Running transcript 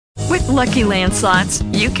Lucky Land Slots,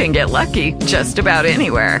 you can get lucky just about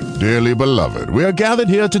anywhere. Dearly beloved, we are gathered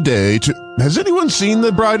here today to... Has anyone seen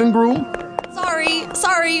the bride and groom?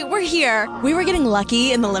 Sorry, we're here. We were getting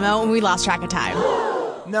lucky in the limo and we lost track of time.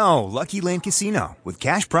 No, Lucky Land Casino, with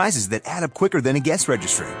cash prizes that add up quicker than a guest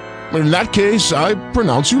registry. In that case, I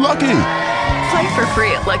pronounce you lucky. Play for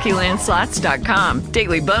free at LuckyLandSlots.com.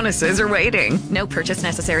 Daily bonuses are waiting. No purchase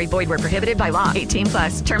necessary. Void where prohibited by law.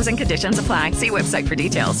 18+. Terms and conditions apply. See website for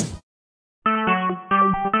details.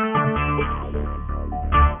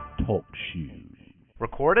 Talk shoes.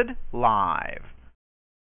 Recorded live.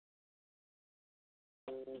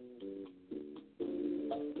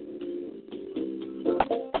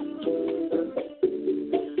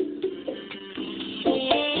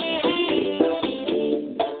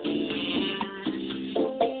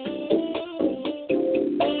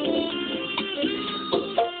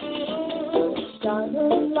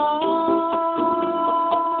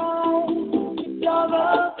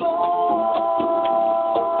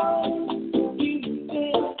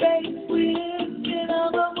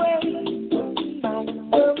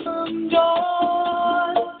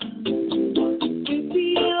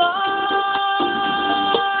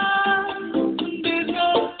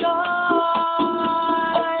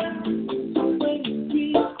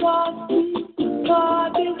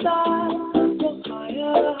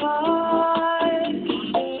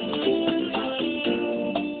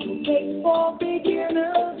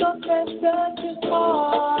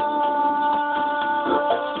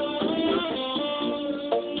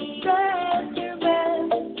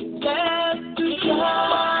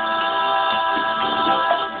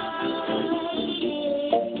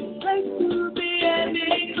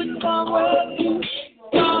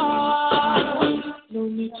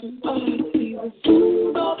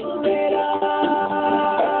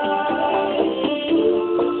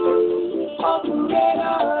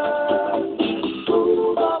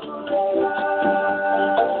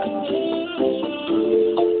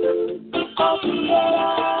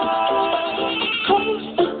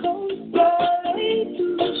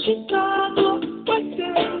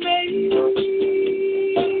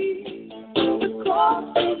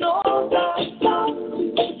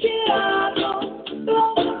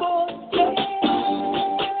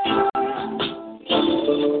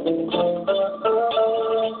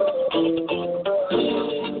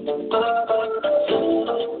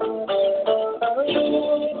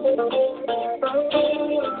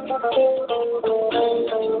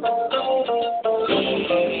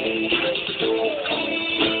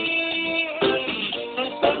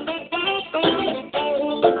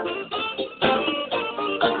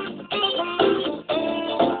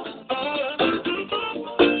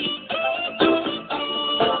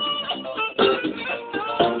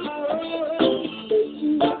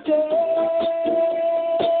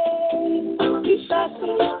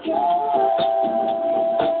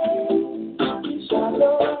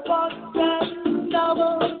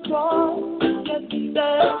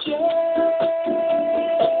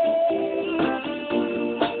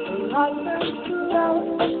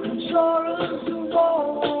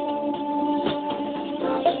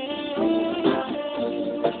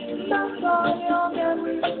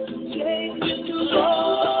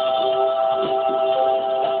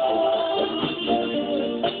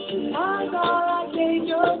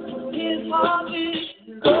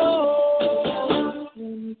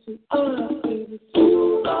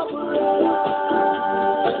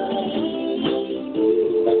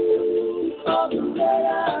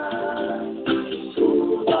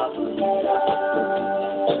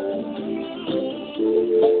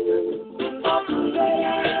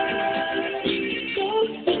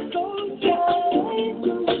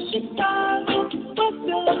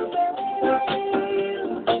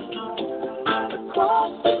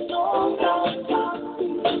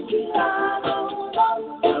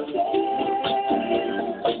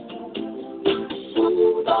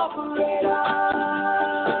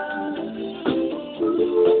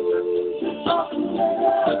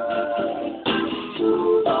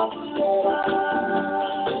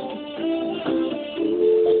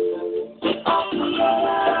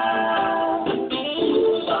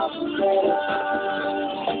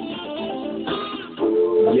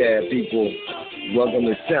 Yeah, people, welcome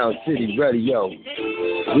to Sound City Radio.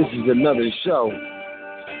 This is another show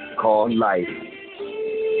called Life.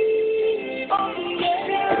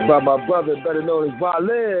 By my brother, better known as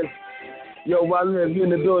Wallave. Yo, Wallave, you in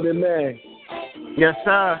the building, man? Yes,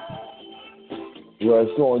 sir. Well,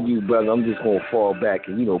 it's on you, brother. I'm just going to fall back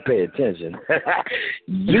and, pay attention.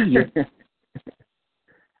 Yeah.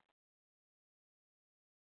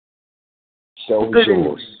 Show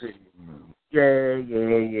yours. Yeah.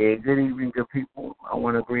 Good evening, good people. I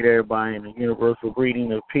want to greet everybody in the universal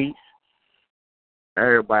greeting of peace.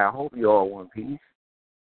 Everybody, I hope you all want peace.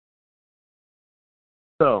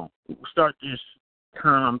 So, we'll start this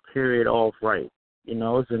time period off right. You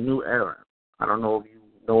know, it's a new era. I don't know if you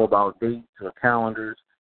know about dates or calendars,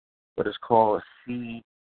 but it's called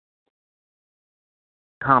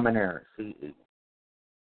Common Era, CE.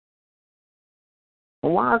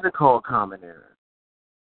 Well, why is it called Common Era?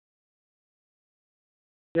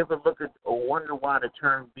 You ever look at or wonder why the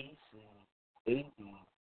term BC, AD,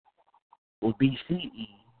 or BCE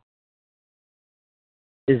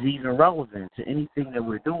is even relevant to anything that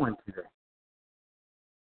we're doing today?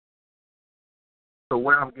 So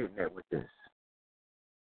where I'm getting at with this,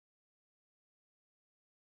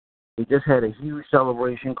 we just had a huge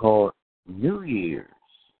celebration called New Year's.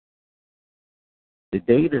 The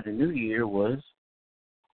date of the New Year was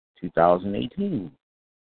 2018.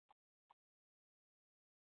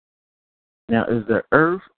 Now, is the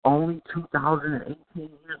Earth only 2018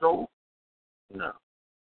 years old? No,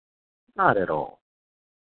 not at all.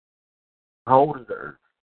 How old is the Earth?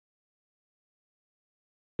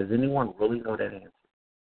 Does anyone really know that answer?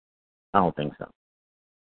 I don't think so.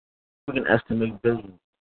 We can estimate billion,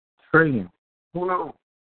 trillion. Who knows?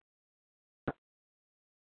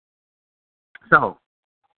 So,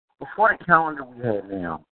 before the calendar we have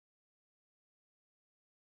now,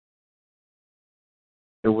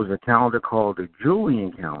 there was a calendar called the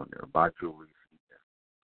Julian calendar by Julius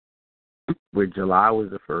Caesar, where July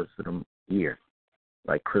was the first of the year,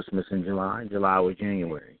 like Christmas in July. July was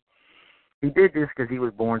January. He did this because he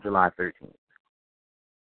was born July 13th.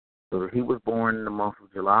 So if he was born in the month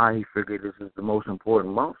of July, he figured this is the most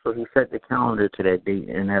important month, so he set the calendar to that date,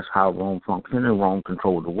 and that's how Rome functioned, and Rome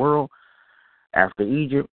controlled the world after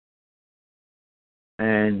Egypt,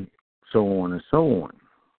 and so on and so on.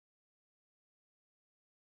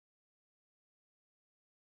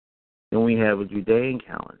 Then we have a Judean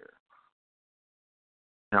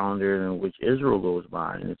calendar in which Israel goes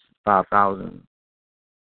by, and it's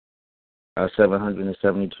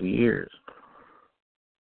 5,772 years,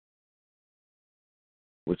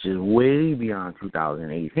 which is way beyond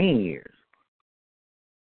 2018 years.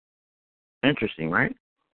 Interesting, right?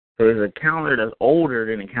 So there's a calendar that's older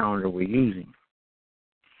than the calendar we're using.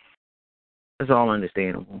 That's all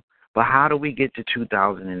understandable. But how do we get to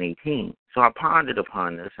 2018? So I pondered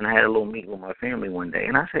upon this, and I had a little meeting with my family one day,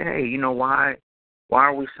 and I said, hey, you know, why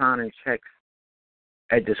are we signing checks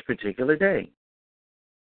at this particular day?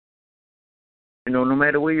 You know, no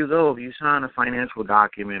matter where you go, if you sign a financial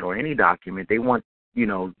document or any document, they want, you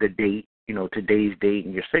know, the date, you know, today's date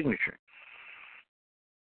and your signature.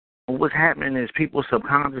 What's happening is people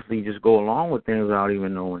subconsciously just go along with things without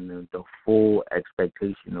even knowing the full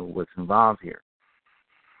expectation of what's involved here.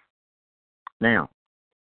 Now,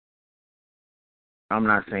 I'm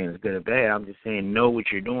not saying it's good or bad. I'm just saying know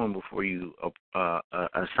what you're doing before you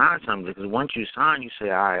assign something. Because once you sign, you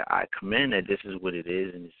say, I commend that this is what it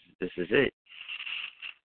is and this is it.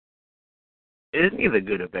 It's neither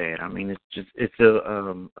good or bad. I mean, it's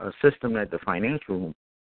a system that the financial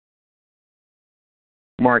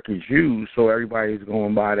markets use, so everybody's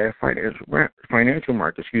going by that financial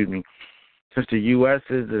market. Since the U.S.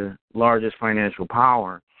 is the largest financial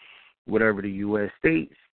power, whatever the U.S.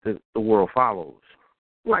 states, the world follows,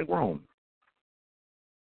 like Rome.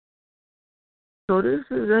 So this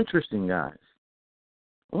is interesting, guys.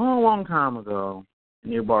 A long time ago,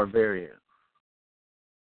 near Bavaria,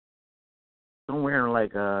 somewhere in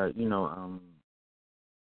like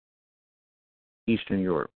Eastern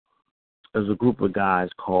Europe, there's a group of guys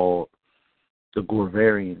called the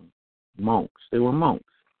Gregorian monks. They were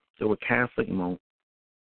monks. They were Catholic monks,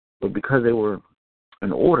 but because they were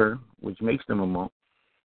an order, which makes them a monk,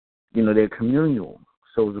 you know, they're communal.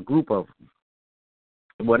 So it was a group of them.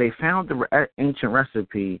 Well, they found the ancient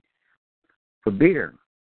recipe for beer.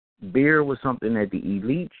 Beer was something that the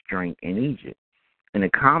elites drank in Egypt, and the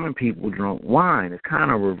common people drank wine. It's kind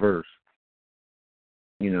of reverse.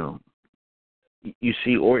 You know, you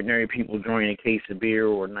see ordinary people drinking a case of beer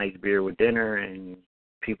or a nice beer with dinner, and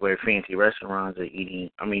people at fancy restaurants are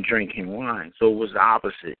drinking wine. So it was the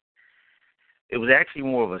opposite. It was actually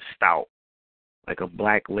more of a stout, like a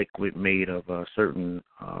black liquid made of certain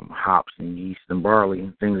hops and yeast and barley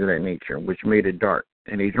and things of that nature, which made it dark,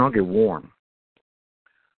 and they drank it warm.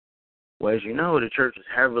 Well, as you know, the church is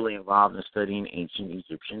heavily involved in studying ancient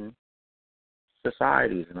Egyptian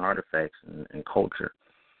societies and artifacts and culture.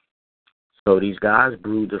 So these guys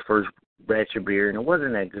brewed the first batch of beer, and it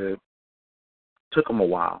wasn't that good. It took them a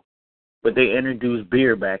while. But they introduced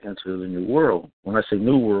beer back into the New World. When I say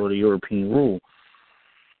New World, the European rule.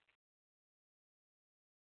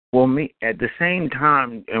 Well, at the same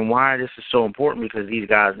time, and why this is so important, because these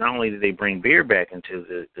guys, not only did they bring beer back into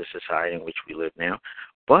the society in which we live now,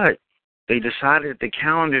 but they decided the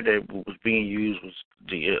calendar that was being used was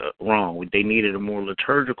wrong. They needed a more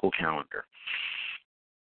liturgical calendar.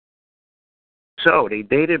 So they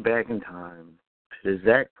dated back in time to the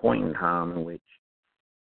exact point in time in which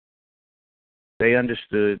they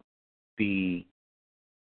understood the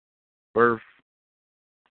birth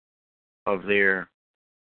of their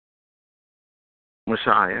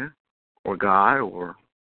Messiah or God or,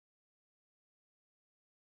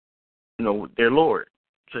 their Lord.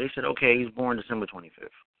 So they said, okay, he's born December 25th.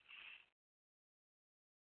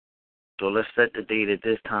 So let's set the date at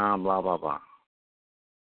this time, blah, blah, blah.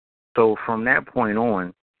 So from that point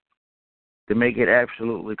on, to make it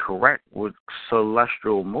absolutely correct with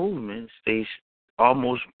celestial movements, they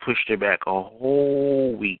almost pushed it back a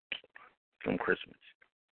whole week from Christmas.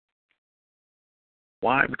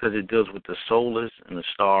 Why? Because it deals with the solars and the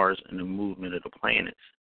stars and the movement of the planets,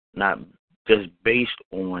 not just based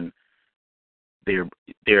on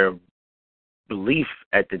their belief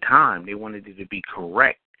at the time. They wanted it to be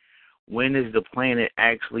correct. When is the planet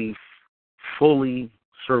actually fully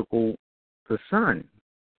circle the sun?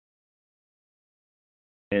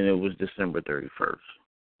 And it was December 31st.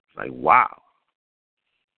 It's like, wow.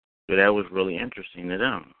 So that was really interesting to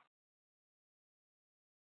them.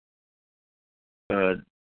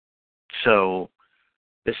 So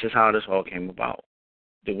this is how this all came about.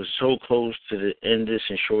 It was so close to the endest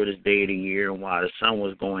and shortest day of the year, and while the sun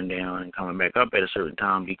was going down and coming back up at a certain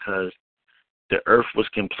time, because the earth was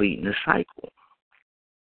completing the cycle.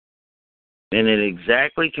 And it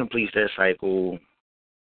exactly completes that cycle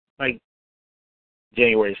like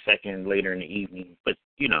January 2nd, later in the evening. But,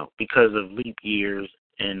 because of leap years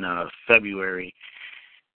and February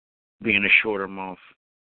being a shorter month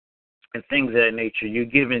and things of that nature, you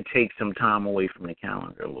give and take some time away from the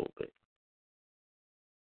calendar a little bit.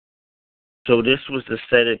 So this was to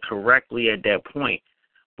set it correctly at that point.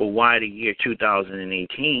 But why the year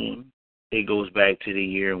 2018? It goes back to the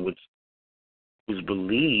year in which it was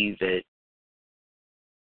believed that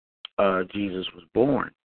Jesus was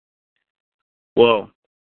born. Well,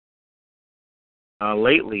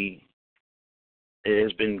 lately it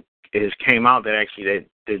has came out that actually that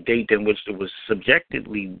the date in which it was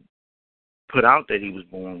subjectively put out that he was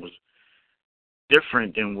born was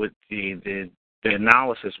different than what the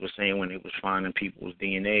analysis was saying when it was finding people's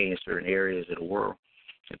DNA in certain areas of the world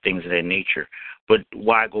and things of that nature. But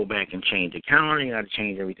why go back and change the calendar? You got to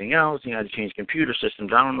change everything else. You got to change computer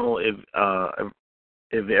systems. I don't know if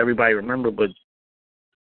everybody remember, but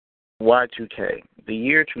Y2K, the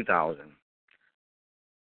year 2000,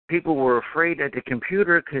 people were afraid that the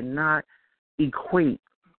computer could not equate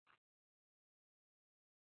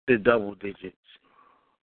the double digits,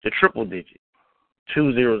 the triple digit,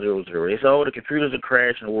 2000. They said, oh, the computers are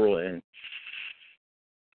crashing, the world end.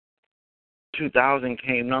 2000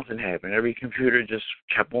 came, nothing happened. Every computer just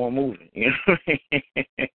kept on moving.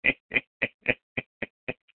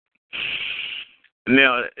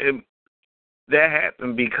 Now, that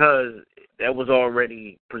happened because that was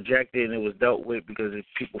already projected and it was dealt with because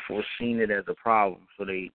people foreseen it as a problem. So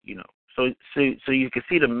they, so you can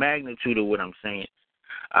see the magnitude of what I'm saying.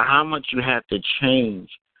 How much you have to change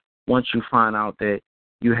once you find out that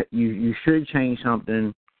you should change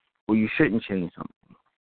something or you shouldn't change something.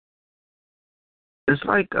 It's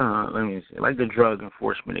like like the Drug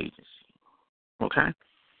Enforcement Agency. Okay?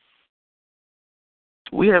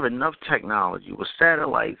 We have enough technology with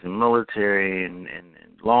satellites and military and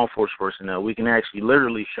law enforcement personnel. We can actually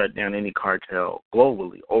literally shut down any cartel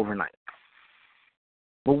globally overnight.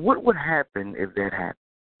 But what would happen if that happened?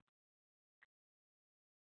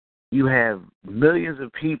 You have millions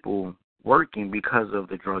of people working because of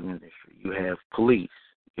the drug industry. You have police.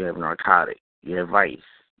 You have narcotics. You have vice.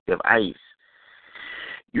 You have ICE.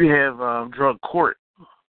 You have drug court,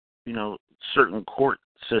 certain court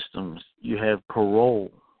systems. You have parole,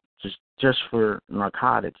 just for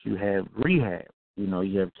narcotics. You have rehab.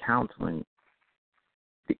 You have counseling.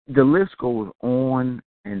 The list goes on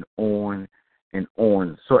and on and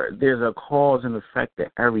on. So there's a cause and effect to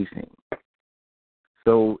everything.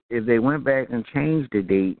 So if they went back and changed the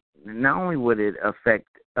date, not only would it affect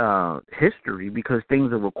history because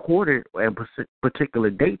things are recorded at particular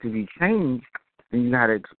dates. If you change, then you got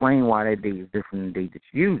to explain why that date is different than the date that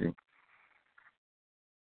you're using.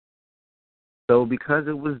 So because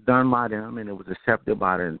it was done by them and it was accepted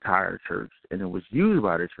by the entire church and it was used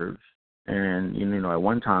by the church, and at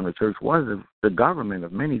one time the church was the government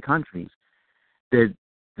of many countries, the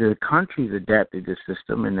countries adapted the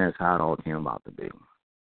system, and that's how it all came about to be.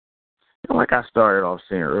 like I started off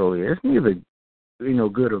saying earlier, it's neither,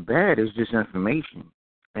 good or bad. It's just information.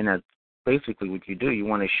 And that's basically what you do. You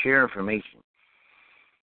want to share information.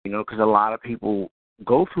 Because a lot of people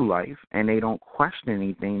go through life and they don't question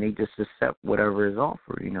anything. They just accept whatever is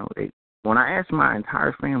offered. When I asked my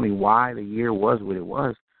entire family why the year was what it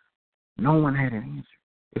was, no one had an answer.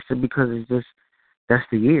 They said because that's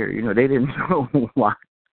the year. They didn't know why.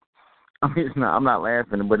 I mean, I'm not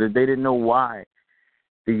laughing, but they didn't know why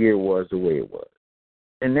the year was the way it was.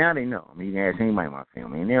 And now they know. I mean, you can ask anybody in my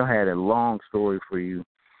family, and they'll have a long story for you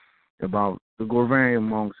about the Gorvarian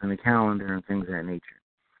monks and the calendar and things of that nature.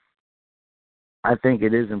 I think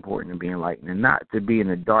it is important to be enlightened and not to be in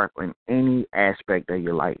the dark in any aspect of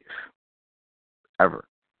your life, ever.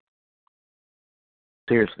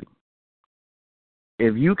 Seriously.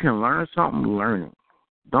 If you can learn something, learn it.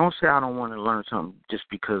 Don't say I don't want to learn something just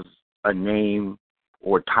because a name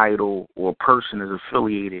or title or person is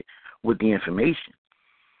affiliated with the information.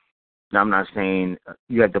 Now, I'm not saying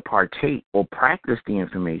you have to partake or practice the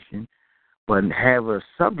information, but have a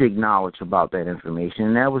subject knowledge about that information.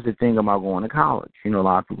 And that was the thing about going to college. A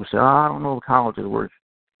lot of people say, I don't know if college is worth.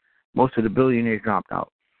 Most of the billionaires dropped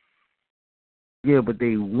out. Yeah, but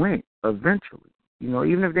they went eventually.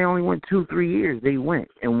 Even if they only went 2-3 years, they went.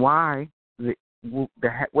 And why?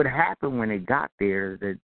 What happened when they got there is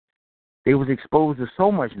that they was exposed to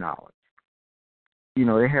so much knowledge. They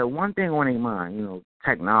had one thing on their mind,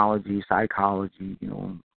 technology, psychology,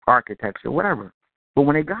 architecture, whatever. But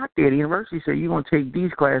when they got there, the university said, you're going to take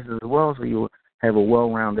these classes as well so you'll have a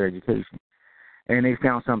well-rounded education. And they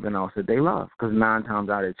found something else that they love, because 9 times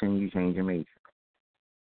out of 10, you change your major.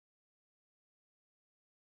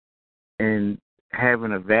 And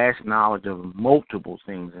having a vast knowledge of multiple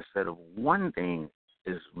things instead of one thing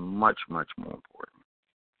is much, much more important.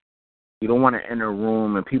 You don't want to enter a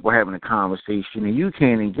room and people having a conversation and you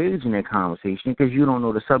can't engage in that conversation because you don't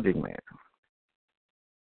know the subject matter.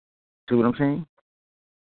 See what I'm saying?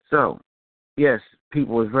 So, yes,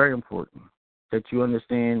 people, it's very important that you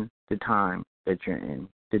understand the time that you're in,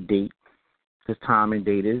 the date, because time and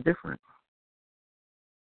date is different.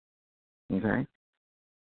 Okay?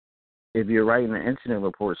 If you're writing an incident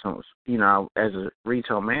report, as a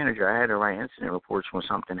retail manager, I had to write incident reports when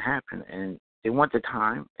something happened, and they want the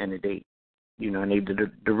time and the date, and they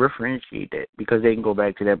differentiate that because they can go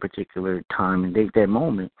back to that particular time and date, that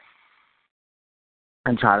moment,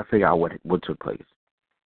 and try to figure out what took place.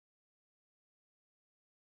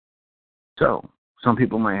 So, some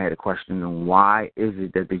people might have a question on why is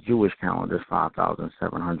it that the Jewish calendar is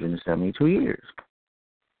 5,772 years?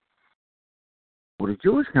 Well, the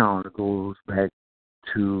Jewish calendar goes back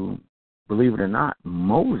to, believe it or not,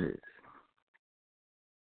 Moses.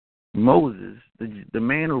 Moses, the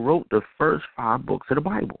man who wrote the first 5 books of the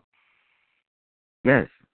Bible. Yes,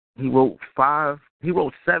 he wrote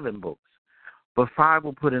 7 books, but 5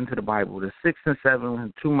 were put into the Bible. The 6th and 7th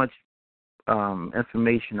had too much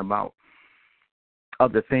information about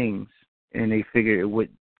other things, and they figured it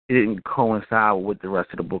didn't coincide with what the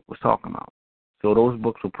rest of the book was talking about. So those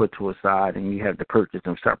books were put to a side, and you have to purchase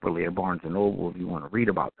them separately at Barnes & Noble if you want to read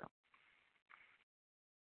about them.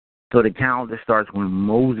 So the calendar starts when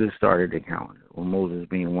Moses started the calendar, with Moses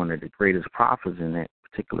being one of the greatest prophets in that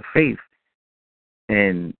particular faith.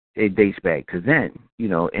 And it dates back to then,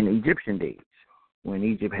 in Egyptian days, when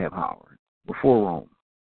Egypt had power, before Rome.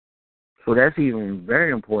 So that's even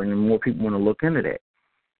very important, and more people want to look into that.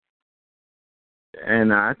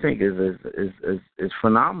 And I think it's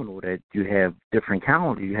phenomenal that you have different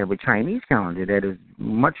calendars. You have a Chinese calendar that is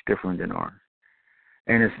much different than ours.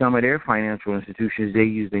 And in some of their financial institutions, they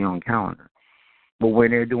use their own calendar. But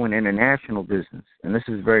when they're doing international business, and this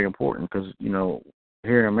is very important because,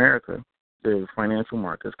 here in America, the financial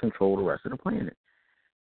markets control the rest of the planet.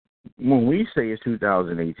 When we say it's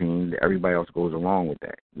 2018, everybody else goes along with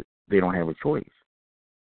that. They don't have a choice.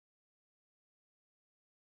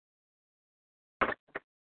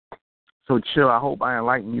 So chill, I hope I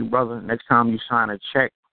enlighten you, brother. Next time you sign a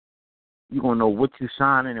check, you're going to know what you're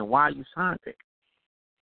signing and why you signed it.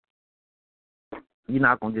 You're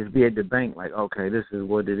not going to just be at the bank like, okay, this is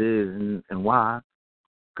what it is and why.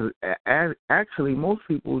 Because actually, most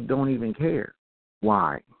people don't even care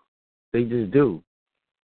why. They just do,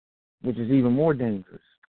 which is even more dangerous.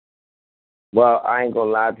 Well, I ain't going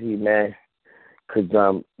to lie to you, man,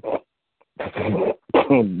 because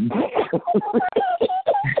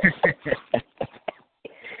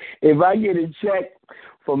if I get a check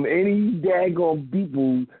from any daggone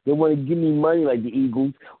people that want to give me money, like the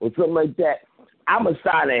Eagles or something like that, I'm going to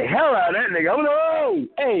sign the hell out of that nigga. I'm going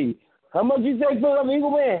to, hey, how much you take for an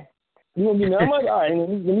Eagle man? You going to give me how much? All right, let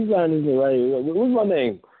me sign this thing right here. What's my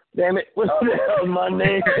name? Damn it. What the hell is my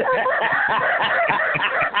name?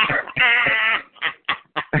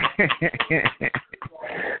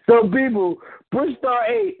 So, people, push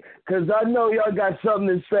 *8 because I know y'all got something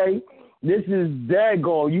to say. This is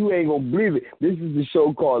daggone. You ain't going to believe it. This is the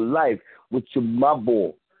show called Life with your my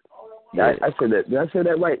boy. I said that. Did I say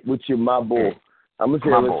that right? With your my boy. I'm going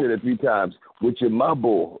to say that 3 times. With your my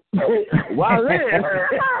boy. Wallave.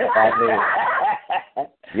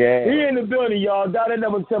 Yeah. He in the building, y'all. Dial that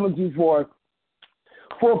number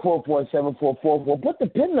 724-444-7444. Put the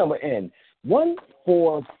PIN number in.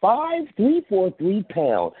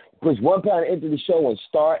 145343#. Push £1 to enter the show and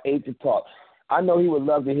 *8 to talk. I know he would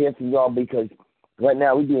love to hear from y'all because right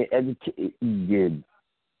now we're being educated.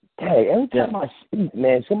 Hey, every time I speak,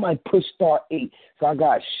 man, somebody push *8, so I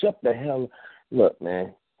got shut the hell. Look,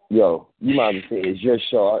 man, yo, you might as well say it's your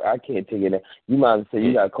show. I can't take it. You might as well say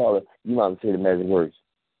you got to call it. You might as well say the magic words.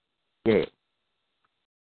 Yeah.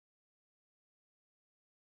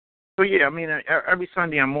 So, yeah, I mean, every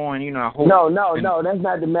Sunday I'm on, I hope. No, that's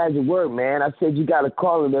not the magic word, man. I said you got to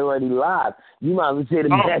call it already live. You might as well say the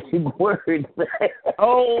magic word, man.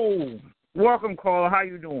 Oh, welcome, caller. How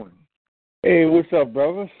you doing? Hey, what's up,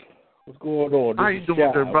 brothers? What's going on? How you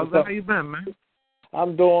doing, good brother? How you been, man?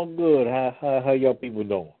 I'm doing good. How y'all people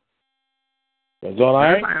doing? That's all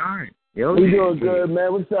right? All right. We doing good,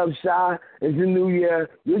 man. What's up, Shy? It's the new year.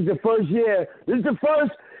 This is the first year. This is the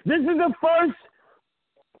first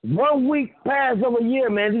 1 week pass of a year,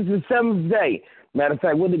 man. This is the 7th day. Matter of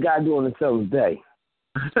fact, what the guy do on the 7th day?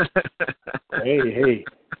 Hey.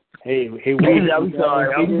 I'm sorry.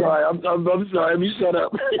 Let me shut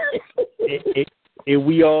up. And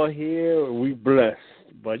we all here, we blessed.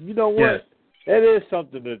 But you know what? Yes. That is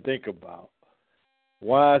something to think about.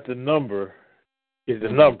 Why the number is the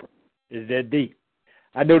number. Is that deep?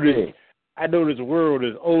 I know this world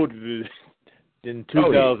is older than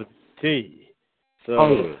 2010.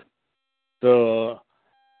 So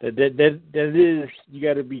that is, you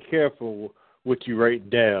got to be careful what you write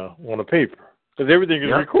down on a paper because everything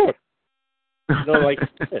is recorded. Like you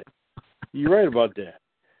said, you're right about that.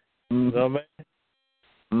 Mm-hmm. You know what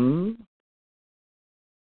I mean? Mm-hmm.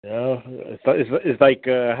 It's like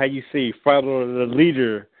how you say follow the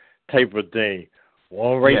leader type of thing.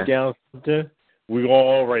 Want to write down something? We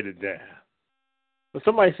all write it down. But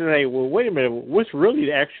somebody says, "Hey, well, wait a minute. What's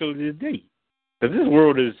really actually the date?" Because this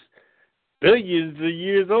world is billions of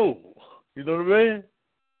years old. You know what I mean?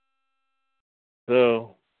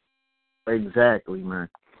 So exactly, man.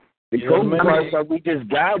 The COVID part, we just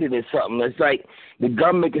guided in something. It's like the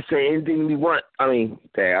government can say anything we want. I mean,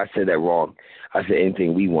 I said that wrong. I said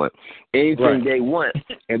anything we want. Anything they want.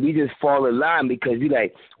 And we just fall in line because we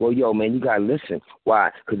like, well, yo, man, you got to listen.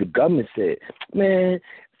 Why? Because the government said, man,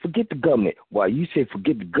 forget the government. Why? You say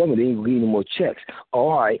forget the government, they ain't going to give any more checks.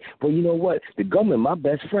 All right. Well, you know what? The government, my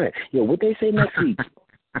best friend. Yo, what they say next week?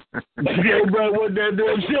 Yo, bro, what that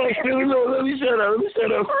damn shit? Let me shut up.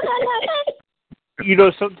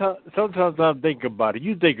 Sometimes I think about it.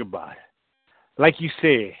 You think about it. Like you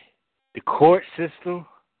said, the court system,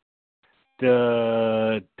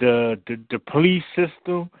 the police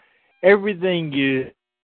system, everything is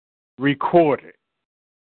recorded.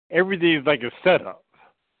 Everything is like a setup.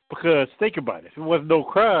 Because think about it. If it was no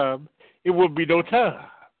crime, it wouldn't be no time.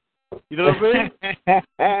 You know what I mean?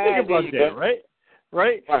 Think about that,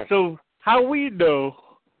 right? So how we know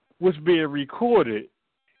what's being recorded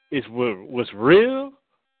is what's real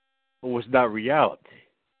or what's not reality.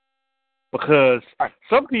 Because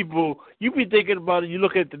some people, you be thinking about it, you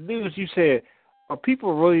look at the news, you say, are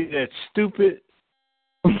people really that stupid?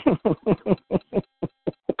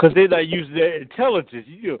 Because they're not using their intelligence.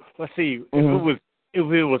 Let's see, if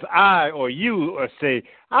it was I or you, or say,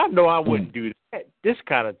 I know I wouldn't do that, this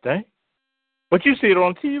kind of thing. But you see it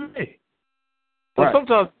on TV. So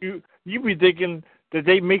sometimes you be thinking that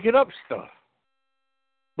they making up stuff.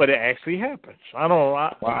 But it actually happens. I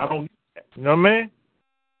don't get that. You know what I mean?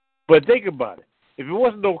 But think about it. If it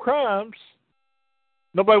wasn't no crimes,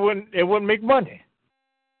 it wouldn't make money.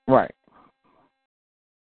 Right.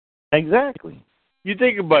 Exactly. You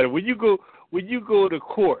think about it. When you go to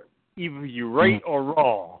court, either you're right or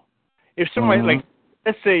wrong. If somebody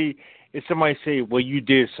let's say if somebody say, well, you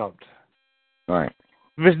did something. Right.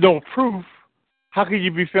 If there's no proof, how can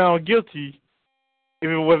you be found guilty if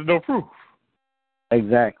it was no proof?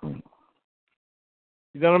 Exactly.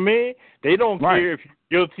 You know what I mean? They don't care if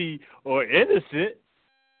you're guilty or innocent.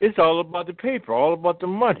 It's all about the paper, all about the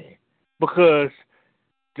money. Because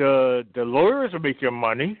the lawyers are making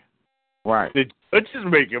money. Right. The judge is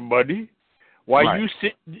making money. While you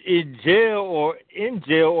sit in jail or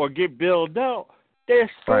get bailed out,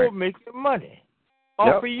 they're still making money.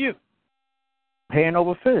 offer you. Hand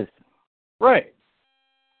over fist. Right.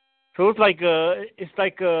 So it's like how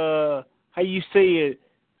you say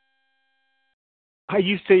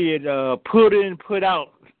it, put in, put out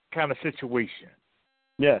kind of situation.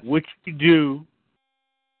 Yes. What you do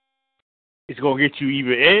is gonna get you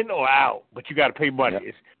either in or out, but you gotta pay money. Yep.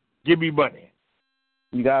 It's, give me money.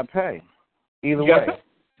 You gotta pay. Either You way. gotta pay.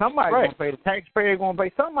 Somebody's Right. gonna pay. The taxpayer gonna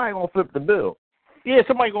pay. Somebody gonna flip the bill. Yeah,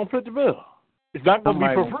 somebody gonna flip the bill. It's not gonna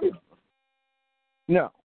Somebody be for free.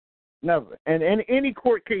 No, never. And any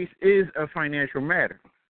court case is a financial matter.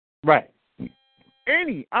 Right.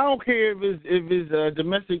 I don't care if it's a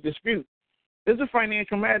domestic dispute. There's a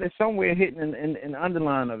financial matter somewhere hidden in the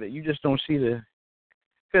underline of it. You just don't see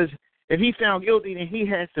because if he's found guilty, then he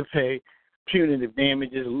has to pay punitive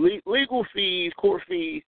damages, legal fees, court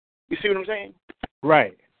fees. You see what I'm saying?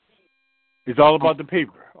 Right. It's all about the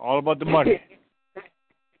paper, all about the money.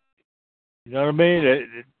 You know what I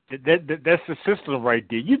mean? That's the system right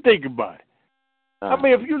there. You think about it. I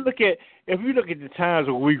mean, if you look at the times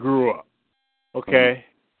when we grew up, okay,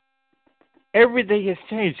 everything is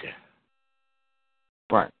changing.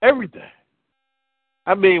 Right. Everything.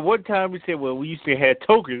 I mean, one time we said, well, we used to have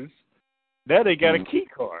tokens. Now they got a key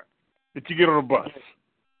card that you get on a bus.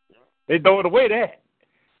 They throwing away that.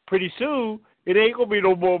 Pretty soon, it ain't gonna be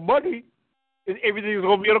no more money. Everything's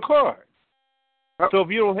gonna be on a card. So if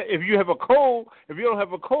you don't have a code,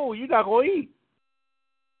 you're not gonna eat.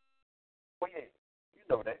 Well, yeah, you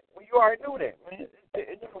know that. Well, you already knew that, man.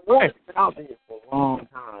 It's been out there for a long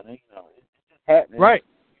time. You know, it's just happening. Right.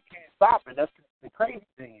 You can't stop it. That's the crazy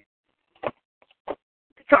thing. You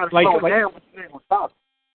try to slow it down, but you ain't gonna stop it.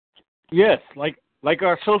 Yes, like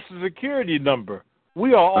our Social Security number.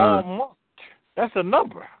 We are all marked. That's a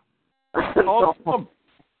number. All number.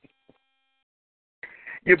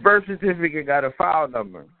 Your birth certificate got a file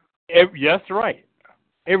number. Yes, right.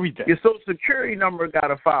 Everything. Your Social Security number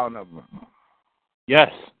got a file number.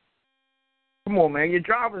 Yes. Come on, man. Your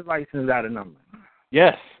driver's license got a number.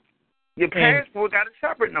 Yes. Your passport got a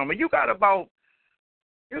separate number. You got about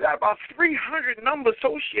 300 numbers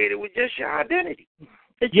associated with just your identity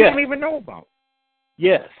that you don't even know about.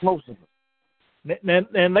 Yes. Most of them.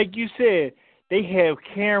 And like you said, they have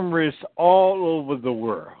cameras all over the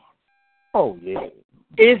world. Oh, yeah.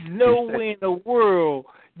 There's no way in the world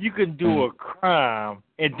you can do a crime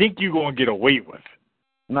and think you're going to get away with it.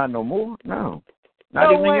 Not no more? No.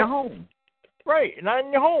 Not even in your home. Right, not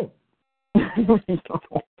in your home. You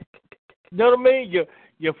know what I mean?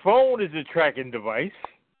 Your phone is a tracking device.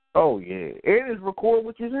 Oh, yeah. It is record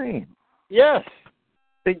what you're saying. Yes.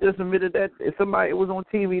 They just admitted that. If it was on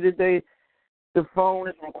TV today, the phone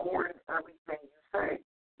is recording everything you say.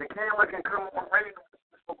 The camera can come on ready to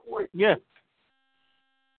record. Yeah.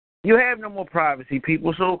 You have no more privacy,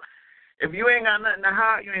 people. So if you ain't got nothing to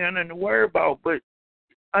hide, you ain't got nothing to worry about. But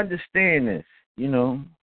understand this, you know,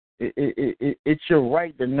 it's your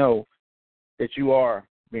right to know that you are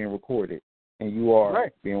being recorded and you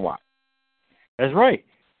are being watched. That's right.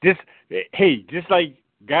 Just like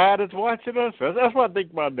God is watching us. That's what I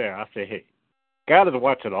think about now. I say, hey, God is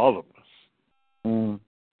watching all of us. Mm.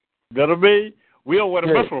 You know what I mean? We don't want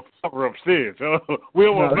to mess with Papa upstairs. We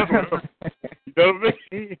don't want to mess with him. You know what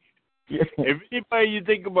I mean? Yeah. If anybody you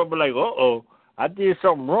think about, be like, I did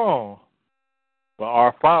something wrong. But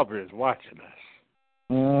our Father is watching us.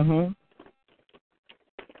 Mm-hmm.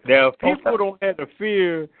 Now, if people don't have the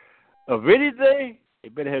fear of anything, they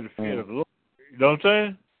better have the fear of the Lord. You know what I'm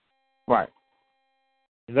saying? Right.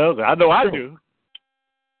 You know, I know I do.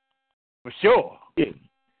 For sure. Yeah,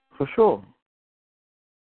 for sure.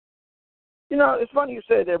 You know, it's funny you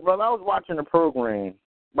said that, brother. I was watching a program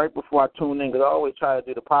right before I tuned in because I always try to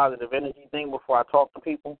do the positive energy thing before I talk to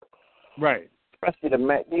people. Right. Especially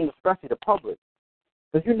the public.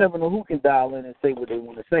 Because you never know who can dial in and say what they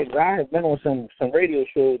want to say. I have been on some radio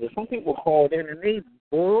shows that some people called in and they,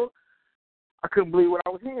 I couldn't believe what I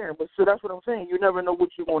was hearing. But so that's what I'm saying. You never know what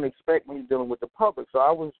you're going to expect when you're dealing with the public. So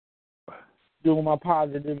I was doing my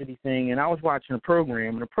positivity thing, and I was watching a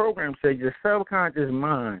program, and the program said your subconscious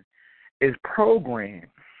mind is programmed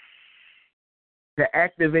to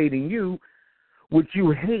activate in you what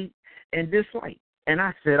you hate and dislike. And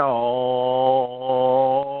I said,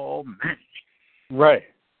 oh, man. Right.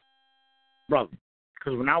 Brother.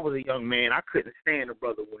 Because when I was a young man, I couldn't stand a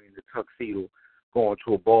brother wearing a tuxedo, going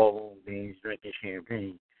to a ballroom dance, drinking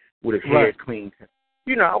champagne with his hair clean.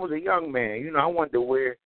 You know, I was a young man. You know, I wanted to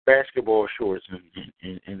wear basketball shorts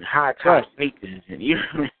and high-top sneakers. And, you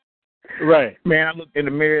know, right. Man, I looked in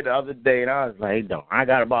the mirror the other day, and I was like, no, I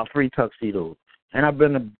got about 3 tuxedos. And I've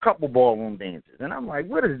been to a couple ballroom dances. And I'm like,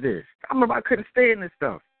 what is this? I remember I couldn't stand this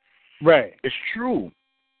stuff. Right. It's true.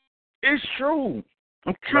 It's true.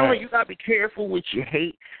 I'm telling you, you got to be careful what you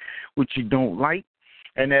hate, what you don't like,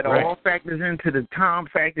 and that all factors into the time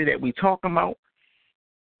factor that we talking about.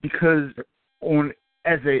 Because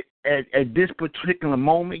at this particular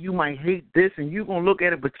moment, you might hate this, and you're going to look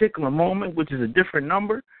at a particular moment, which is a different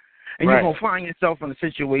number, and you're going to find yourself in a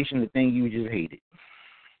situation, the thing you just hated.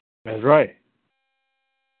 That's right.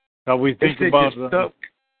 Now we think about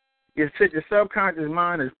your subconscious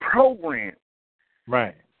mind is programmed.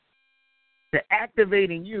 Right. To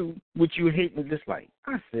activating you, which you hate and dislike.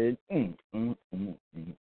 I said,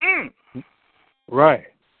 Right.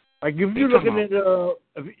 Like if you're looking at,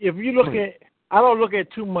 if you look at, I don't look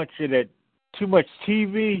at too much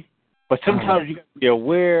TV, but sometimes you got to be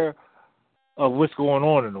aware of what's going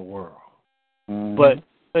on in the world. But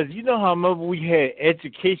you know how I remember we had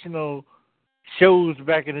educational shows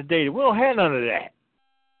back in the day. We don't have none of that.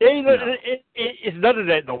 It's none of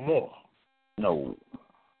that no more. No.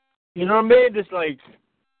 You know what I mean? It's like,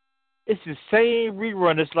 it's the same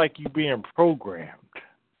rerun. It's like you being programmed.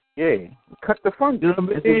 Yeah. Cut the funding. You know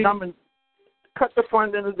what I mean? Cut the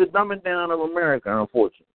funding is the dumbing down of America,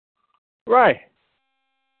 unfortunately. Right.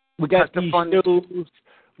 We got these shows.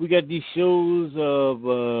 We got these shows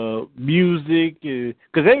of music, because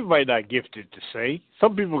everybody not gifted to sing.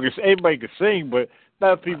 Some people everybody can sing, but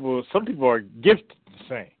not people. Some people are gifted to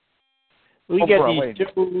sing. We got these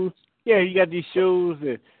shows. Yeah, you got these shows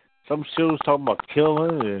that some shows talking about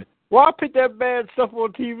killing. And why put that bad stuff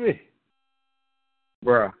on TV?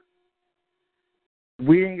 Bruh,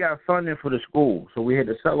 we ain't got funding for the schools, so we had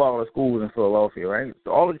to sell all the schools in Philadelphia, right?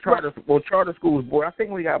 So all the charter schools, boy, I think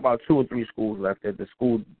we got about 2 or 3 schools left that the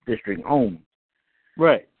school district owns.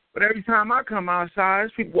 Right. But every time I come outside,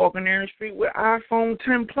 there's people walking there in the street with iPhone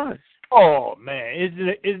 10 Plus. Oh man,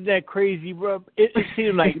 isn't that crazy, bro? It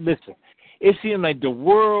seems like it seems like the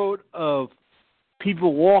world of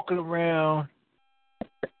people walking around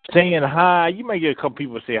saying hi. You might get a couple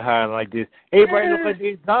people say hi like this. Everybody look like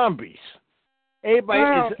they're zombies.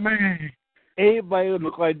 Everybody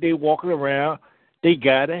look like they walking around. They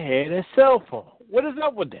gotta have a cell phone. What is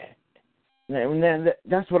up with that? And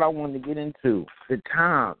that's what I wanted to get into. The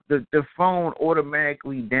time. The phone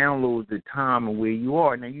automatically downloads the time and where you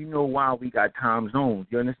are. Now, you know why we got time zones.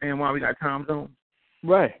 You understand why we got time zones?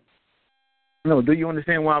 Right. No, do you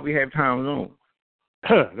understand why we have time zones?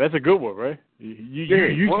 That's a good one, right?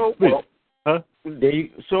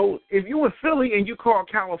 So if you in Philly and you call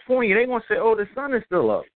California, they going to say, oh, the sun is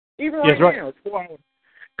still up. Even now, it's 4 hours.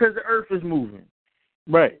 Because the earth is moving.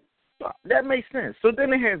 Right. That makes sense. So then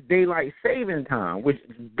they have daylight saving time, which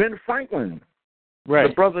Ben Franklin,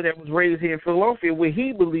 the brother that was raised here in Philadelphia, where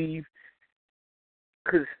he believed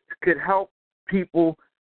could help people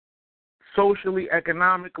socially,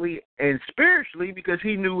 economically, and spiritually, because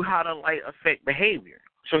he knew how the light affect behavior.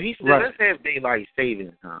 So he said, let's have daylight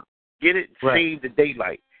saving time. Get it, save the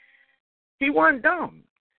daylight. He wasn't dumb.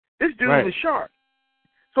 This dude was sharp.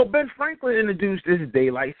 So Ben Franklin introduced this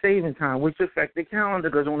daylight saving time, which affects the calendar,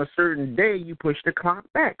 because on a certain day you push the clock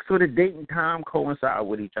back, so the date and time coincide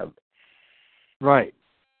with each other. Right.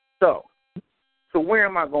 So where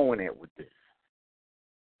am I going at with this?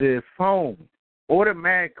 The phone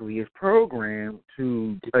automatically is programmed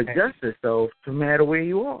to adjust itself to matter where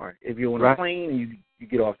you are. If you're on a plane and you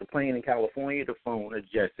get off the plane in California, the phone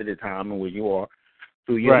adjusts to the time and where you are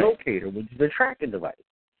through your locator, which is the tracking device.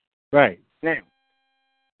 Right. Now,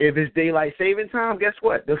 if it's daylight saving time, guess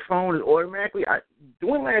what? The phone is automatically.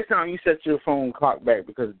 When last time you set your phone clock back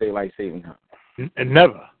because of daylight saving time?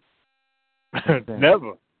 Never.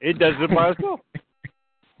 Never. It does it by itself.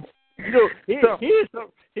 You know,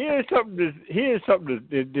 here's something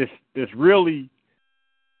that's really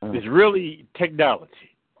technology.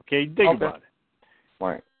 Okay, think about it.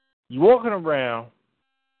 Right. You walking around,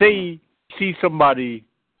 say you see somebody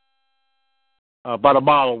about a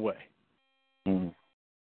mile away. Mm-hmm.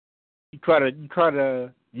 You try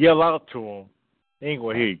to yell out to them. They ain't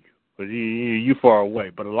gonna hear you, but you far away.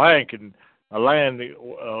 But a lion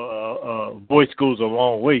voice goes a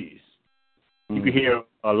long ways. You can hear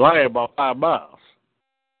a lion about 5 miles,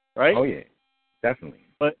 right? Oh yeah, definitely.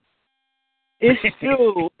 But it's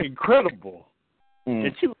still incredible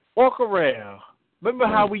that you walk around. Remember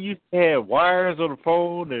how we used to have wires on the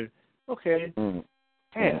phone?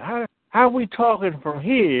 And how are we talking from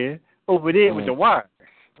here over there with the wires,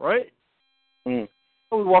 right? We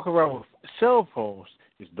walk around with cell phones.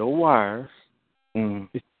 There's no wires.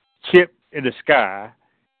 It's chip in the sky.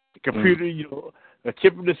 The computer, a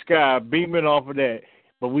chip in the sky beaming off of that,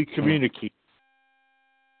 but we communicate.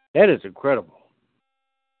 That is incredible.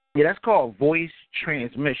 Yeah, that's called voice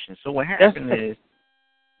transmission. So what happened is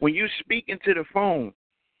when you speak into the phone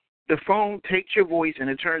takes your voice and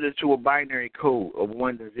it turns it to a binary code of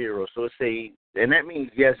 1 to 0. So it say, and that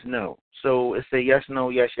means yes, no. So it say yes, no,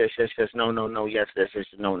 yes, yes, yes, yes, no, no, no, yes, yes, yes,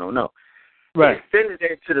 no, no, no. Right. Send it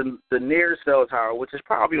there to the nearest cell tower, which is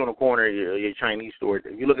probably on the corner of your Chinese store.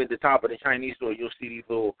 If you look at the top of the Chinese store, you'll see these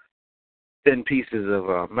little thin pieces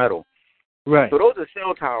of metal. Right. So those are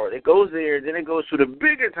cell towers. It goes there, then it goes to the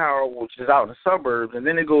bigger tower, which is out in the suburbs, and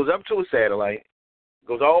then it goes up to a satellite,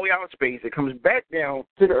 goes all the way out in space. It comes back down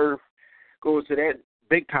to the Earth, goes to that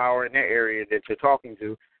big tower in that area that you're talking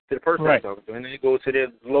to the person right. you're talking to, and then it goes to their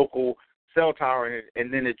local cell tower,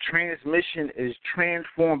 and then the transmission is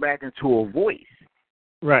transformed back into a voice.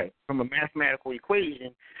 Right. From a mathematical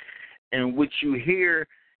equation, and what you hear,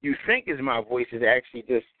 you think is my voice, is actually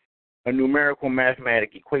just a numerical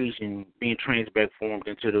mathematical equation being transformed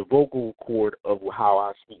into the vocal cord of how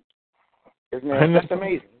I speak. That's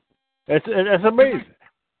amazing. That's amazing.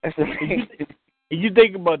 That's amazing. You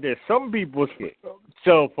think about this. Some people's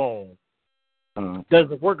cell phone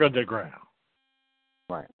doesn't work underground.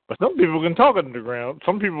 Right. But some people can talk underground.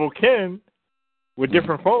 Some people can, with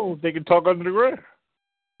different phones, they can talk underground.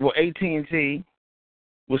 Well, AT&T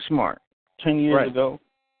was smart. 10 years ago,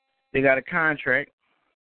 they got a contract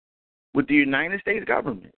with the United States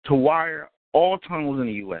government to wire all tunnels in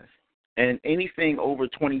the U.S. and anything over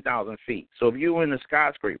 20,000 feet. So if you're in a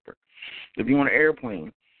skyscraper, if you're on an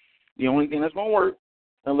airplane, the only thing that's going to work,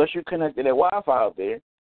 unless you're connected at Wi-Fi out there,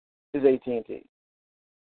 is AT&T.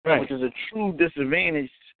 Right. Which is a true disadvantage.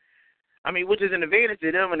 I mean, which is an advantage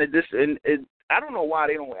to them, and I don't know why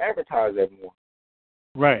they don't advertise that more.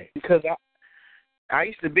 Right. Because I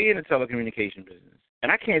used to be in the telecommunication business,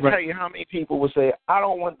 and I can't tell you how many people would say, I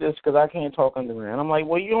don't want this because I can't talk underground. I'm like,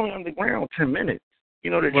 well, you're only underground 10 minutes. You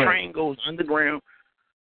know, the train goes underground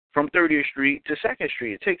from 30th Street to 2nd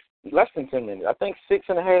Street. It takes less than 10 minutes. I think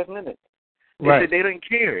 6.5 minutes. They said they didn't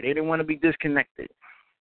care. They didn't want to be disconnected.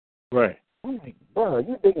 Right. I'm like, bro, are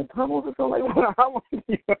you digging tunnels or something? Like, how long are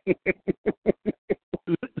you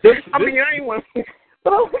I mean, I ain't want to.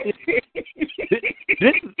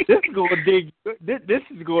 This is going to dig. This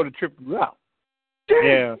is going to trip you out.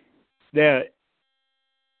 Yeah. Now,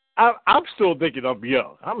 I'm still thinking I'm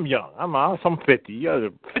young. I'm young. I'm 50.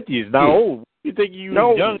 50 is not old. You think you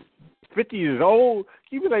young? 50 is old.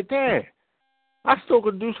 You be like, Dad, I still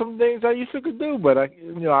could do some things I used to could do, but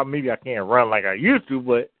maybe I can't run like I used to.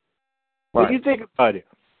 But when you think about it,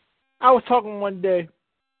 I was talking one day,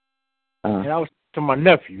 and I was to my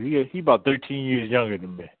nephew. He about 13 years younger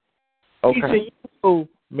than me. Okay. He said,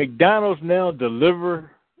 McDonald's now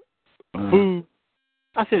deliver food.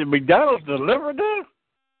 I said, McDonald's deliver now?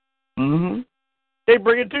 Mm-hmm. They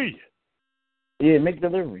bring it to you. Yeah, make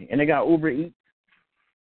delivery. And they got Uber Eats.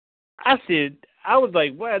 I was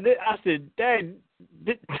like, wow. I said, Dad,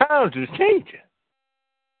 times is changing.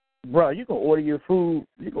 Bro, you can order your food.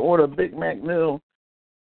 You can order a Big Mac meal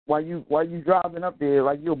while you driving up there,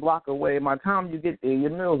 like you're a block away. By the time you get there, your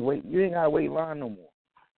meal's wait. You ain't got to wait in line no more.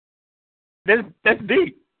 That's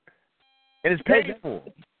deep. And it's paid for.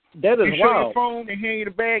 That is you wild. You show your phone, they hand you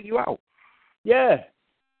the bag, you out. Yeah.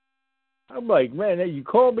 I'm like, man, you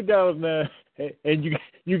call McDonald's now, and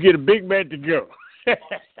you get a Big Mac to go. That's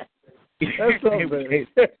something.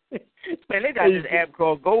 Man, they got this app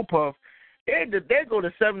called GoPuff. They go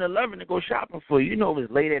to 7-Eleven to go shopping for you. You know, if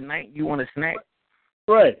it's late at night, you want a snack.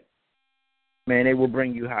 Right. Man, they will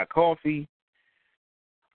bring you hot coffee,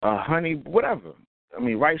 honey, whatever. I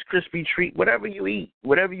mean, Rice Krispie treat, whatever you eat,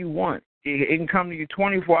 whatever you want. It can come to you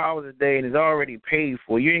 24 hours a day, and it's already paid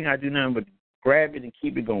for. You ain't got to do nothing but grab it and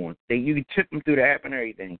keep it going. You can tip them through the app and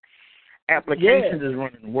everything. Applications is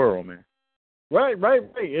running the world, man. Right.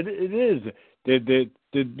 It is. The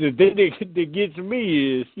thing that gets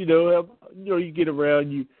me is, you get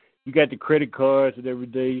around, you got the credit cards and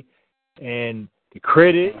everything, and the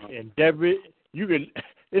credit and debit.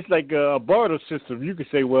 It's like a barter system. You can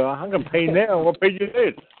say, well, I'm gonna pay now. I'll pay you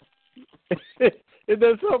later. Isn't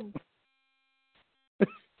that something?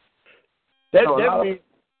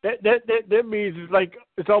 That means it's like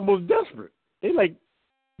it's almost desperate. They like,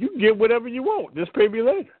 you can get whatever you want. Just pay me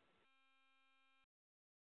later.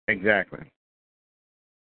 Exactly.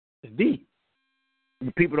 It's deep.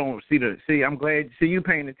 People don't see. I'm glad you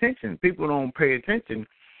paying attention. People don't pay attention.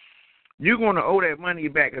 You're going to owe that money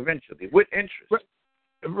back eventually with interest.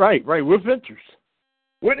 Right. With interest.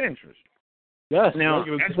 With interest. Yes. Now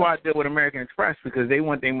that's why I deal with American Express, because they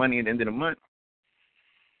want their money at the end of the month.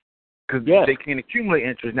 Because they can accumulate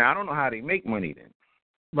interest. Now I don't know how they make money then.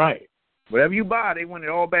 Right. Whatever you buy, they want it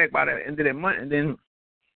all back by the end of that month, and then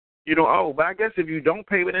you don't owe. But I guess if you don't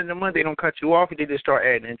pay within the month, they don't cut you off, and they just start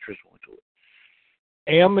adding interest onto it.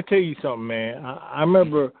 Hey, I'm gonna tell you something, man. I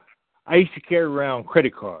remember I used to carry around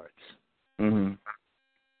credit cards, Mhm.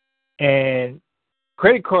 and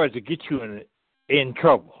credit cards will get you in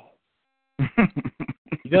trouble. You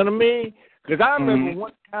know what I mean? Because I remember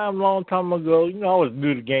one time, long time ago, I was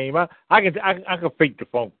new to the game. I could fake the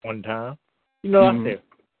funk one time. I said,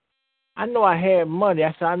 I know I had money.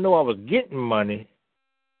 I said, I know I was getting money,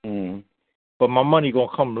 but my money gonna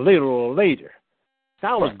come later or later. So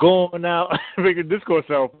I was going out. This gonna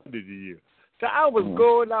sound funny to you. So I was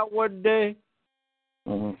going out one day,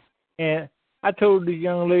 and I told the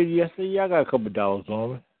young lady, I said, yeah, I got a couple of dollars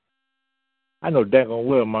on me. I know daggone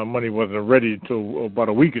well my money wasn't ready until about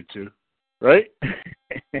a week or two, right?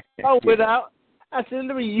 I went out. I said,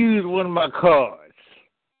 let me use one of my cards.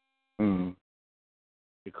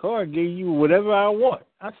 The card gave you whatever I want.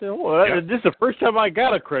 I said, well, this is the first time I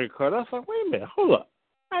got a credit card. I was like, wait a minute, hold up.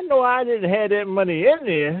 I know I didn't have that money in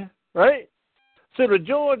there, right? So the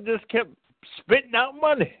joint just kept spitting out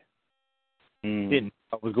money. Then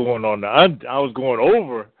I was going I was going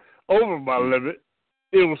over my limit.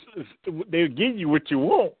 They'll give you what you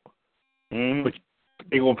want, but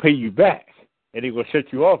they're gonna pay you back, and they're gonna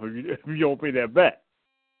shut you off if you don't pay that back.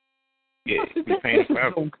 Yeah, you're paying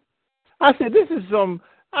forever. I said, this is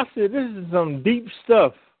some deep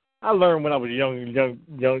stuff. I learned when I was a young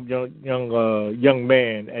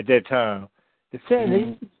man at that time. They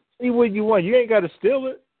said, see what you want. You ain't got to steal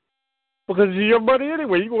it because it's your money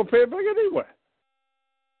anyway. You're gonna pay it back anyway.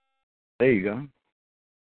 There you go.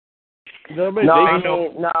 You know what I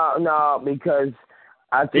mean? No, because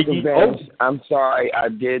I took advantage. I'm sorry, I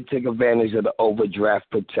did take advantage of the overdraft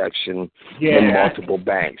protection in multiple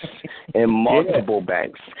banks.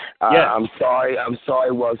 I'm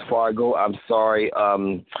sorry, Wells Fargo. I'm sorry,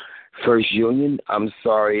 First Union. I'm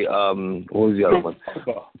sorry, what was the other one?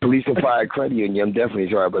 Police and Fire Credit Union. I'm definitely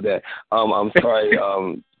sorry about that. I'm sorry,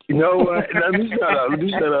 you know what? Let me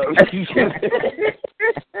shut up.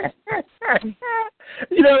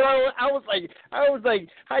 I was like,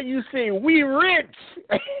 how you say we rich?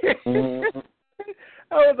 I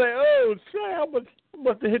was like, oh shit, I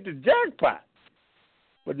must have hit the jackpot.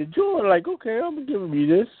 But the joint like, okay, I'm gonna give you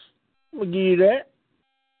this, I'm gonna give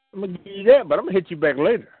you that, but I'm gonna hit you back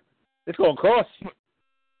later. It's gonna cost you.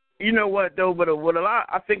 You know what though? But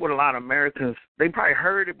I think with a lot of Americans, they probably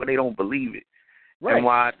heard it, but they don't believe it. Right. And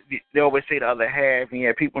why they always say the other half, and you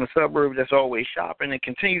have people in the suburbs that's always shopping and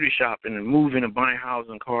continue to shopping and moving and buying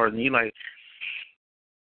houses and cars, and you like.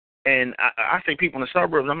 And I think people in the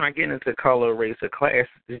suburbs, I'm not getting into color, race, or class.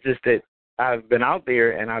 It's just that I've been out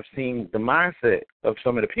there and I've seen the mindset of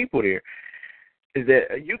some of the people there. Is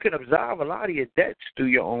that you can absolve a lot of your debts through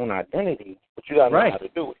your own identity, but you got to know how to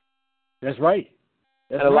do it. That's right.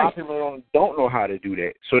 And a lot of people don't know how to do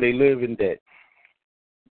that, so they live in debt.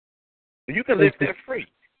 You can live debt free.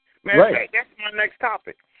 Matter of fact, that's my next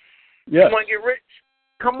topic. Yeah. You want to get rich?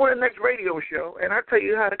 Come on the next radio show, and I'll tell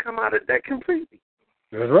you how to come out of debt completely.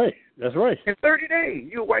 That's right. In 30 days,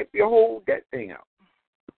 you'll wipe your whole debt thing out.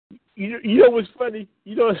 You know what's funny?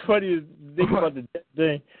 You know what's funny is think about the debt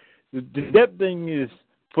thing. The debt thing is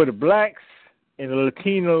for the blacks and the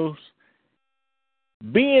Latinos.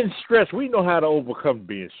 Being stressed, we know how to overcome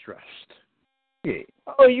being stressed. Yeah.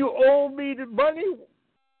 Oh, you owe me the money?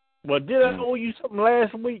 Well, did I owe you something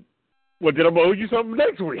last week? Well, did I owe you something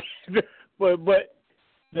next week? but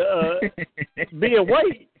being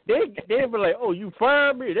white, they be like, oh, you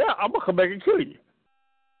fired me? Yeah, I'm going to come back and kill you.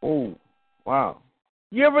 Oh, wow.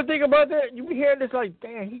 You ever think about that? You be hearing this like,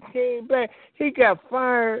 damn, he came back. He got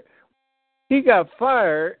fired,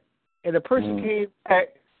 and the person came back.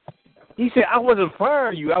 He said, I wasn't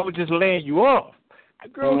firing you. I was just laying you off. A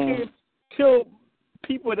girl came kill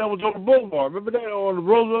people that was on the boulevard. Remember that on the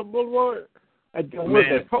Roosevelt Boulevard?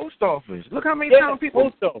 The post office. Look how many times people.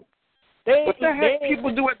 Post office. What the heck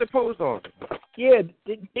people do at the post office? Yeah,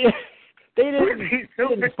 they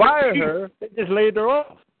didn't fire her. They just laid her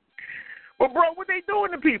off. Well, bro, what they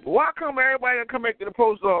doing to people? Why come everybody gonna come back to the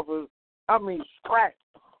post office? I mean, scrap.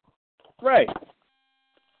 Right.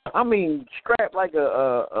 I mean, scrap like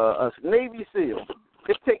a Navy SEAL.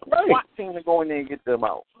 It takes a SWAT team to go in there and get them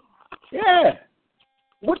out. Yeah.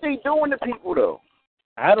 What they doing to people, though?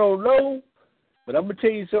 I don't know, but I'm going to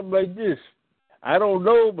tell you something like this. I don't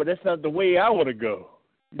know, but that's not the way I want to go.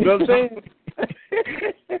 You know what I'm saying?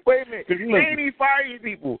 Wait a minute. They ain't even firing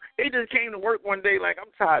people. They just came to work one day like,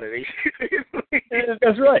 I'm tired of this.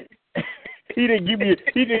 That's right. He didn't give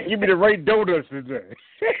me the right donuts today.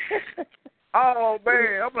 Oh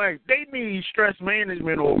man, I'm like, they need stress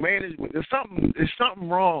management or management. There's something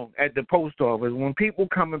wrong at the post office when people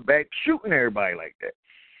coming back shooting everybody like that.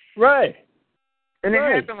 Right. And it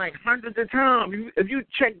happened like hundreds of times. If you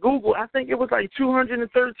check Google, I think it was like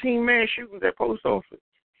 213 mass shootings at post office.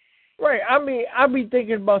 Right. I mean, I be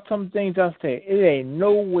thinking about some things I say. It ain't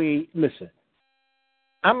no way. Listen,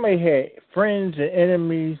 I may have friends and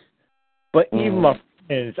enemies, but even my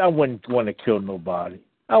friends, I wouldn't want to kill nobody.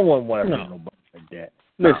 I wouldn't want to kill nobody like that.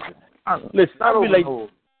 Listen, listen. I be like,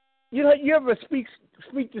 you know, you ever speak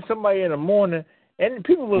to somebody in the morning, and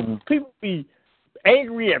people be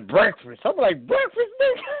angry at breakfast. I'm like, breakfast,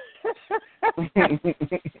 nigga?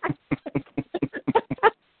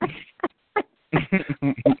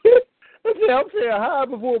 I'm saying hi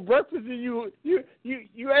before breakfast, and you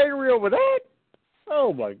angry over that?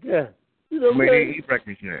 Oh my God! You know what I'm saying? Eat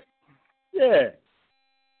breakfast yet? Yeah.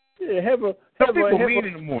 Some people meet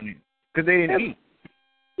in the morning because they didn't eat.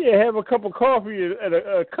 Yeah, have a cup of coffee and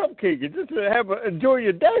a cupcake, and just enjoy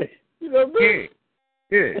your day. You know what I mean?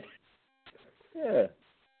 Yeah. Yeah.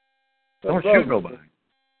 Don't shoot nobody.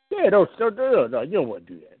 Yeah, no, you don't want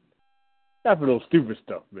to do that. Not for those stupid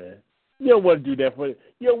stuff, man. You don't want to do that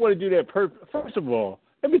you don't want to do that First of all,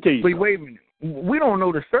 let me tell you something. Wait a minute. We don't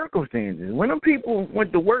know the circumstances. When them people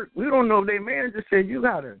went to work, we don't know if their manager said you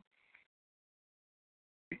gotta.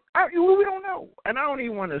 We don't know, and I don't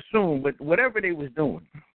even want to assume. But whatever they was doing,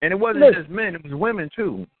 and it wasn't just men; it was women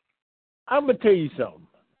too. I'm gonna tell you something.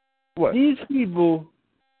 What? These people,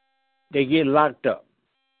 they get locked up.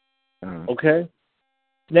 Okay.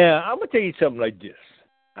 Now I'm gonna tell you something like this.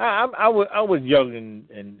 I was young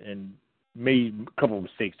and made a couple of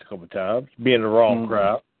mistakes a couple of times, being in the wrong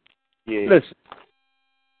crowd. Yeah. Listen,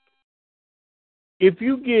 if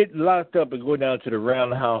you get locked up and go down to the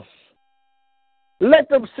roundhouse, let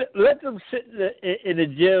them sit in the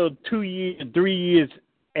jail 2 years, 3 years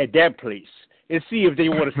at that place, and see if they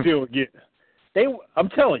want to still get. I'm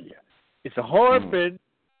telling you, it's a hard bed.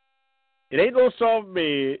 It ain't no soft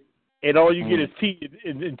bed, and all you get is tea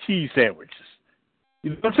and cheese sandwiches.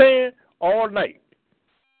 You know what I'm saying? All night.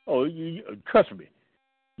 Oh, you trust me,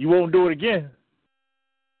 you won't do it again.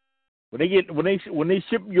 When they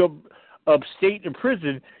ship you upstate in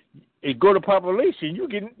prison and go to population, you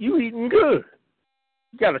eating good.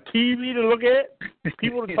 You got a TV to look at,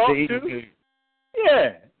 people to talk to.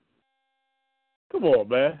 Yeah. Come on,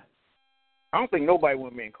 man. I don't think nobody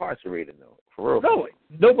would be incarcerated though. For real. No,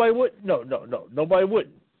 nobody would. No, nobody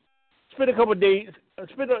wouldn't. Spend a couple of days.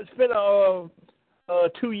 Spend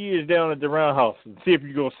 2 years down at the roundhouse and see if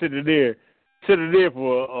you're gonna sit in there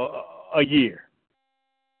for a year.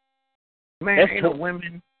 Man, ain't no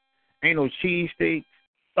women, ain't no cheesesteaks.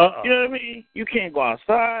 You know what I mean? You can't go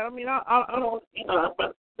outside. I mean, I don't,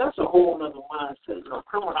 but that's a whole other mindset.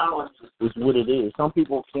 Criminality is what it is. Some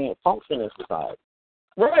people can't function in society.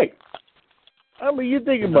 Right. I mean, you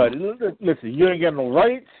think about it. Listen, you ain't got no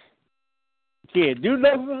rights. You can't do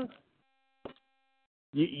nothing.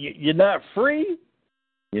 You're not free.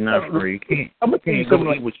 You're not free. You can't. I'm gonna tell you something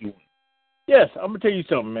like what you want. Yes, I'm gonna tell you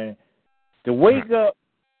something, man. To wake up,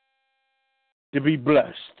 to be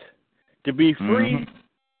blessed, to be free,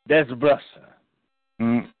 that's a blessing.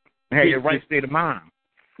 Have your right state of mind.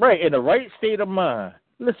 Right, in the right state of mind.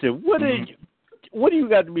 Listen, what do you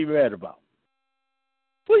got to be mad about?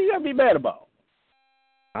 What do you got to be mad about?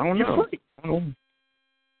 I don't know.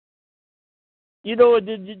 You know,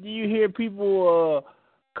 do you hear people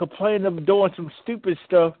complaining of doing some stupid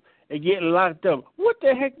stuff and getting locked up? What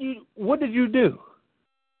the heck? What did you do?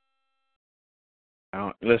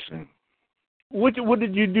 Listen. What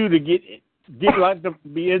did you do to get locked up to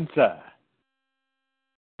be inside?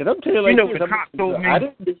 And I'm telling you, what the cop told me?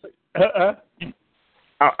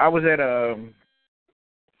 I was at a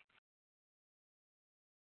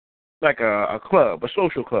club, a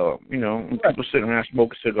social club, and people sitting around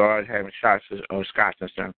smoking cigars, having shots of scotch and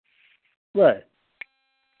stuff. Right.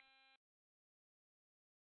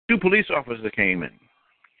 2 police officers came in.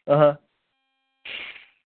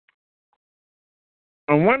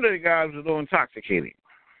 And one of the guys was a little intoxicated.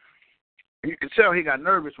 You could tell he got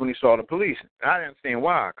nervous when he saw the police. I didn't understand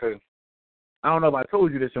why, because I don't know if I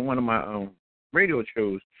told you this in one of my radio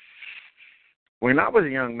shows. When I was a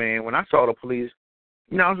young man, when I saw the police,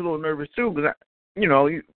 I was a little nervous too, because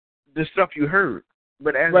the stuff you heard.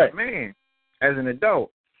 But as a man, as an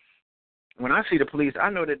adult, when I see the police, I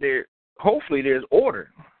know that hopefully there's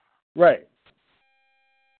order. Right.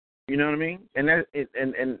 You know what I mean? And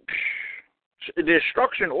there's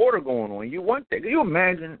structure and order going on. You want that? Can you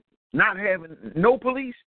imagine not having no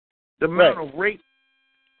police? The amount of rape,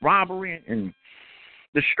 robbery, and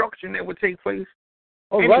destruction that would take place.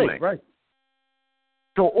 Oh, anyway, right.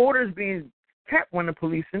 So orders being kept when the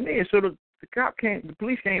police in there. So the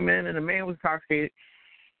police came in, and the man was intoxicated,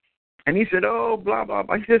 and he said, "Oh, blah blah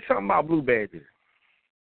blah." He said something about blue badges.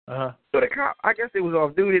 Uh-huh. So the cop, I guess they was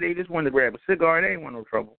off duty. They just wanted to grab a cigar. They ain't want no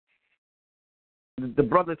trouble. The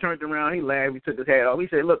brother turned around. He laughed. He took his hat off. He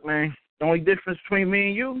said, look, man, the only difference between me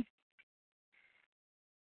and you,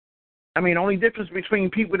 the only difference between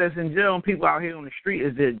people that's in jail and people out here on the street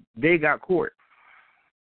is that they got caught.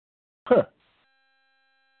 Huh.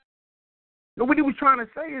 What he was trying to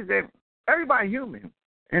say is that everybody human.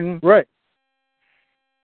 And right.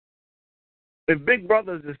 If Big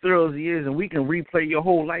Brother's as thorough as he is and we can replay your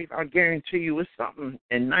whole life, I guarantee you it's something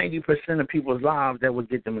in 90% of people's lives that would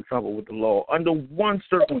get them in trouble with the law under one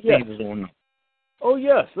circumstances or another. Oh,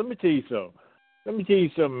 yes. Let me tell you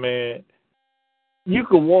something, man. You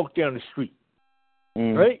can walk down the street,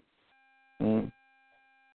 right? And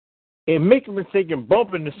make a mistake and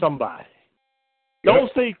bump into somebody.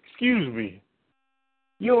 Don't say, excuse me.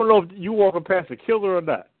 You don't know if you're walking past a killer or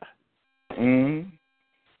not.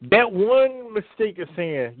 That one mistake of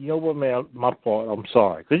saying, you know what, man, my fault, I'm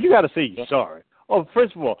sorry. Because you got to say you're sorry. Oh,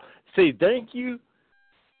 first of all, say thank you.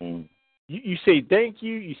 You say thank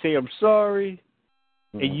you. You say I'm sorry.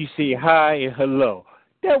 And you say hi and hello.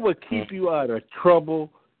 That will keep you out of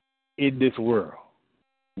trouble in this world.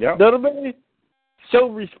 Yeah. Know what I mean? Show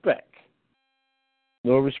respect.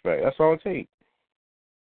 No respect. That's all it takes.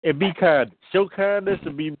 And be kind. Show kindness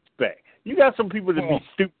and be respect. You got some people that be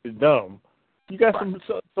stupid and dumb. You got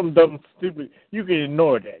some dumb, stupid. You can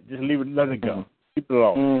ignore that. Just leave it, let it go. Keep it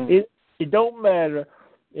alone. It don't matter.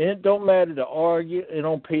 It don't matter to argue. It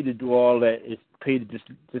don't pay to do all that. It's pay to just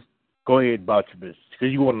go ahead about your business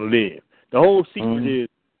because you want to live. The whole secret is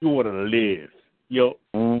you want to live. You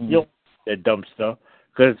don't that dumb stuff.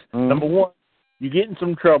 Because, number one, you get in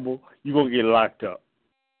some trouble, you're going to get locked up.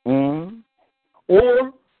 Or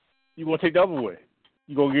you're going to take the other way.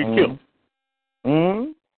 You're going to get killed.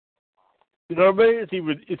 You know what I mean?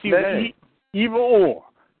 It's either or.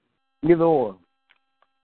 Either or.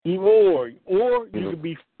 Either or. Or you can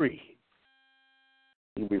be free.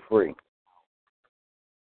 You can be free.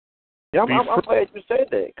 Yeah, I'm glad you said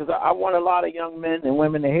that because I want a lot of young men and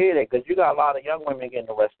women to hear that because you got a lot of young women getting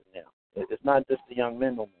arrested now. It's not just the young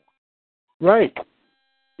men no more. Right.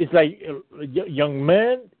 It's like young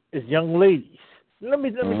men, it's young ladies. Let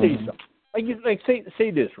me tell you something.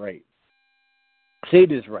 Say this right. Say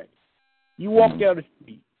this right. You walk down the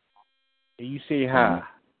street and you say hi.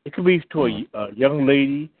 It could be to a young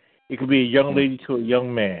lady. It could be a young lady to a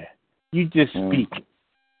young man. You just speak.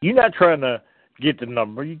 You're not trying to get the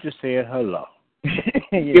number. You just saying hello.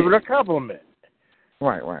 Giving her a compliment.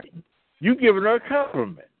 Right. You giving her a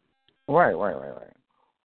compliment. Right.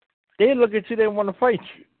 They look at you, they want to fight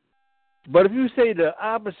you. But if you say the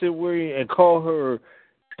opposite way and call her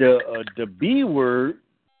the B word,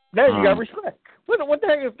 now you got respect. What the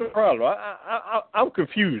heck is the problem? I'm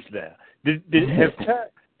confused now.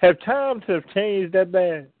 Have times have changed that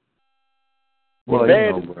bad? Well,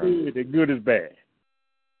 bad is good and good is bad.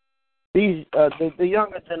 These the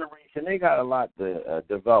younger generation, they got a lot to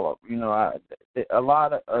develop. You know, a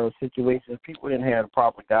lot of situations, people didn't have the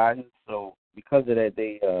proper guidance, so because of that,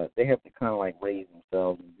 they have to kind of like raise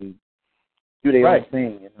themselves and do their own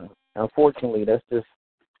thing. You know, unfortunately, that's just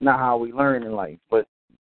not how we learn in life. But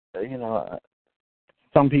you know,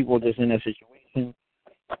 some people are just in that situation,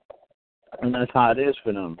 and that's how it is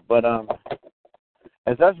for them. But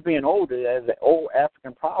as us being older, as the old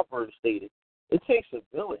African proverb stated, it takes a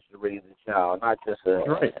village to raise a child, not just a.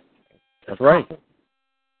 That's right.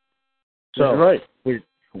 So,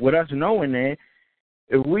 with us knowing that,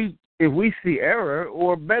 if we see error,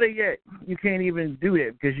 or better yet, you can't even do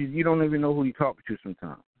that because you don't even know who you're talking to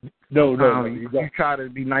sometimes. No. You try to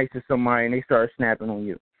be nice to somebody, and they start snapping on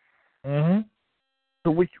you.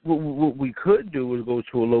 So what we could do is go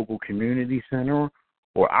to a local community center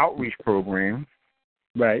or outreach program.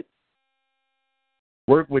 Right.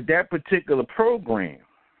 Work with that particular program.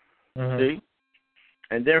 See?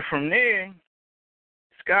 And then from there,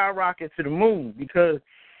 skyrocket to the moon. Because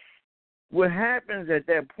what happens at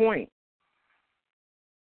that point,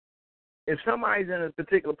 if somebody's in a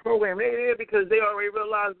particular program, they're there because they already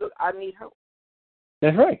realize, look, I need help.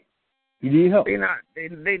 That's right. You need help. They're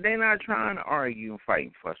not trying to argue and fight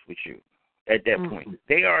and fuss with you at that point.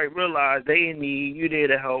 They already realize they in need, you there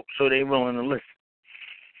to help, so they're willing to listen.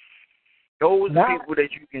 Those are people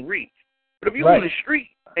that you can reach. But if you're on the street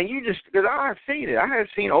and you just, because I have seen it. I have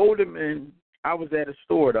seen older men. I was at a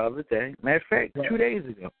store the other day. Matter of fact, 2 days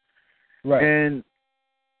ago. Right. And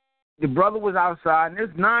the brother was outside, and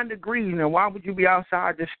it's 9 degrees. Now, why would you be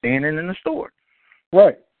outside just standing in the store?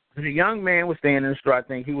 Right. The young man was standing in the store. I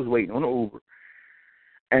think he was waiting on the Uber.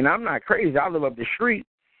 And I'm not crazy. I live up the street.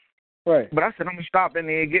 Right. But I said, I'm going to stop in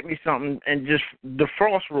there and get me something and just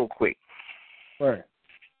defrost real quick. Right.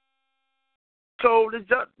 So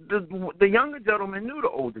the younger gentleman knew the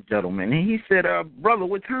older gentleman, and he said, "Brother,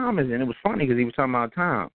 what time is it?" And it was funny because he was talking about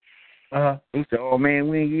time. He said, "Oh man,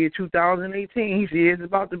 we in year 2018." He said, "It's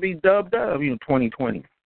about to be dubbed up, 2020."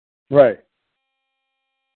 Right.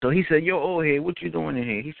 So he said, "Yo, old head, what you doing in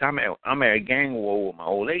here?" He said, "I'm at a gang war with my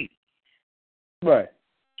old lady." Right.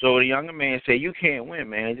 So the younger man said, "You can't win,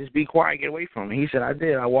 man. Just be quiet, get away from me." He said, "I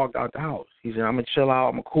did. I walked out the house." He said, "I'm gonna chill out.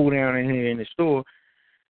 I'm gonna cool down in here in the store."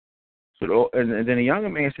 So and then the younger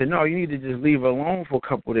man said, "No, you need to just leave her alone for a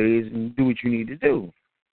couple of days and do what you need to do."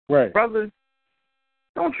 Right. Brother,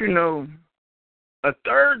 don't you know? A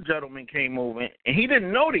third gentleman came over, and he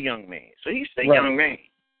didn't know the young man. So he said, "Young man,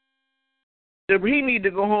 he need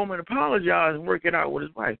to go home and apologize and work it out with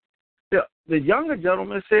his wife." The younger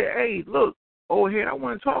gentleman said, "Hey, look, old head, I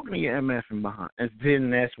want to talk to your MFing behind." And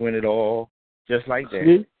then that's when it all, just like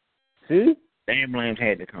that. See? The ambulance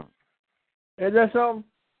had to come. And that's something?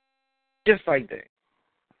 Just like that.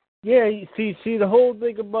 Yeah, see, the whole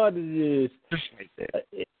thing about it is, just like that.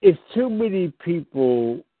 It's too many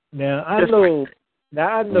people. Now, I know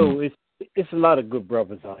it's a lot of good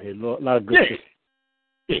brothers out here, a lot of good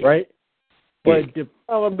sisters, right? But the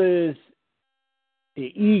problem is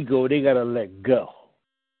the ego, they got to let go.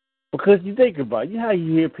 Because you think about it, you know how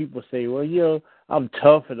you hear people say, well, I'm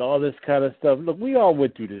tough and all this kind of stuff. Look, we all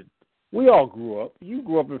went through this. We all grew up. You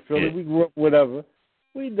grew up in Philly. We grew up whatever.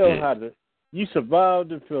 We know how to. You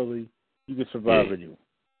survived in Philly. You can survive anywhere.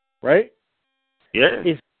 Right? Yeah.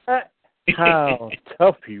 It's not how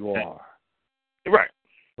tough you are. Right.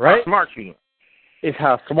 Right? How smart you are. It's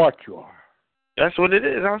how smart you are. That's what it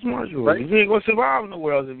is, how smart you are. Right? You ain't going to survive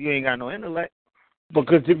nowhere else if you ain't got no intellect.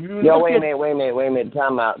 Because if you wait a minute.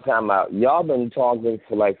 Time out. Y'all been talking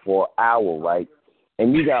for an hour, right?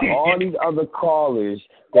 And you got all these other callers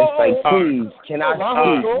that's please, can I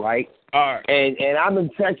speak, right? All right. And I've been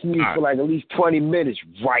texting you for at least 20 minutes,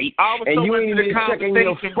 right? And you ain't even checking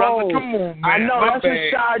your phone. Come on, man. I know, that's what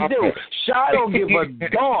Shy do. Shy don't give a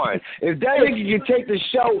darn. If that nigga can take the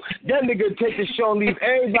show, that nigga take the show and leave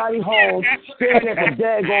everybody home staring at the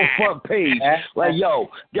daggone front page. Like, yo,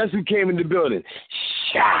 guess who came in the building?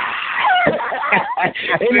 Shy.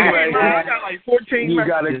 Anyway, man, I got like 14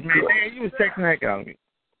 messages, man. You was texting that out of me.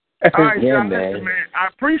 All right, John, listen, man. I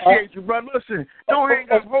appreciate you, brother. Listen, don't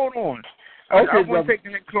hang up. Hold on. I want to take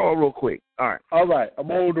the next call real quick. All right. I'm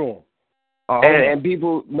hold on. And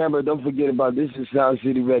people, remember, don't forget about this is Sound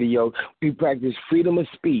City Radio. We practice freedom of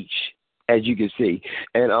speech, as you can see.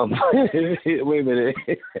 And wait a minute.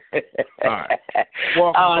 All right.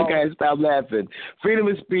 I can't stop laughing. Freedom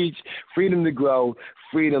of speech, freedom to grow,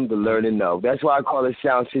 freedom to learn and know. That's why I call it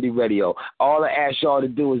Sound City Radio. All I ask y'all to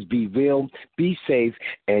do is be real, be safe,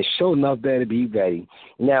 and show enough better to be ready.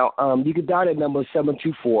 Now, you can dial that number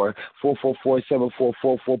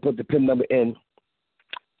 724-444-7444. Put the PIN number in.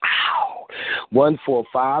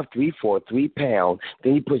 145343 pound.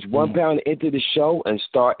 Then you push £1 into the show and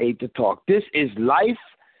start 8 to talk. This is Life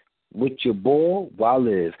with your boy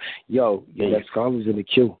Wallave. Yo, your next caller's in the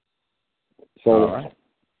queue. So, all right.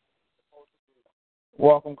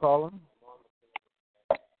 Welcome, caller.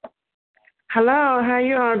 Hello, how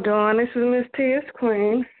you all doing? This is Miss Tia's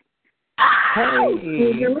Queen.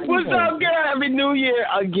 Hey. What's up, girl? Happy New Year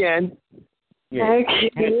again. Thank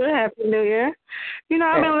you. Happy New Year.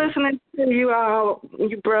 I've been listening to you all,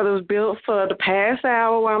 you brothers built for the past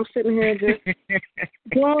hour while I'm sitting here just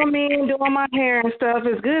doing my hair and stuff.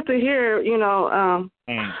 It's good to hear,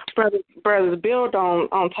 brothers build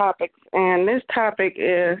on topics. And this topic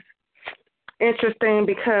is interesting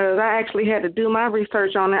because I actually had to do my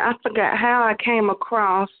research on it. I forgot how I came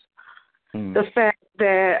across the fact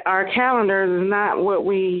that our calendars is not what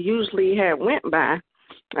we usually have went by.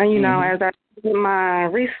 And, as I did my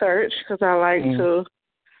research, because I like to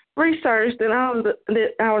research, then I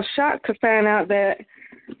was shocked to find out that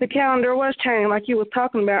the calendar was changed, like you were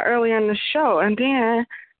talking about earlier in the show. And then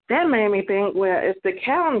that made me think, well, if the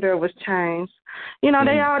calendar was changed, they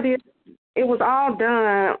all did, it was all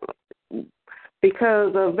done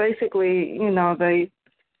because of basically, they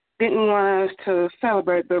didn't want us to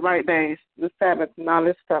celebrate the right days, the Sabbath and all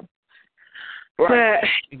this stuff. Right. But,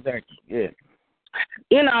 exactly, yeah.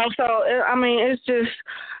 It's just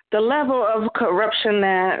the level of corruption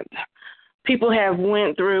that people have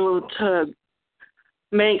went through to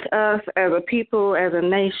make us as a people, as a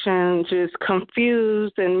nation, just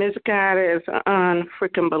confused and misguided is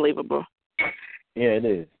unfreaking believable. Yeah, it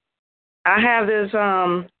is. I have this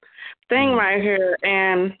thing right here,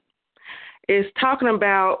 and it's talking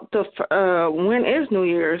about when is New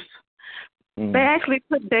Year's. They actually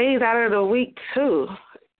put days out of the week, too.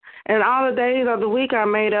 And all the days of the week are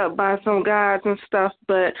made up by some gods and stuff.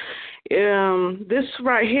 But this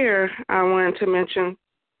right here I wanted to mention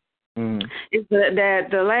is that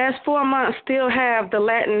the last 4 months still have the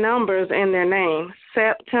Latin numbers in their name.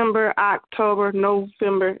 September, October,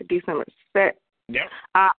 November, December.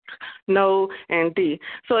 Oct, No, and D.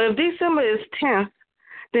 So if December is 10th,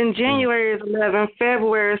 then January is 11th,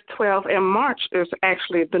 February is 12th, and March is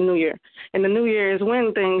actually the New Year. And the New Year is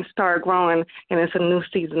when things start growing, and it's a new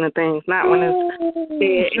season of things, not when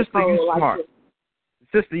it's Sister, you like smart.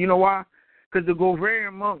 Sister, you know why? Because the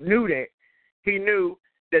Gregorian monk knew that. He knew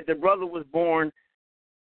that the brother was born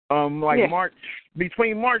March,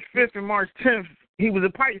 between March 5th and March 10th, he was a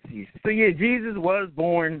Pisces. So, yeah, Jesus was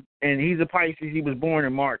born, and he's a Pisces. He was born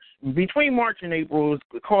in March. Between March and April, it's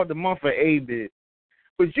called the month of Abib.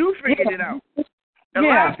 But you figured it out. A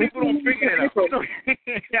lot of people don't figure it out.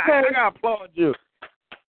 I got to applaud you.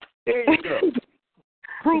 There you go.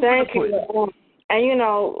 Thank you. And, you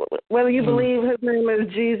know, whether you believe his name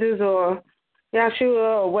is Jesus or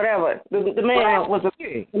Yeshua or whatever, the man was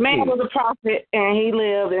a prophet, and he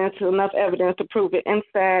lived, and it's enough evidence to prove it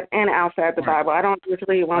inside and outside the Bible. I don't just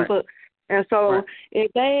read one book. And so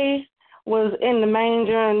if they was in the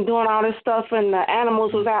manger and doing all this stuff and the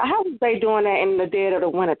animals was out, how was they doing that in the dead of the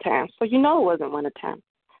wintertime? So you know it wasn't wintertime.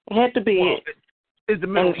 It had to be it's the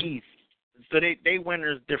Middle East. So they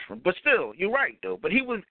winter is different. But still, you're right though. But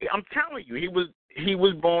I'm telling you, he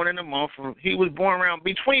was born in the month he was born around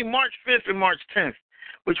between March 5th and March 10th,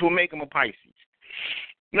 which will make him a Pisces.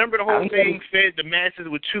 Remember the whole thing fed the masses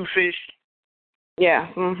with 2 fish? Yeah.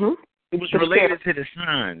 It was related to the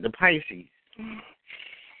sun, the Pisces.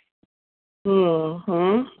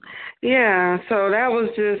 Yeah, so that was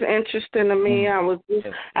just interesting to me.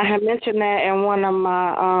 I had mentioned that in one of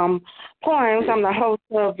my poems. I'm the host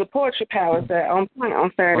of the Poetry Palace on Point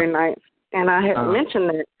on Saturday nights, and I had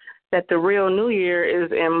mentioned that the real New Year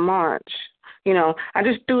is in March. You know, I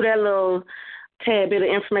just threw that little tad bit of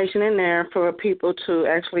information in there for people to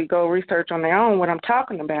actually go research on their own what I'm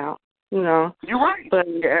talking about. You know, you're right. But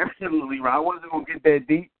you're absolutely right. I wasn't gonna get that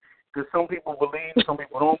deep. Because some people believe, some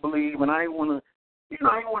people don't believe, and I didn't want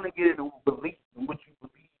to get into belief and what you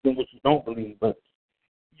believe and what you don't believe. But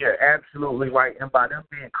you're absolutely right. And by them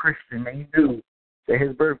being Christian, they knew that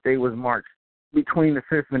his birthday was March, between the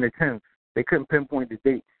 5th and the 10th. They couldn't pinpoint the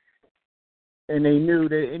date, and they knew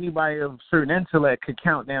that anybody of certain intellect could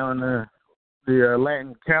count down the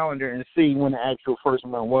Latin calendar and see when the actual first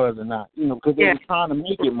month was or not. You know, because they were trying to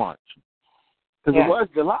make it March, because it was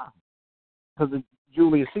July, because of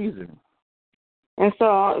Julius Caesar. And so,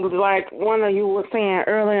 like one of you was saying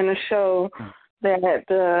earlier in the show, that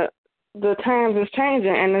the times is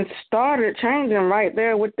changing, and it started changing right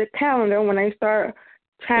there with the calendar when they start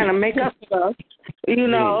trying to make up stuff, you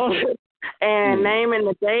know, and naming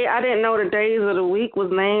the day. I didn't know the days of the week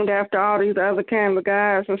was named after all these other kinds of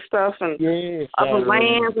guys and stuff, and other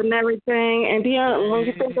lands and everything. And then when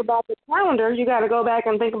you think about the calendar, you got to go back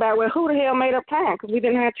and think about, well, who the hell made up time? Because we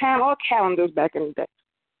didn't have time or calendars back in the day.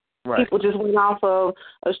 Right. People just went off of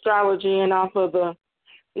astrology and off of the,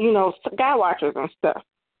 you know, sky watchers and stuff.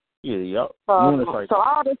 So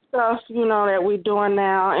all this stuff, you know, that we're doing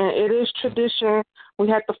now, and it is tradition. We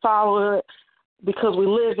have to follow it because we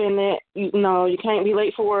live in it. You know, you can't be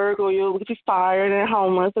late for work or you'll be fired and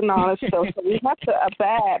homeless and all that stuff. So we have to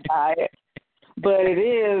abide by it. But it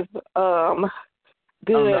is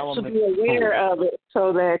good to be aware of it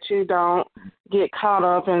so that you don't get caught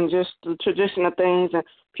up in just the tradition of things. And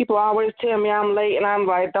people always tell me I'm late, and I'm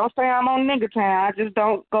like, don't say I'm on nigga time. I just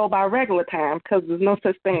don't go by regular time because there's no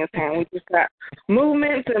such thing as time. We just got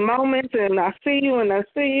movements and moments, and I see you, and I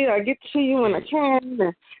see you. I get to see you, and I can,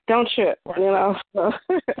 and don't trip, you know. So.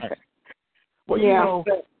 Well, you know,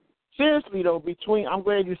 seriously, though, I'm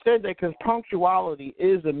glad you said that because punctuality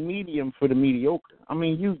is a medium for the mediocre. I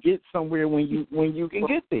mean, you get somewhere when you can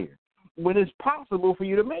get there, when it's possible for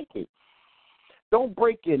you to make it. Don't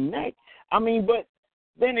break your neck. I mean, but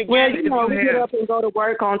then again, you know, we get up and go to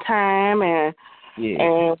work on time, and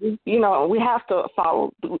you know, we have to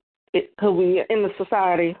follow it because we in the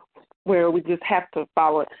society where we just have to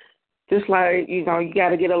follow it. Just like, you know, you got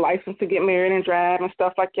to get a license to get married and drive and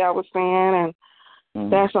stuff like y'all was saying,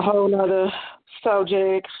 and that's a whole other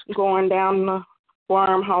subject going down the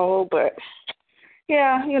wormhole. But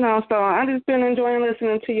yeah, you know, so I've just been enjoying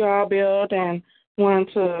listening to y'all build and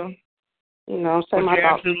wanting to, you know, say my thoughts.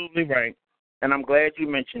 You're absolutely right. And I'm glad you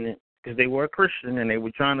mentioned it because they were a Christian and they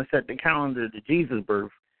were trying to set the calendar to Jesus'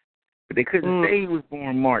 birth. But they couldn't say he was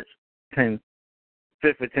born March 10th,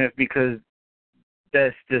 5th or 10th because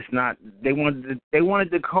that's just not, they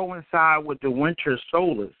wanted to coincide with the winter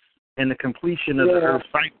solstice and the completion of the Earth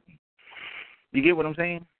cycle. You get what I'm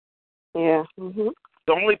saying? Yeah. Mhm.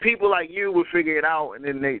 The only people like you would figure it out, and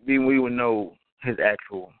then we would know the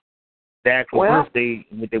actual birthday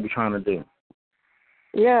and what they were trying to do.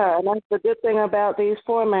 Yeah, and that's the good thing about these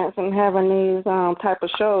formats and having these type of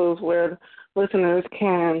shows where listeners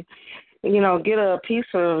can, get a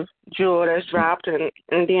piece of jewel that's dropped, and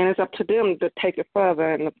then it's up to them to take it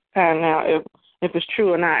further and to find out if it's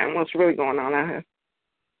true or not and what's really going on out here.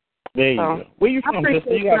 There you go. Where you from,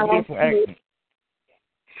 sister? You got a beautiful accent.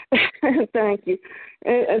 Thank you.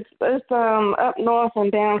 It's up north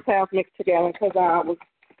and down south mixed together because I was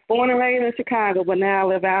born and raised in Chicago, but now I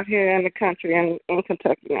live out here in the country in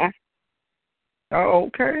Kentucky now. Oh,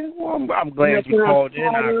 okay. Well, I'm glad you called in.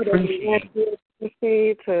 I appreciate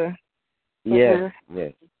it. Yes.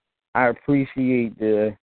 I appreciate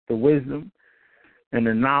the wisdom and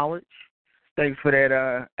the knowledge. Thanks for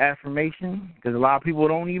that affirmation, because a lot of people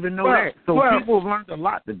don't even know that. So people have learned a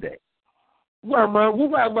lot today. Well, man, we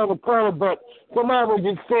got another problem, but somebody was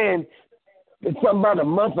just saying that something about the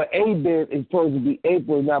month of Abib is supposed to be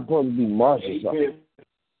April, not supposed to be March or something.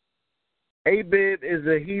 Abib is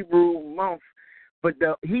a Hebrew month, but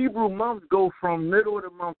the Hebrew months go from middle of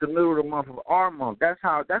the month to middle of the month of our month.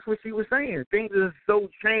 That's what she was saying. Things are so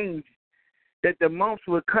changed that the months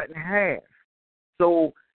were cut in half.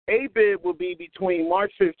 So Abib will be between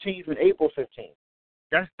March 15th and April 15th.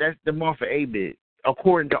 That's the month of Abib,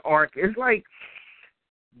 according to ARC. It's like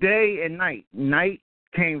day and night. Night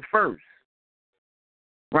came first,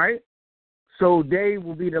 right? So day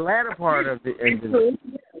will be the latter part of the end of the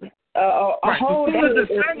right. So as soon as the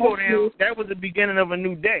sun go down, that was the beginning of a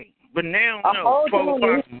new day. But now, no, 12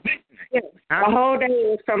 o'clock is midnight. A whole day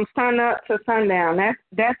is from sun up to sundown.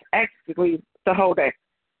 That's actually the whole day.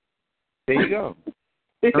 There you go.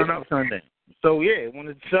 Sun up, sundown. So, yeah, when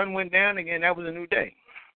the sun went down again, that was a new day.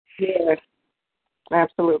 Yes,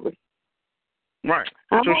 absolutely. Right.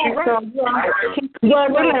 So she's right.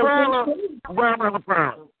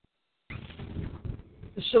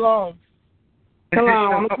 Shalom.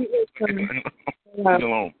 Shalom.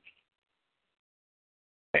 Shalom.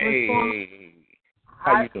 Hey.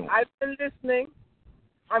 How you doing? I've been listening.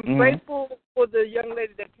 I'm grateful for the young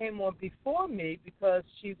lady that came on before me because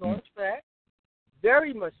she's on track,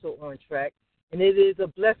 very much so on track, and it is a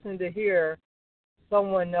blessing to hear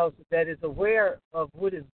someone else that is aware of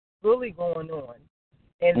what is really going on,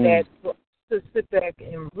 and that for us to sit back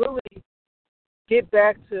and really get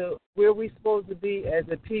back to where we're supposed to be as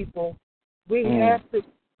a people, we have to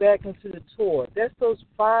get back into the Torah. That's those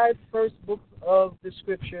 5 first books of the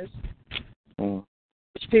scriptures,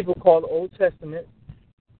 which people call the Old Testament.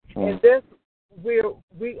 And that's where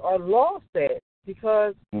we are lost at,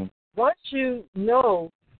 because once you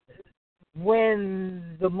know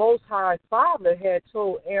when the Most High Father had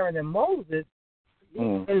told Aaron and Moses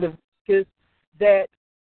in Leviticus that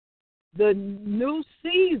the new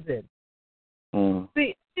season,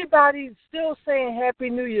 see, everybody's still saying Happy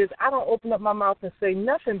New Year's. I don't open up my mouth and say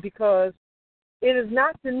nothing because it is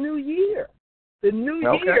not the new year. The new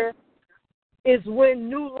year is when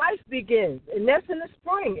new life begins, and that's in the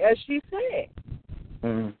spring, as she said.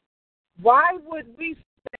 Why would we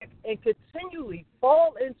sit and continually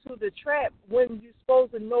fall into the trap when you're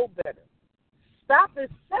supposed to know better? Stop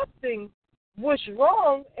accepting what's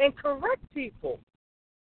wrong and correct people.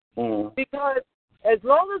 Because as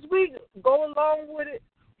long as we go along with it,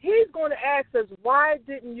 he's going to ask us, why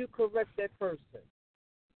didn't you correct that person?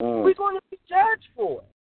 We're going to be judged for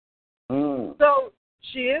it. So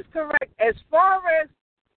she is correct. As far as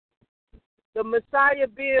the Messiah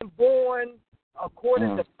being born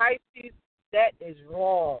according to Pisces, that is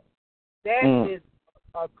wrong. That is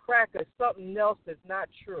a crack of something else that's not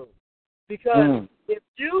true. Because if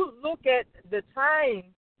you look at the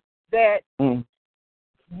time that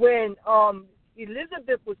when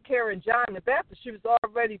Elizabeth was carrying John the Baptist, she was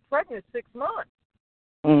already pregnant 6 months.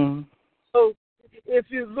 So if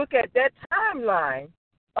you look at that timeline,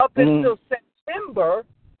 up until September,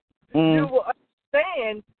 you will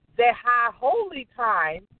understand that high holy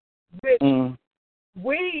time, which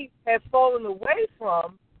we have fallen away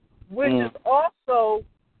from, which is also,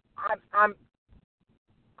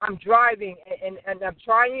 I'm driving and I'm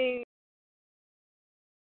trying.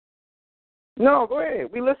 No, go ahead.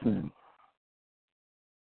 We listening.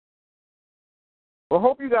 Well,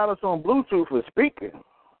 hope you got us on Bluetooth for speaker.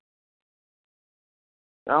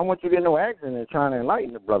 I don't want you to get no accident trying to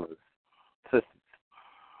enlighten the brothers, sisters.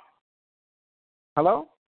 Hello?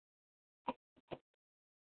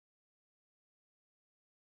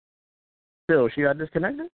 Phil, she got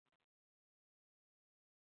disconnected?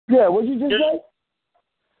 Yeah, what you just say?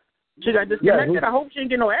 She got disconnected? I hope she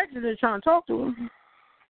didn't get no accident trying to talk to her.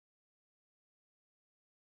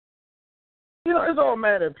 it's all a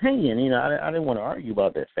matter of opinion. I didn't want to argue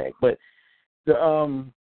about that fact, but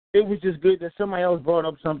it was just good that somebody else brought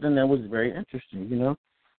up something that was very interesting.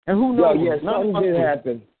 And who knows? Something did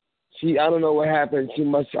happen. I don't know what happened.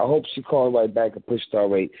 I hope she called right back and push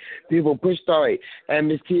star 8. People, push star 8. And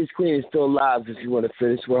Miss Tia's Queen is still alive if you want to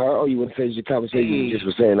finish with her, or you want to finish your conversation you just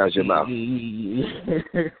were saying out your mouth.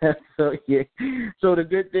 So the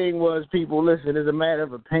good thing was, people, listen, it's a matter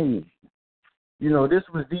of opinion. This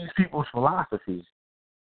was these people's philosophies.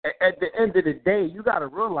 At the end of the day, you got to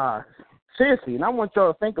realize, seriously, and I want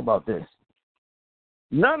y'all to think about this.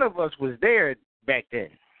 None of us was there back then.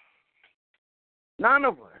 None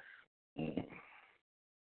of us.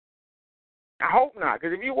 I hope not,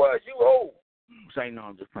 because if you was, you old. Say, no,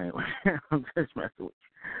 I'm just playing with you. I'm just messing with you.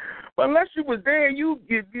 But unless you was there, you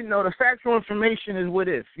know, the factual information is what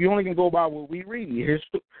is. You only can go by what we read.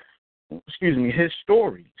 His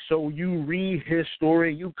story. So you read his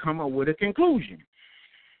story, you come up with a conclusion.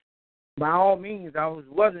 By all means, I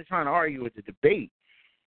wasn't trying to argue with the debate,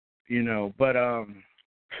 but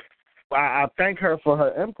I thank her for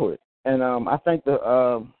her input. And I thank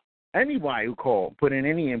anybody who called, put in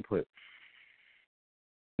any input.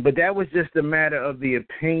 But that was just a matter of the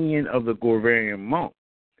opinion of the Gorvarian monk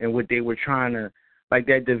and what they were trying to, like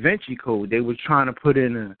that Da Vinci Code, they were trying to put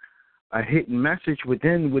in a hidden message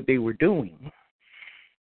within what they were doing.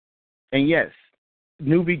 And yes,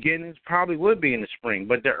 new beginnings probably would be in the spring,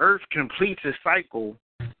 but the earth completes its cycle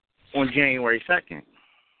on January 2nd.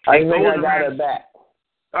 I think I got it back.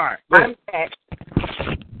 All right. I'm back.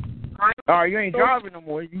 All right, you ain't driving no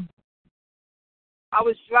more, you? I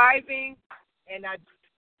was driving, and I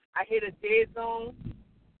hit a dead zone.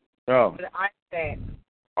 Oh. But I'm back.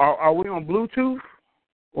 Are we on Bluetooth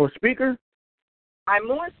or speaker? I'm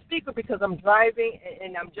on speaker because I'm driving,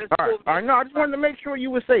 and I'm just... All right, no, I just wanted to make sure you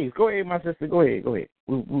were safe. Go ahead, my sister. Go ahead.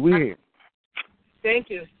 We're here. Thank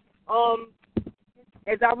you.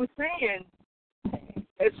 As I was saying,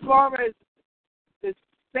 as far as the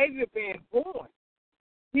Savior being born,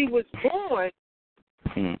 he was born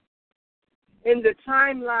in the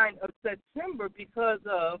timeline of September because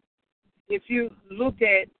of, if you look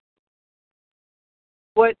at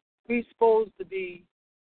what we're supposed to be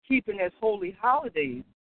keeping as holy holidays,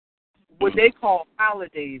 what they call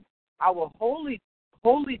holidays, our holy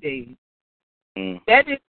days, that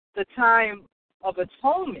is the time of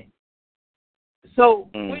atonement. So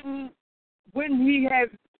wouldn't he have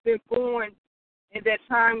been born in that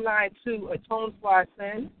timeline to atone for our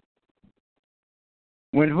sins?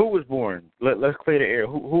 When who was born? Let's clear the air.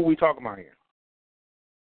 Who are we talking about here?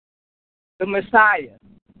 The Messiah.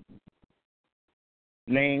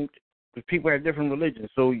 Named, because people have different religions.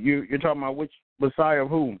 So you're talking about which Messiah of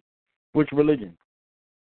whom? Which religion?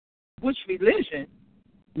 Which religion?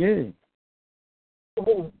 Yeah.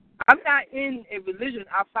 Oh, I'm not in a religion.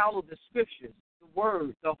 I follow the scriptures, the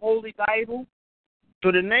word, the Holy Bible.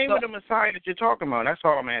 So the name of the Messiah that you're talking about, that's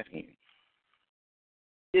all I'm asking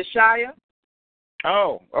you. Yeshaya.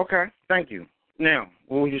 Oh, okay. Thank you. Now,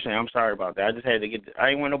 what was you saying? I'm sorry about that. I just had to I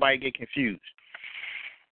didn't want nobody to get confused.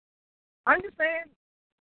 I understand.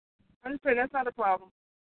 That's not a problem.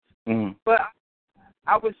 Mm-hmm. But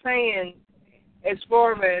I was saying, as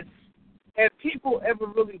far as, have people ever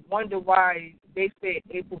really wonder why they say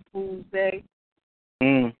April Fool's Day?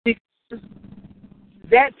 Because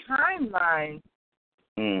that timeline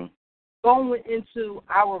going into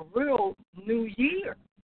our real new year.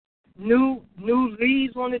 New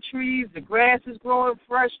leaves on the trees, the grass is growing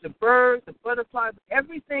fresh, the birds, the butterflies,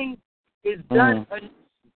 everything is done anew.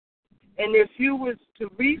 And if you was to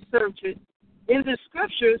research it in the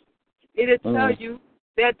scriptures, it'll tell you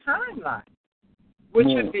that timeline, which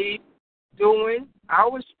would be during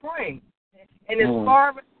our spring. And as far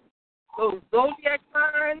as those zodiac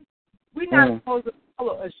signs, we're not supposed to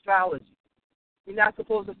follow astrology. We're not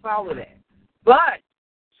supposed to follow that. But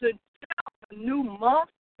to tell a new month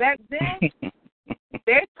back then,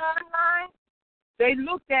 their timeline, they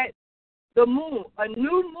looked at the moon. A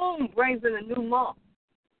new moon brings in a new month.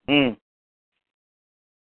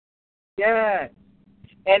 Yes.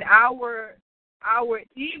 And our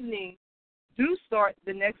evening do start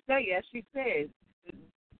the next day, as she said.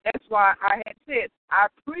 That's why I had said I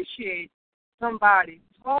appreciate somebody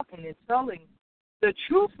talking and telling the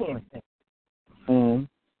truth on things.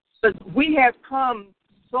 But we have come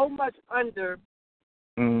so much under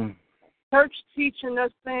church teaching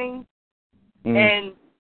us things, and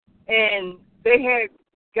they had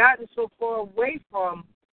gotten so far away from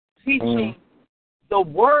teaching the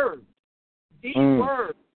word, the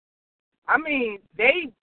word. I mean,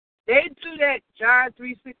 they do that John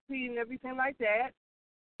 3:16 and everything like that,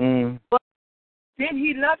 but did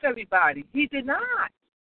he love everybody? He did not.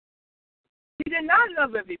 He did not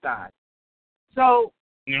love everybody. So,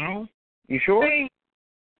 no, you sure?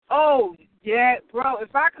 Oh, yeah, bro,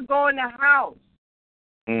 if I could go in the house,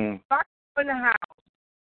 and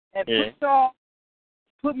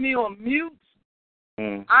put me on mute,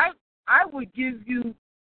 I would give you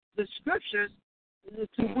the scriptures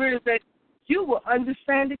to where that you will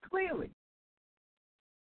understand it clearly.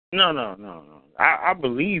 No. I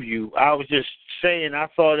believe you. I was just saying I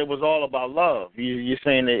thought it was all about love. You're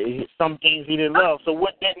saying that some things he didn't love. So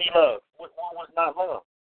what didn't he love? What was not love?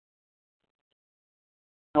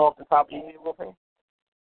 You know off the top of your head, Wolfie?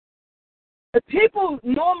 The people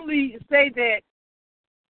normally say that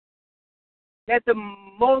the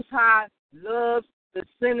Most High loves the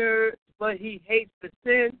sinner, but he hates the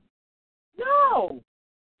sin. No,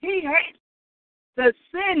 he hates the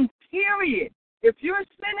sin, period. If you're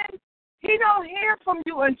sinning, he don't hear from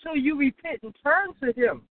you until you repent and turn to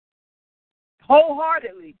him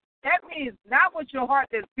wholeheartedly. That means not with your heart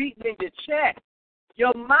that's beating in your chest,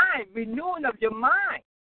 your mind, renewing of your mind,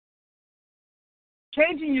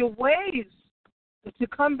 changing your ways to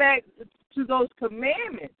come back to those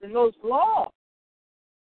commandments and those laws.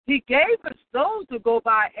 He gave us those to go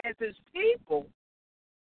by as his people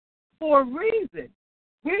for a reason.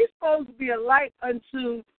 We're supposed to be a light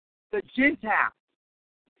unto the Gentiles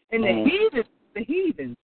and the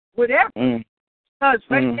heathens, whatever. Because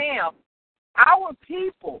right now, our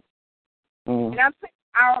people, and I'm saying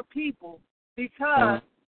our people because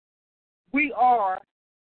we are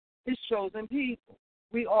his chosen people.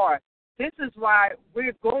 We are. This is why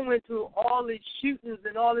we're going through all these shootings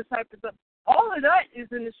and all this type of stuff. All of that is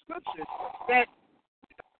in the scriptures, that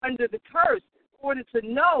under the curse. In order to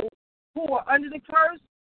know who are under the curse,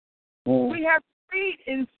 we have to read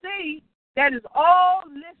and see that is all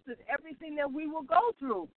listed, everything that we will go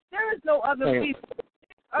through. There is no other people.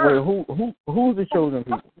 Wait, who's the chosen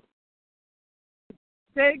people?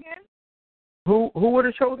 Say again? Who were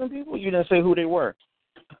the chosen people? You didn't say who they were.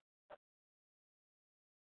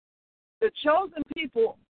 The chosen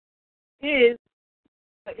people is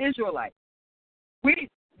the Israelites.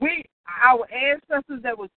 Our ancestors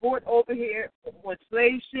that was brought over here on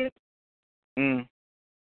slave ships,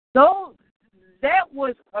 that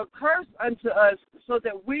was a curse unto us so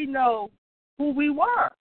that we know who we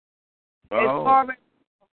were. As far as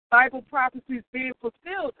Bible prophecies being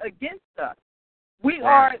fulfilled against us. We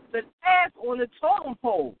are the last on the totem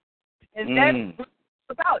pole. And that's what it's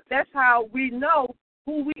about. That's how we know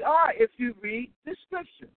who we are if you read the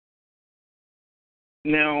scripture.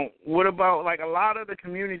 Now, what about like a lot of the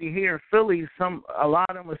community here in Philly? A lot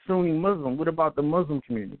of them are Sunni Muslim. What about the Muslim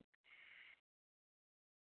community?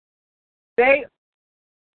 They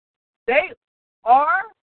are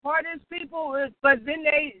part of these people, but then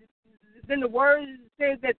the word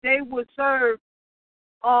says that they would serve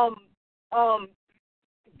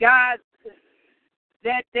gods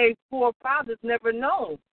that their forefathers never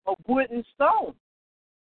known, of wood and stone.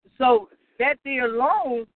 So that there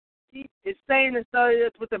alone is saying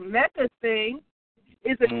that with the Mecca thing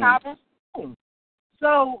is a cobble stone.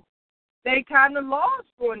 So they kind of lost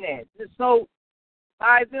on that. So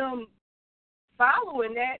by them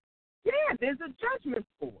following that, there's a judgment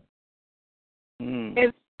for it.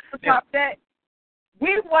 And on top of that,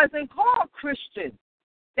 we wasn't called Christians.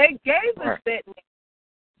 They gave us that name.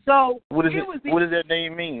 So what does that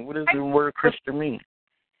name mean? What does the word Christian mean?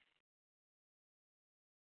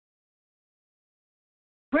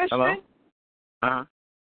 Christian? Hello? Uh-huh.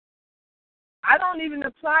 I don't even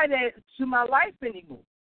apply that to my life anymore.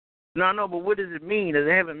 No, but what does it mean? Does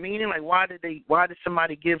it have a meaning? Like, why did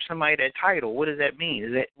somebody give somebody that title? What does that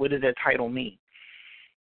mean? What does that title mean?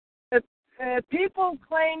 People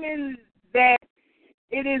claiming that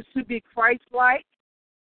it is to be Christ-like,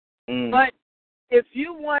 but if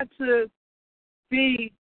you want to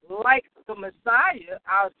be like the Messiah,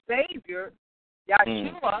 our Savior,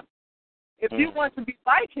 Yahshua, if you want to be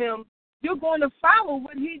like him, you're going to follow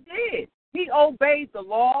what he did. He obeyed the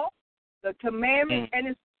law, the commandments, and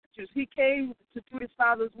his scriptures. He came to do his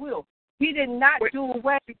Father's will. He did not do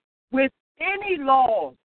away with any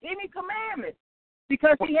laws, any commandments,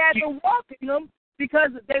 because he had to walk in them because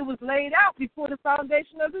they was laid out before the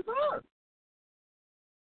foundation of his earth.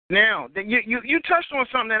 Now, you touched on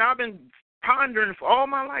something that I've been pondering for all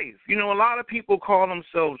my life. You know, a lot of people call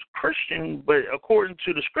themselves Christian, but according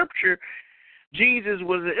to the scripture, Jesus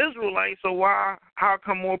was an Israelite, so how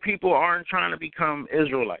come more people aren't trying to become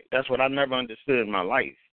Israelite? That's what I never understood in my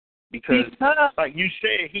life. Because like you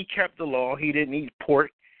said, he kept the law. He didn't eat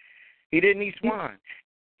pork. He didn't eat swine.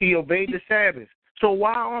 He obeyed the Sabbath. So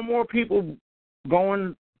why are more people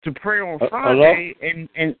going to pray on Friday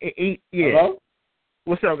and eat. Yeah. Hello?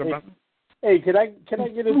 What's up, brother? Hey, can I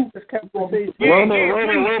get in this conversation? Wait a minute.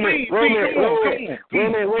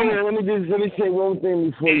 Let me say one thing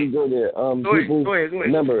before you go there. People, go ahead.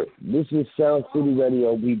 remember, this is Sound City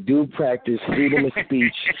Radio. We do practice freedom of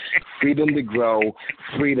speech, freedom to grow,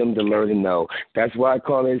 freedom to learn and know. That's why I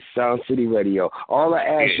call it Sound City Radio. All I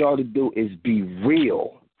ask y'all to do is be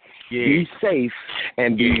real. Yeah. Be safe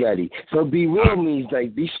and be ready. So be real means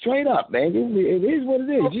like be straight up, man. It is what it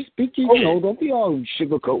is. Just speak your, don't be all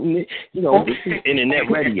sugarcoating it. This is internet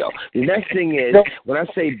radio. The next thing is when I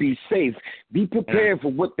say be safe, be prepared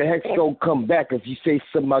for what the heck's gonna come back if you say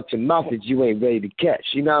something out your mouth that you ain't ready to catch.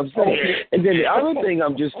 You know what I'm saying? And then the other thing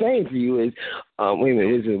I'm just saying for you is, wait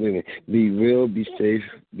a minute. Be real, be safe,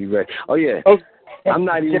 be ready. Oh yeah. I'm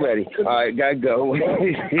not even ready. All right, gotta go.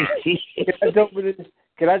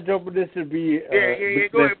 Can I jump in this and be... Yeah,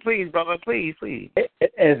 go ahead, please, brother, please.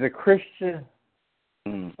 As a Christian,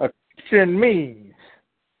 a Christian means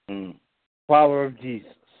follower of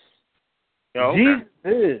Jesus. Okay. Jesus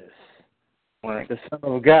is the Son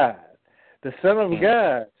of God. The Son of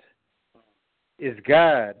God is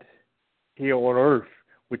God here on earth,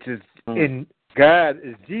 which is in God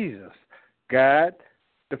is Jesus. God,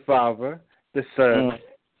 the Father, the Son,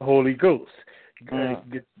 the Holy Ghost.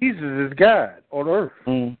 Jesus is God on earth.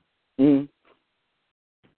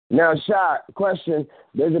 Now, Shah, question.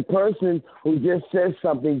 There's a person who just said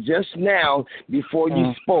something just now before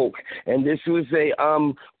you spoke, and this was a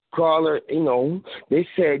caller, they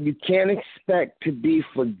said you can't expect to be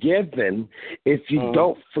forgiven if you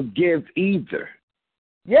don't forgive either.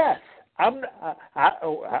 Yes. I'm not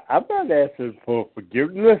asking for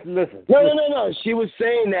forgiveness. Listen. No. She was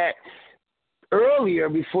saying that earlier,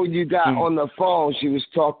 before you got on the phone, she was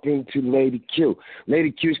talking to Lady Q. Lady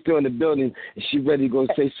Q's still in the building, and she's ready to go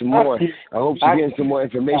say some more. I hope she's getting some more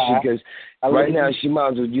information, because right now she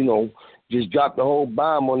might as well, just drop the whole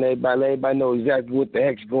bomb on everybody. Let everybody know exactly what the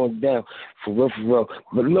heck's going down, for real.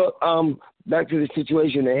 But look, back to the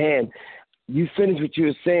situation at hand. You finished what you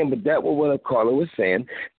were saying, but that was what a caller was saying,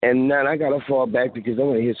 and now I got to fall back because I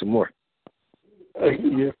want to hear some more.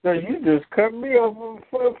 You just cut me off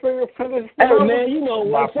for this. Hey, man, you know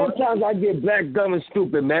what? Sometimes I get black, dumb, and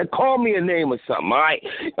stupid, man. Call me a name or something, all right?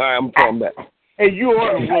 All right, I'm calling back. Hey, you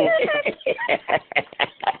are the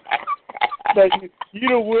will. You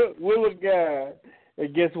the will of God.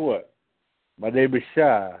 And guess what? My name is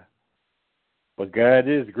Shy. But God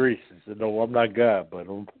is gracious. No, I'm not God, but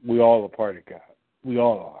we all are part of God. We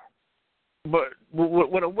all are. But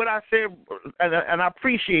what I said, and I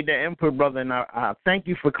appreciate that input, brother, and I thank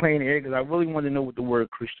you for clearing it, because I really want to know what the word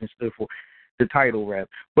Christian stood for, the title rap.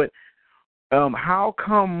 But how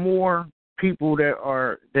come more people that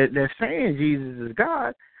saying Jesus is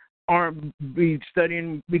God aren't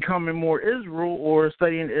studying becoming more Israel, or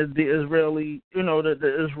studying the Israeli,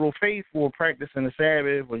 the Israel faith, or practicing the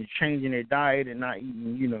Sabbath, or changing their diet and not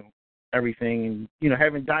eating, everything, and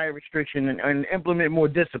having diet restriction and implement more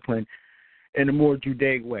discipline in a more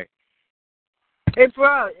Judaic way? Hey,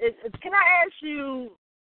 bro, can I ask you?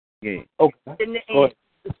 Yeah. Okay.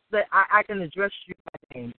 That I can address you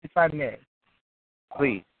by name, if I may.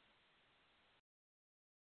 Please.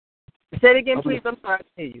 Say it again, please. I'm sorry to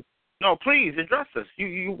hear you. No, please address us.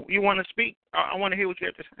 You want to speak? I want to hear what you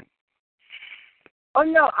have to say. Oh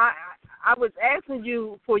no, I was asking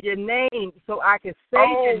you for your name so I could say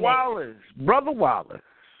your name. Wallace, Brother Wallace.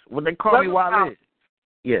 What they call me Wallace.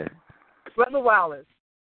 Yeah. Brother Wallace.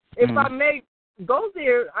 If I may go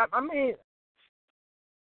there, I mean,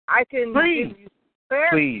 I can give you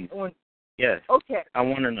clarity on. Yes. Okay. I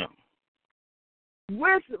want to know.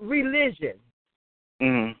 With religion,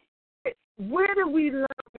 where do we learn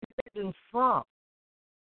religion from?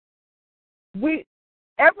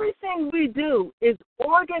 Everything we do is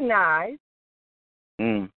organized,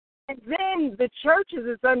 and then the churches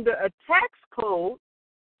is under a tax code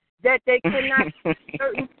that they cannot do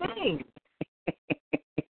certain things.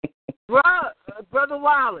 Brother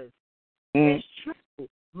Wallace, it's true.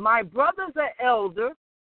 My brother's an elder.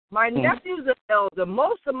 My nephew's an elder.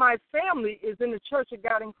 Most of my family is in the Church of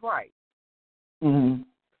God in Christ.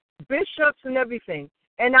 Bishops and everything.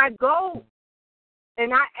 And I go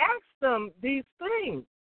and I ask them these things.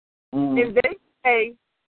 And they say,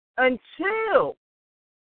 until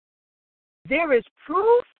there is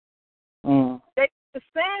proof, they can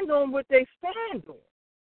stand on what they stand on.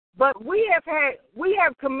 But we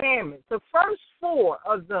have commandments. The first 4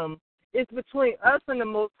 of them is between us and the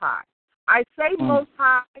Most High. I say Most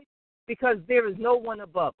High because there is no one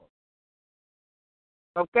above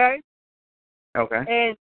them. Okay?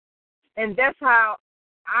 Okay. And that's how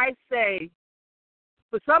I say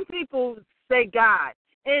But some people say God.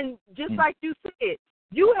 And just like you said,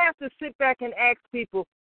 you have to sit back and ask people,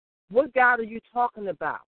 what God are you talking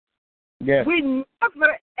about? Yeah. We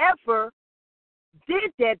never, ever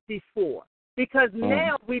did that before because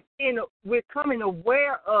now we're coming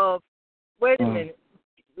aware of, wait a minute,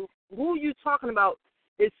 who are you talking about?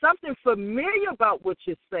 Is something familiar about what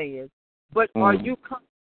you're saying, but are you coming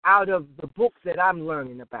out of the book that I'm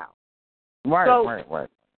learning about? Right.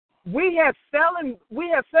 We have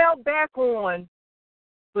fell back on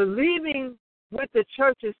believing what the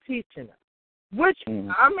church is teaching us, which,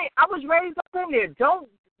 I mean, I was raised up in there.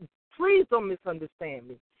 Please don't misunderstand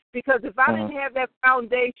me, because if I didn't have that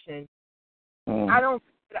foundation, I don't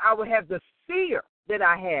think that I would have the fear that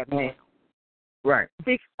I have now. Right.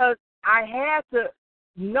 Because I had to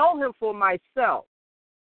know him for myself.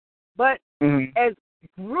 But as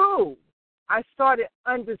I grew, I started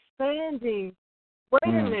understanding, wait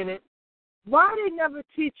a minute, why they never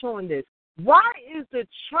teach on this? Why is the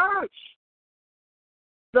church,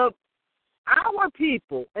 our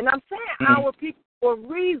people, and I'm saying our people for a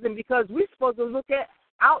reason, because we're supposed to look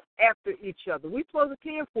out after each other. We're supposed to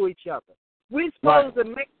care for each other. We're supposed to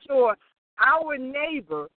make sure our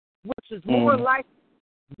neighbor, which is more like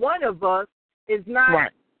one of us, is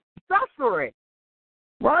not suffering.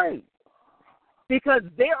 Right. Because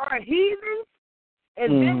there are heathens,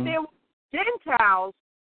 and then there are Gentiles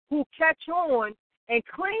who catch on and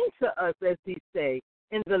cling to us, as he say,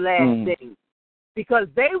 in the last days. Because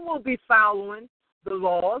they will be following the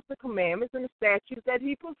laws, the commandments, and the statutes that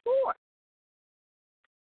he put forth.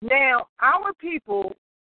 Now, our people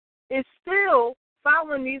is still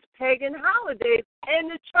following these pagan holidays,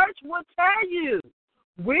 and the church will tell you,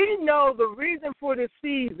 we know the reason for the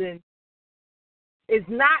season is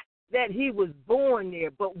not that he was born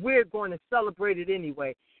there, but we're going to celebrate it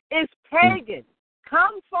anyway. It's pagan.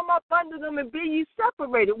 Come from up under them and be ye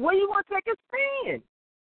separated. Where you want to take a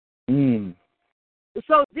stand?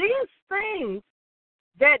 So these things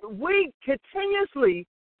that we continuously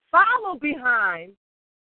follow behind,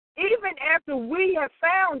 even after we have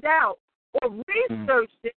found out or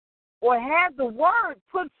researched it or had the word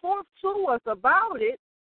put forth to us about it,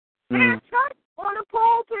 they're church on the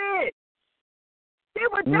pulpit. They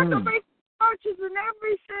were decorating churches and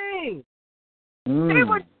everything. They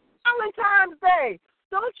were Valentine's Day.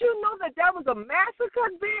 Don't you know that was a massacre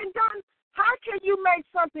being done? How can you make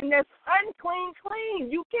something that's unclean clean?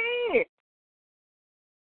 You can't.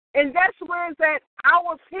 And that's where that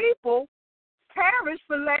our people perish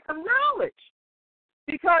for lack of knowledge,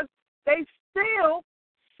 because they still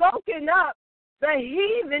soaking up the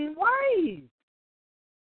heathen ways.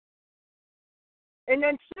 And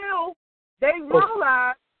until they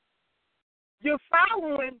realize you're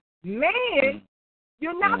following man,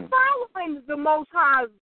 you're not following the Most High,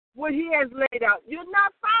 what he has laid out. You're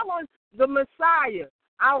not following the Messiah,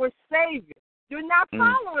 our Savior. You're not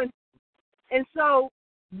following. And so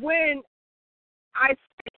when I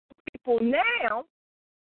speak to people now,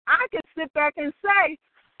 I can sit back and say,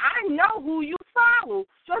 I know who you follow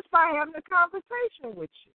just by having a conversation with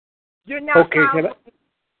you. You're not following.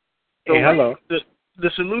 So hello. The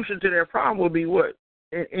solution to their problem will be what?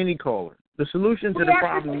 Any caller. The solution to the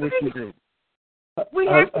problem is what you do. We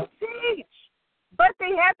have to teach, but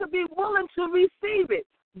they have to be willing to receive it.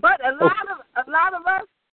 But a lot of us,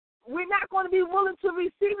 we're not going to be willing to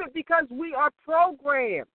receive it because we are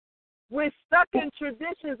programmed. We're stuck in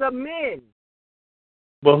traditions of men.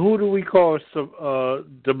 But who do we call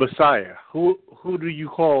the Messiah? Who do you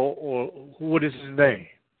call, or what is his name?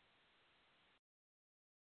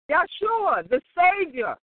 Yeshua, the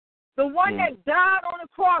Savior, the one that died on the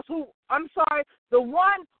cross. The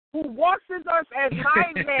one who walks this earth as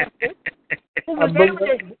my example, who was able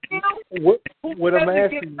to heal, who was able to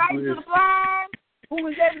give sight to the blind, who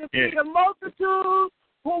was able to feed a multitude,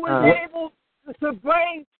 who was able to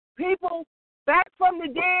bring people back from the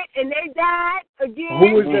dead, and they died again.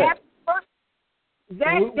 Who was that?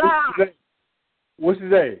 That God. What's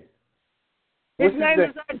his name? His name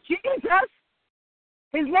is not Jesus.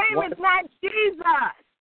 His name is not Jesus.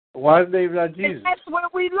 Why is his name not Jesus? And that's where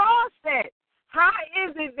we lost it. How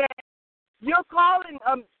is it that you're calling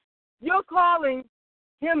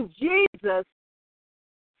him Jesus?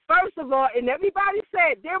 First of all, and everybody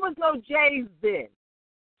said there was no J's then.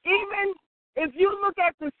 Even if you look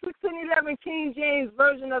at the 1611 King James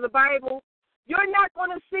Version of the Bible, you're not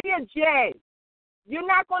going to see a J. You're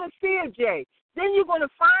not going to see a J. Then you're going to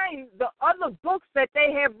find the other books that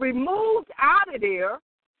they have removed out of there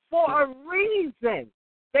for a reason.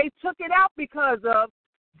 They took it out because of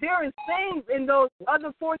there is things in those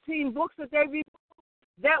other 14 books that they removed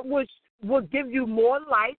that would give you more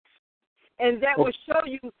light and that will show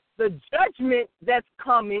you the judgment that's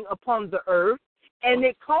coming upon the earth, and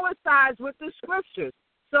it coincides with the scriptures.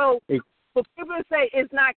 So for people to say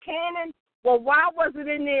it's not canon, well, why was it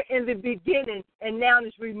in there in the beginning and now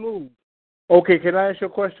it's removed? Okay, can I ask you a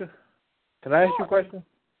question?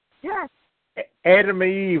 Yes. Adam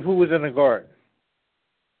and Eve, who was in the garden?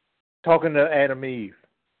 Talking to Adam and Eve.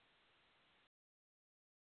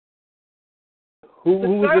 Who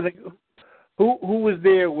was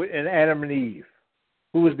there in Adam and Eve?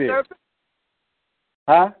 Who was there?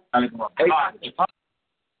 Huh? Hey,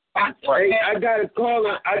 I got a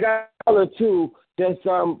caller. Too.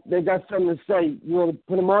 They got something to say. You want to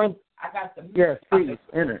put them on? I got them. Yes, please.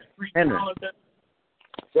 Enter.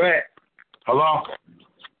 Go ahead. Hello?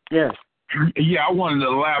 Yes. Yeah, I wanted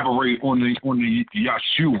to elaborate on the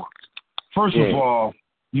Yeshua. First of all,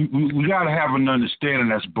 we got to have an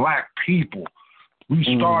understanding as black people. We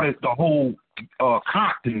started the whole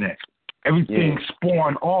continent. Everything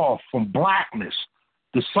spawned off from blackness.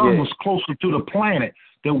 The sun was closer to the planet.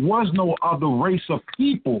 There was no other race of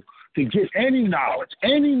people to get any knowledge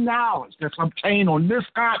that's obtained on this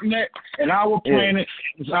continent and our planet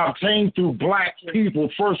is obtained through black people,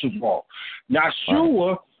 first of all.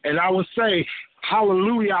 Yeshua, and I would say,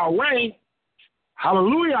 hallelujah way.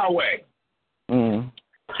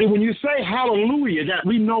 See, when you say hallelujah that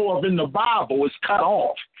we know of in the Bible is cut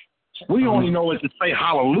off. We only know it to say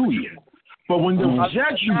hallelujah. But when the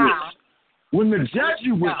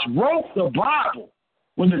Jesuits wrote the Bible,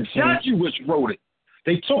 when the Jesuits wrote it,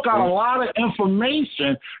 they took out a lot of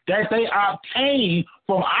information that they obtained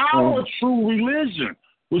from our true religion,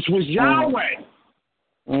 which was Yahweh.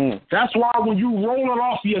 That's why when you roll it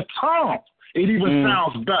off your tongue, it even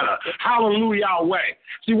sounds better. Hallelujah way.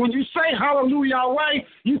 See, when you say hallelujah way,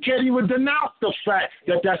 you can't even denounce the fact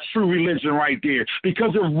that that's true religion right there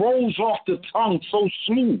because it rolls off the tongue so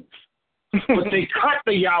smooth. But they cut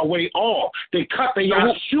the Yahweh off. They cut the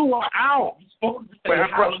Yeshua out. And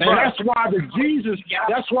that's why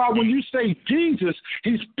that's why when you say Jesus,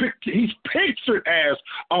 he's pictured as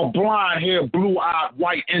a blonde-haired, blue-eyed,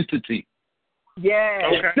 white entity.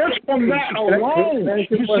 Yeah. Just from that alone,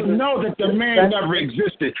 you should know that the man never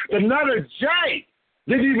existed. The letter J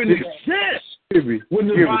didn't even exist when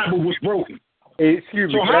the Bible was broken. So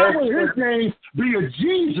how would his name be a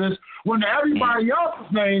Jesus when everybody else's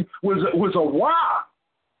name was a Y?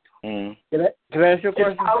 Can I ask you a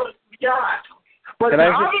question? But the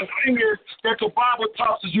other thing is that the Bible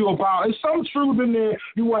talks to you about, there's some truth in there.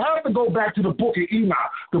 You will have to go back to the book of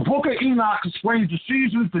Enoch. The book of Enoch explains the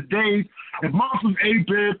seasons, the days, the month of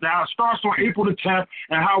Abib, how it starts on April the 10th,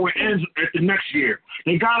 and how it ends at the next year.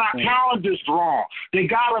 They got our calendars wrong. They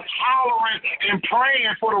got us hollering and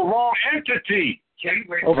praying for the wrong entity.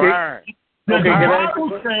 Okay. The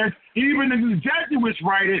Bible says, even if the Jesuits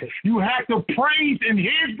write it, you have to praise in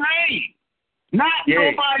his name. Not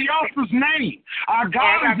nobody else's name. Our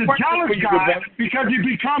God is a jealous God because he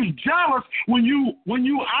becomes jealous when you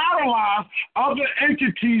idolize other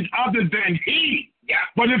entities other than he.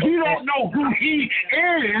 But if you don't know who he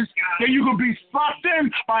is, then you can be sucked in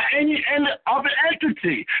by any other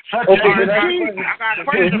entity. Such as Jesus.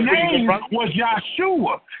 His name was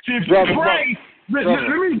Yeshua. So if you pray, let me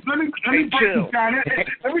say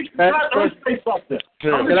something.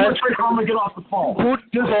 I'm going to get off the phone.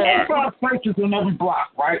 There's 45 places in every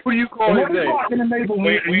block, right? Who do you call his name? In the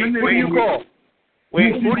neighborhood, who do you call?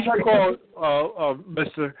 Wait, who do you call,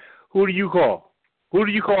 Mister? Who do you call? Who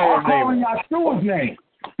do you call his name? I'm calling Yeshua's name.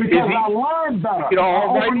 Because I learned better. I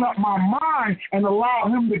open up my mind and allow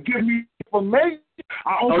him to give me information.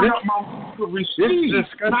 I open up my mind to receive. This is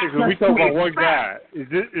disgusting. We talk about one guy. Is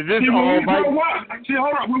this almighty? See,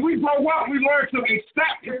 hold on. When we grow up, we learn to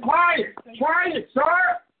accept. Quiet,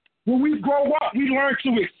 sir. When we grow up, we learn to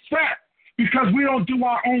accept because we don't do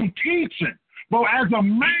our own teaching. But as a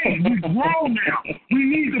man, we've grown now. We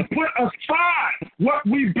need to put aside what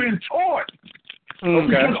we've been taught.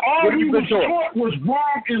 Because all we were taught was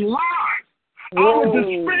wrong and lies. Our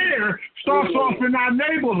despair starts off in our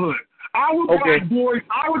neighborhood. Our black boys,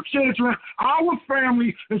 our children, our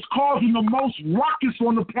family is causing the most ruckus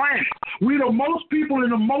on the planet. We the most people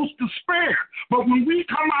in the most despair. But when we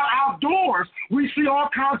come out outdoors, we see all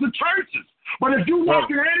kinds of churches. But if you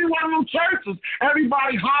walk in any one of them churches,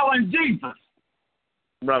 everybody hollering Jesus.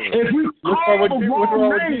 Brother. If we call the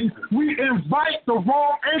wrong names, we invite the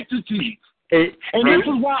wrong entities. And this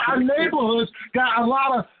is why our neighborhoods got a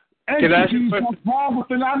lot of entities that's wrong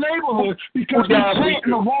within our neighborhood because we're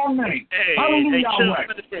taking the wrong name. Hallelujah.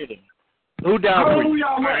 Who died for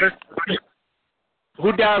you?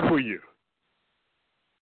 Who died for you?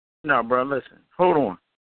 No, bro, listen. Hold on.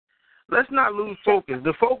 let's not lose focus.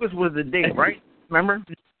 The focus was the date, right? Remember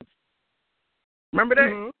that?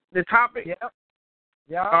 Mm-hmm. The topic?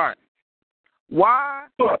 Yeah. All right. Why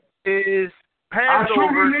is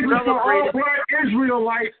Passover celebrated? All black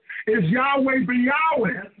Israelites is Yahweh be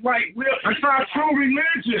Yahweh. That's right. That's our true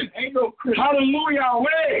religion. Ain't no hallelujah.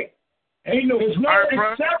 Ain't no, there's no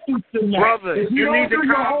acceptance in that. Brother, if you don't do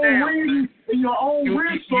your own reading and your own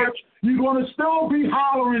research, you're going to still be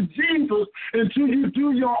hollering Jesus until you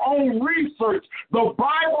do your own research. The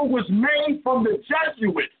Bible was made from the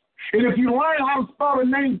Jesuits. And if you learn how to spell the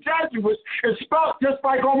name Jesuits, it's spelled just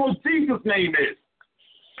like almost Jesus' name is.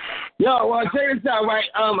 Yo, well, check this out, right?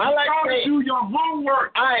 I like to say, do your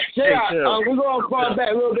homework. All right, check out. We're going to fall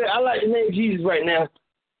back a little bit. I like the name Jesus right now.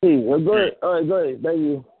 Go ahead. All right, go ahead. Thank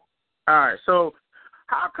you. All right, so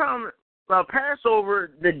how come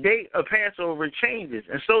Passover, the date of Passover changes,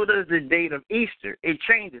 and so does the date of Easter? It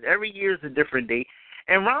changes. Every year is a different date.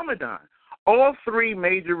 And Ramadan. All three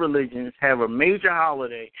major religions have a major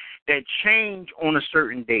holiday that change on a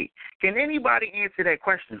certain date. Can anybody answer that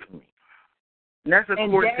question for me? And that's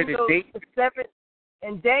according to the date.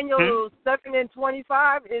 In Daniel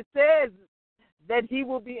 7:25, it says that he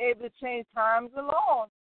will be able to change times and laws.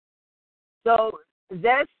 So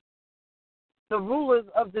that's the rulers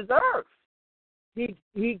of this earth. He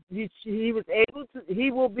was able to. He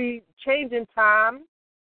will be changing time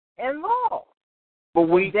and law. But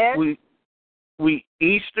we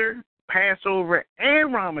Easter, Passover,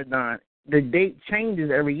 and Ramadan, the date changes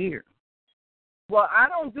every year. Well, I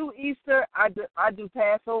don't do Easter. I do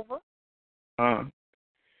Passover.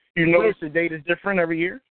 You notice the date is different every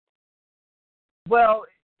year? Well,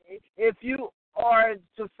 if you are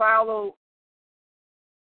to follow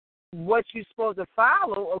what you're supposed to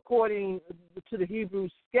follow according to the Hebrew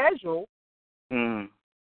schedule,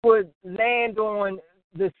 would land on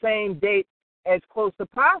the same date as close as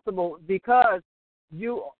possible, because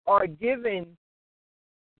you are given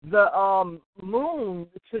the moon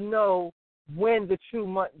to know when the true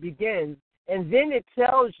month begins, and then it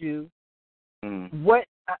tells you what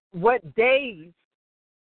days,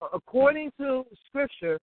 according to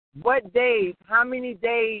Scripture, what days, how many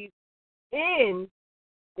days in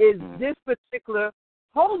is this particular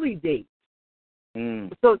holy date.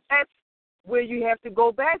 So that's where you have to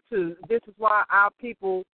go back to. This is why our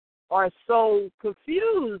people are so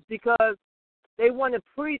confused, because they want to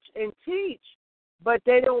preach and teach, but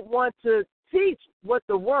they don't want to teach what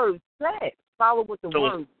the Word says, follow what the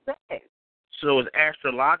Word says. So it's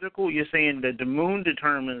astrological? You're saying that the moon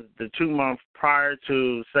determines the 2 months prior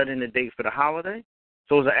to setting the date for the holiday?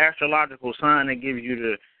 So it's an astrological sign that gives you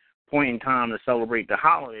the point in time to celebrate the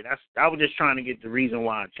holiday. I was just trying to get the reason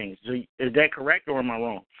why it changed. So is that correct, or am I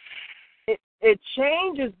wrong? It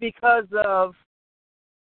changes because of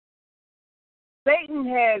Satan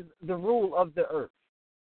has the rule of the earth.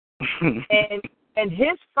 and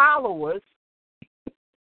his followers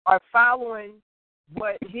are following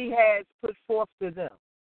what he has put forth to them.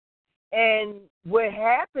 And what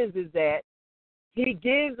happens is that he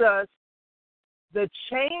gives us the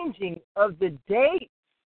changing of the dates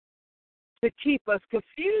to keep us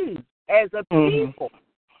confused as a people,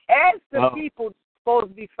 as the people supposed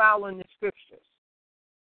to be following the Scriptures.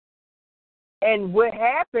 And what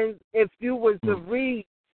happens if you was to read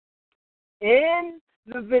in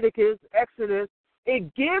Leviticus, Exodus,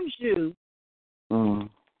 it gives you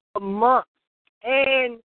a month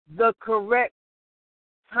and the correct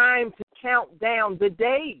time to count down the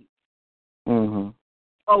days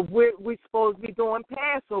of where we're supposed to be doing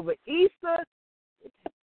Passover. Easter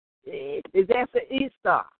is after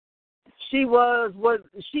Easter. She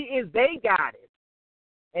is they got it.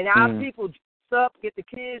 And our people dress up, get the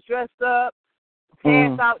kids dressed up,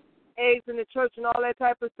 pass out eggs in the church and all that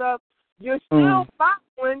type of stuff. You're still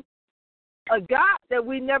following a God that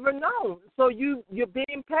we never known. So you're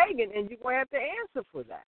being pagan, and you're going to have to answer for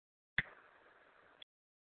that.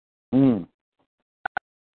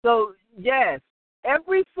 So, yes,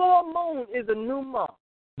 every full moon is a new month.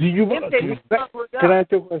 Can I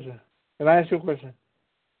ask you a question?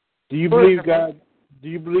 Do you believe God? Do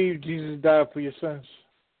you believe Jesus died for your sins?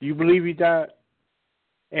 Do you believe he died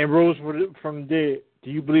and rose from the dead? Do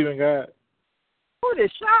you believe in God? Who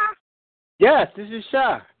is Shy? Yes, this is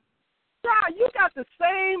Shy. Shy, you got the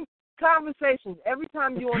same conversations every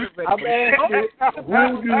time you're on the radio. I'm asking,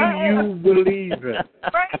 who do you believe in?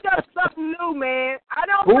 Bring up something new, man. I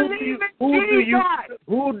don't believe in Jesus.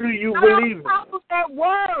 Who do you believe in? I don't that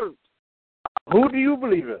word. Who do you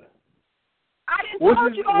believe in? I didn't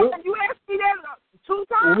told you all that. You asked me that 2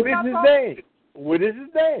 times. What is his name? What is his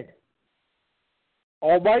name?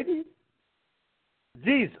 Almighty?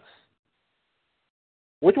 Jesus.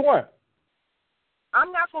 Which one?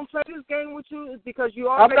 I'm not going to play this game with you because you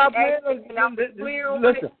already I'm not playing.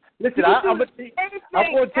 Listen. I'm going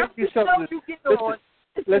to tell you something.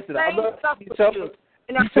 Listen, I'm going to tell you something.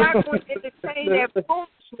 And I'm not going to entertain that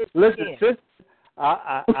foolishness Listen, again. sister,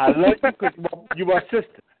 I love you because you're my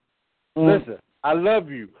sister. Listen, I love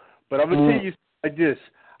you, but I'm going to tell you like this.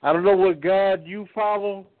 I don't know what God you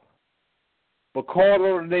follow, but call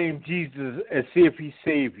on the name Jesus and see if he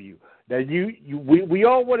save you. Now, we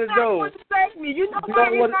all want to know. Save me. You know why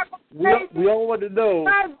he's not going to save me? We all want to know.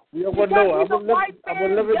 We all want to know. I'm a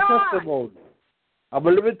living testimony. I'm a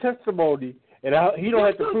living testimony, and he don't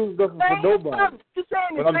have to prove nothing for nobody.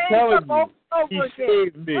 But I'm telling you, he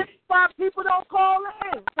saved me. That's why people don't call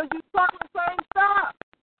in, because you're talking the same stuff.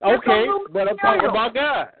 Okay, but I'm talking about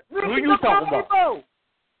God. Who are you talking about?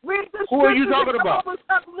 Who are you talking about?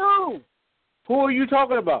 Who are you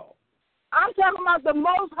talking about? I'm talking about the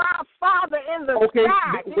Most High Father in the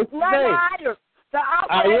sky. What's his name? The Alpha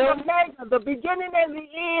and Omega, the beginning and the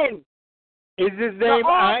end. Is his name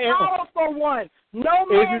I am? The all-powerful one. No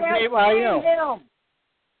man has seen him.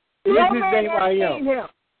 Is his name I am?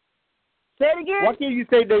 Say it again. Why can't you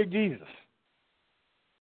say name Jesus?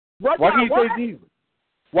 Why can't you say Jesus?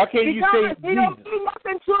 Why can't you say Jesus? He don't mean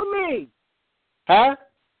nothing to me. Huh?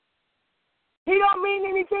 He don't mean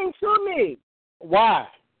anything to me. Why?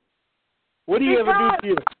 What do you ever do to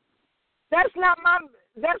you? That's not my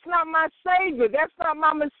Savior. That's not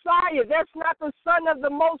my Messiah. That's not the Son of the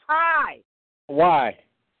Most High. Why?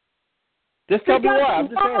 Just tell me why. I'm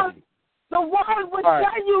just asking. The Word would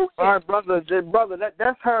tell you. All right, brother,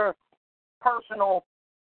 that's her personal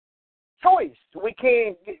choice. We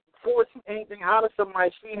can't force anything out of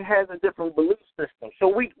somebody. She has a different belief system. So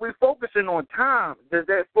we're focusing on time. That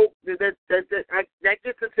gets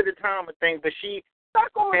into the time of things, but she has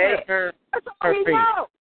her faith.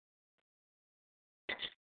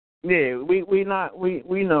 Yeah, we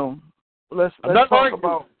know. Let's talk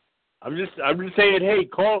about. I'm just saying, hey,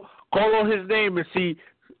 call on his name and see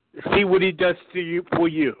what he does to you for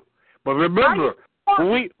you. But remember,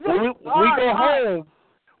 when we go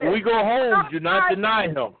home, do not deny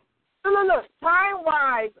him. Look,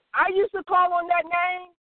 time-wise, I used to call on that name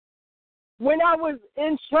when I was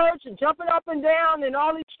in church and jumping up and down and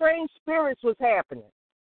all these strange spirits was happening.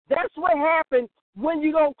 That's what happened when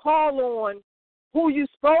you don't call on who you're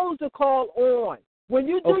supposed to call on. When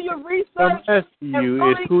you do your research, I'm asking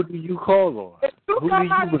you, who do you call on? If you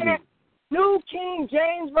come out of that New King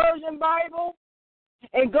James Version Bible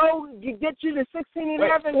and go get you the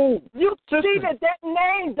 1611, you see that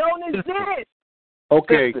name don't exist.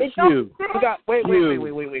 Okay, Q. Wait.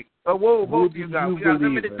 Whoa, you got. We got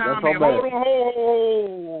limited time here. Hold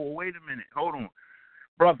on. Wait a minute. Hold on.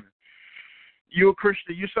 Brother, you're a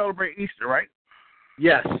Christian. You celebrate Easter, right?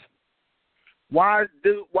 Yes. Why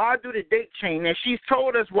do the date change? Now, she's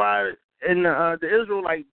told us why in the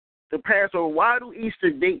Israelite, the Passover, why do Easter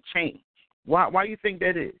date change? Why do you think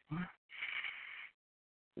that is?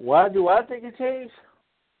 Why do I think it changed?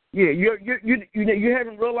 Yeah, you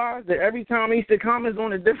haven't realized that every time Easter comes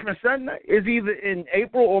on a different Sunday, it's either in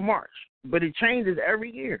April or March, but it changes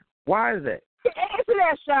every year. Why is that? Answer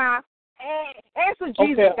that, Shy. Answer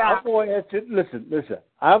Jesus. Okay, I'm going to answer. Listen.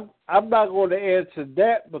 I'm not going to answer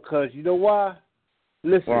that because you know why?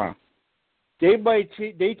 Listen, why? They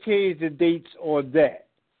change the dates on that,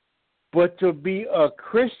 but to be a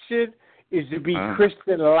Christian is to be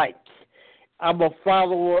Christian-like. I'm a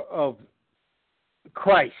follower of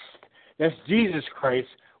Christ. That's Jesus Christ,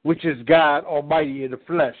 which is God Almighty in the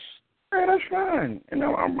flesh. Yeah, that's fine. And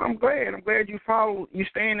I'm glad. I'm glad you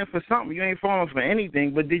standing for something. You ain't falling for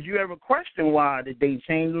anything. But did you ever question why the date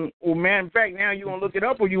changed? Or matter of fact, now you gonna look it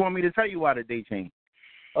up, or you want me to tell you why the date changed?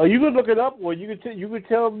 Oh, you can look it up, or you can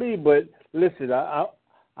tell me. But listen,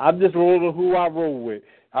 I'm just rolling who I roll with.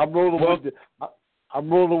 I'm rolling with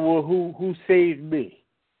who saved me.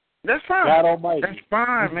 That's fine. God Almighty. That's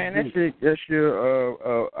fine, man. That's your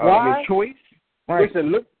choice. Right.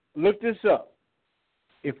 Listen, look this up.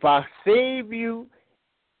 If I save you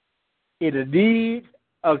in a need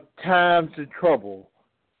of times of trouble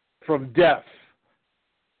from death,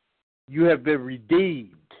 you have been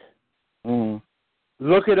redeemed. Mm.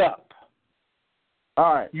 Look it up.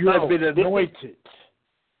 All right. You have been anointed.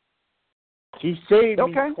 He saved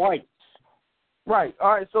me twice. Right.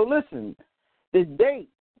 All right. So listen, the date,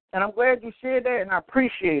 and I'm glad you shared that, and I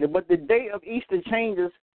appreciate it, but the date of Easter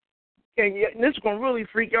changes, and this is going to really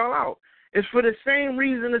freak y'all out. It's for the same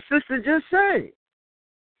reason the sister just said.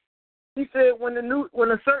 He said when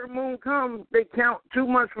a certain moon comes, they count 2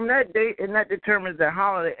 months from that date, and that determines the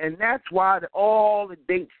holiday. And that's why all the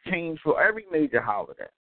dates change for every major holiday,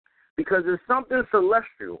 because it's something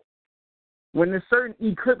celestial. when a certain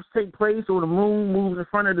eclipse take place or the moon moves in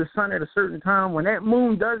front of the sun at a certain time, when that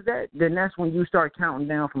moon does that, then that's when you start counting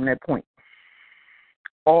down from that point.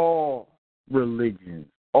 All religions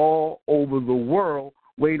all over the world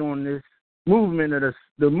wait on this movement of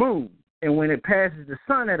the moon. And when it passes the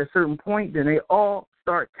sun at a certain point, then they all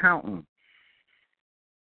start counting.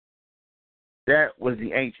 That was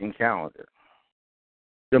the ancient calendar.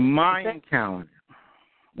 The Mayan calendar.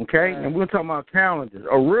 Okay? And we're talking about calendars.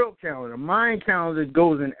 A real calendar. A Mayan calendar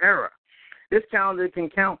goes in error. This calendar can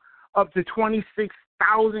count up to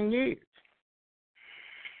 26,000 years.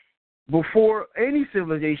 Before any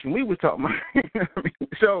civilization we were talking about.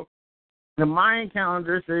 So the Mayan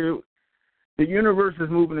calendar said the universe is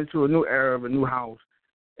moving into a new era of a new house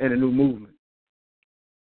and a new movement.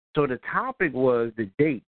 So the topic was the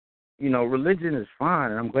date. You know, religion is fine,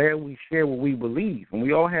 and I'm glad we share what we believe. And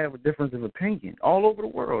we all have a difference of opinion all over the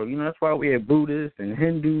world. You know, that's why we have Buddhists and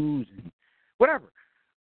Hindus and whatever.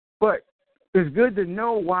 But it's good to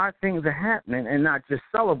know why things are happening and not just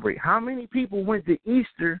celebrate. How many people went to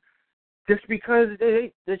Easter just because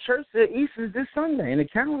the church said Easter is this Sunday and the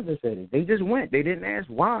calendar said it? They just went. They didn't ask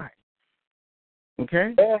why.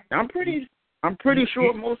 Okay? I'm pretty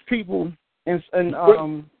sure most people and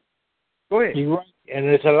go ahead. You're right. And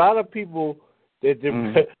there's a lot of people that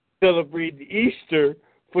celebrate Easter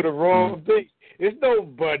for the wrong thing. It's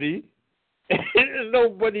nobody. There's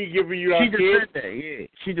nobody giving you our kids. She just said that, yeah.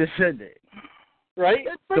 She just said that. Right?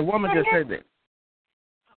 The woman just said that.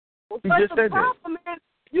 But the problem is,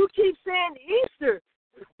 you keep saying Easter.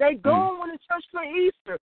 They going to church for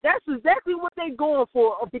Easter. That's exactly what they're going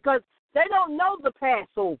for, because they don't know the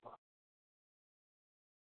Passover.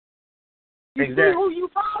 You see who you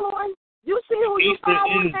following? You see who you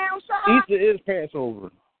following now, Sean? Easter is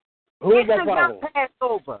Passover. Easter is not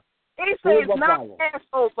Passover. Easter is not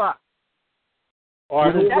Passover. All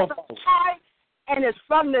right, that's a lie, and it's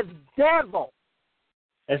from the devil.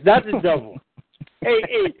 It's not the devil. Hey,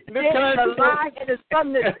 it's a lie, and it's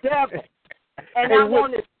from the devil. And I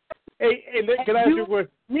want to. Can I ask you a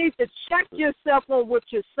question? You need to check yourself on what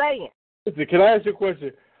you're saying. Listen, can I ask you a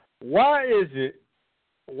question? Why is it?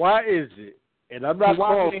 And I'm not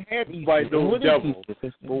calling by no devil,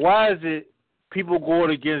 but why is it people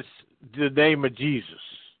going against the name of Jesus?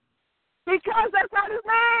 Because that's not his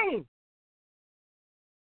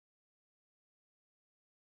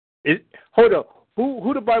name. Hold up.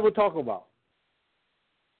 Who the Bible talk about?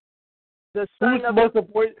 The son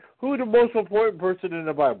who's the most important person in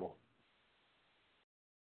the Bible?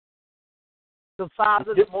 The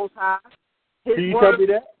Father, the Most High. Can you tell me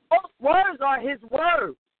that? Those words are his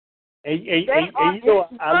words. And you know,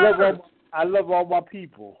 I love all my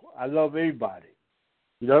people. I love everybody.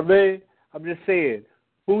 You know what I mean? I'm just saying,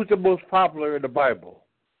 who's the most popular in the Bible?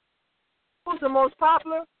 Who's the most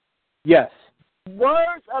popular? Yes.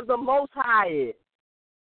 Words of the Most High is.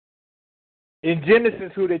 In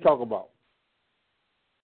Genesis, who they talk about?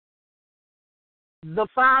 The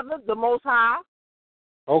Father, the Most High.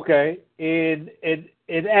 Okay. In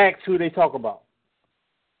Acts, who they talk about?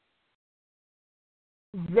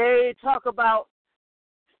 They talk about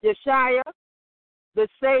Yeshua, the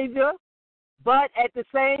Savior, but at the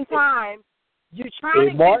same time, you're trying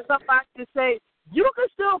to get somebody to say, you can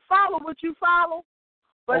still follow what you follow,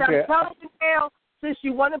 but I'm telling you now, since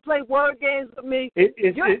you want to play word games with me, this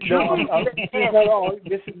is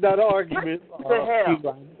not an argument.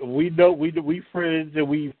 We know we friends and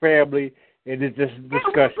we family, and it's just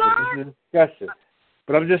discussion. It's a discussion.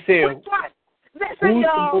 But I'm just saying, who's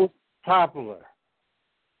the most popular?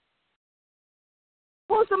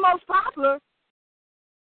 Who's the most popular?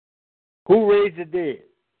 Who raised the dead?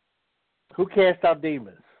 Who cast out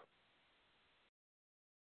demons?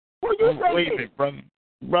 Who you say? Wait a minute,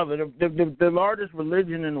 brother. The largest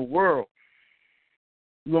religion in the world,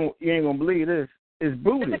 you ain't gonna believe this, is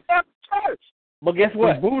Buddhism. It's a church. But guess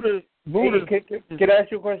what? Buddhism. Can I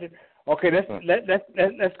ask you a question? Okay,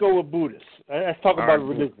 let's go with Buddhists. Let's talk about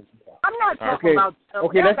religion. I'm not talking about.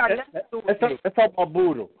 Okay, let's talk about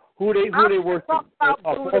Buddha. Who they worship?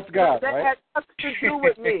 False God, right? That has nothing to do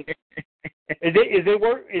with me. Is they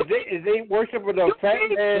worshiping the fat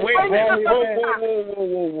man? Whoa.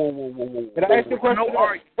 Can I ask you a question?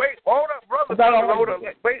 Wait, hold up, brother. Hold up.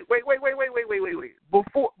 Wait.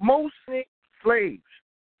 Before most slaves,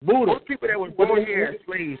 most people that were born here as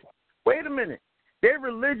slaves. Wait a minute. Their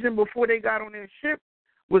religion before they got on their ship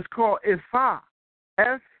was called Ifa.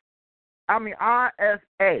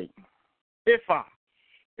 I-F-A. Ifa.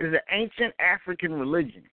 Is an ancient African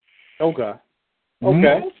religion. Okay.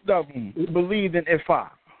 Most of them believed in Ifa.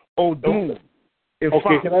 Odun. Ifa.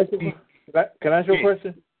 Okay, can I ask you a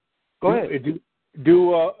question? Go ahead.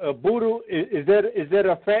 Do Buddha is that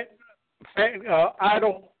a fat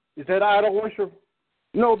idol? Is that idol worship?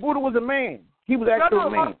 No, Buddha was a man. He was actually a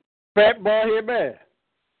man. Fat bald head man.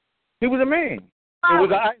 He was a man. It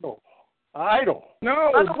was an idol. An idol.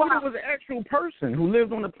 No, Buddha was an actual person who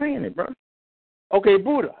lived on the planet, bro. Okay,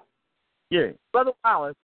 Buddha. Yeah. Brother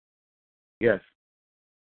Wallace. Yes.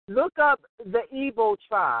 Look up the Igbo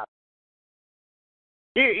tribe.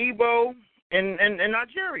 Yeah, Igbo and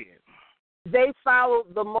Nigeria. They follow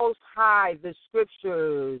the Most High, the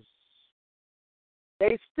Scriptures.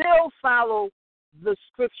 They still follow the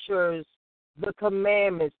Scriptures, the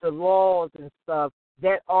commandments, the laws and stuff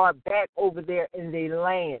that are back over there in their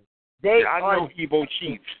land. I know Igbo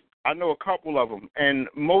chiefs. I know a couple of them, and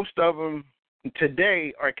most of them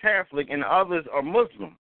today are Catholic, and others are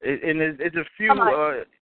Muslim. And it's a few. In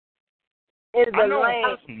the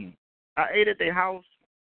land. I ate at their house.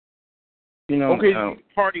 You know,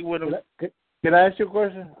 party with them. Can I ask you a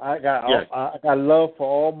question? I got love for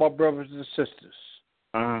all my brothers and sisters.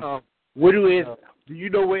 Do you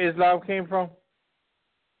know where Islam came from?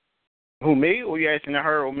 Who, me? Or you asking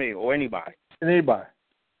her or me or anybody? Anybody.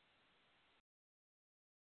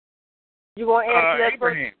 You want to answer that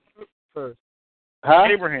Abraham. first? Huh?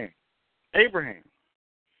 Abraham.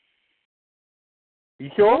 You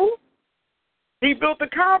sure? He built the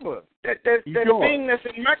Kaaba. That sure? thing that's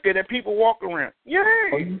in Mecca that people walk around. Yeah.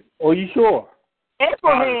 Are you sure?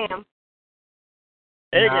 Abraham.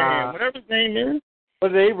 Whatever his name is.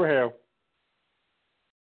 What's Abraham?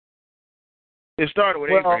 It started with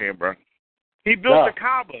Abraham, bro. He built the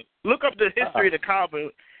Kaaba. Look up the history of the Kaaba.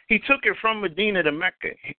 He took it from Medina to Mecca.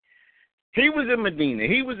 He was in Medina.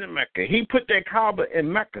 He was in Mecca. He put that Kaaba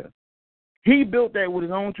in Mecca. He built that with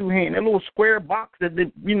his own two hands. That little square box that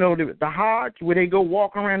the Hajj where they go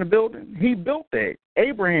walk around the building. He built that.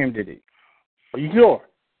 Abraham did it. Are you sure?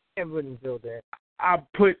 I wouldn't build that. I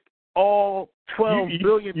put all $12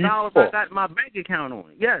 billion I got in my bank account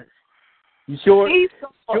on it. Yes. You sure?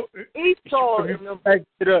 Esau. If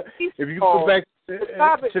you go back to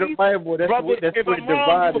the Bible, that's what it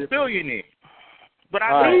divided. Was a billionaire. But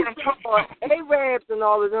I know what I'm talking about. Arabs and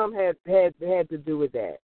all of them had to do with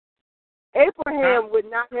that. Abraham would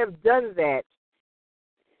not have done that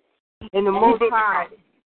in the Most High.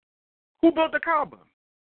 Who built the Kaaba?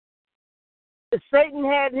 Satan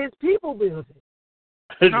had his people build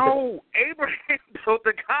it. No, Abraham built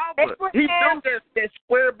the Kaaba. He built that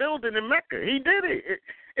square building in Mecca. He did it.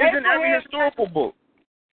 It's in every historical book.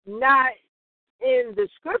 Not in the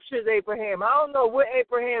scriptures, Abraham. I don't know what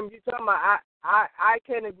Abraham you're talking about. I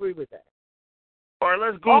can't agree with that. All right,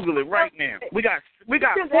 let's Google it right now. We got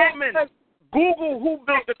 4 minutes. Google who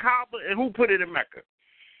built the Kaaba and who put it in Mecca.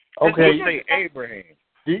 Okay. Say Abraham.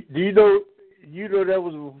 Do you know that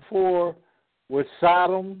was before with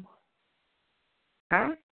Sodom?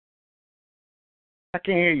 Huh? I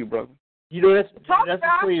can't hear you, brother. You know that's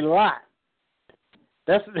between Lot.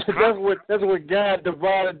 That's what God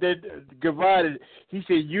divided. He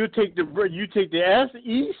said, "You take the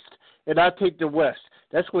east, and I take the west."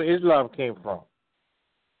 That's where Islam came from.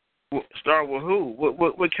 Start with who?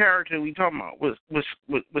 What character are we talking about? What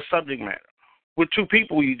subject matter? What two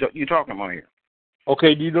people you talking about here?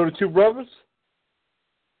 Okay, do you know the two brothers?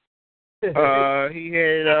 He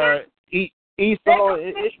had Esau,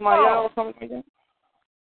 Ishmael, or something like that.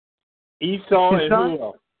 Esau and who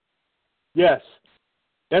else? Yes,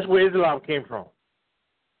 that's where Islam came from.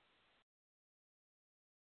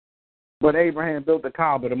 But Abraham built the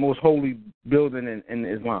Kaaba, the most holy building in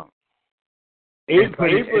Islam.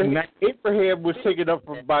 Abraham was taken up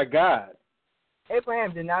by God.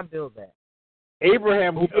 Abraham did not build that.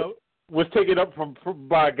 Abraham was taken up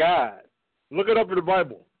by God. Look it up in the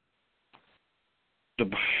Bible.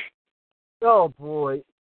 Oh boy!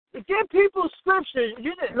 Give people scripture.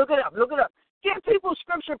 You just look it up. Give people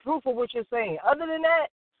scripture proof of what you're saying. Other than that,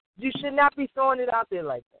 you should not be throwing it out there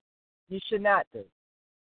like that. You should not do.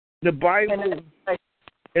 The Bible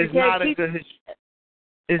is not a good.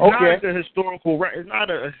 It's not a historical. It's not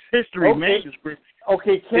a history manuscript.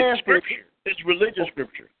 Okay, Catholic. It's scripture. It's religious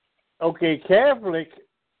scripture. Okay, Catholic.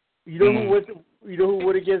 You know who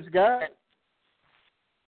went against God?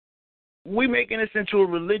 We making this into a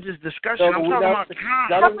religious discussion. No, I'm talking about time.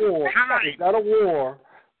 Not a war.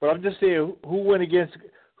 But I'm just saying who went against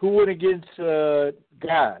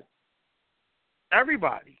God?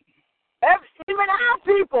 Everybody. Even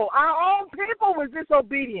our own people was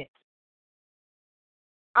disobedient.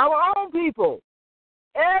 Our own people.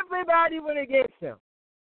 Everybody went against him.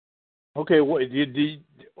 Okay,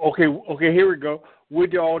 okay, here we go. Where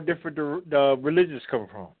do all different religions come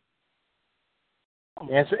from?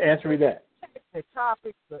 Answer me that. The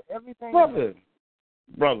topics, everything. Brother,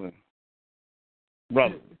 brother.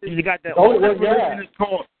 You got that Oh, oldest yeah.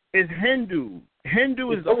 religion is Hindu.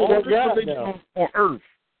 Hindu is the oldest religion on earth.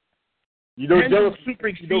 You know, Hindu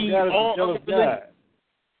supersedes all other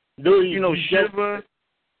religions. You know,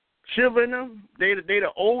 Shiva and them, they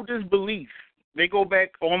the oldest belief. They go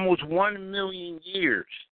back almost 1 million years.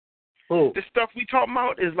 Oh. The stuff we talking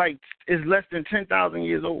about is less than 10,000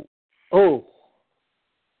 years old. Oh.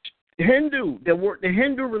 The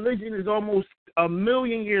Hindu religion is almost 1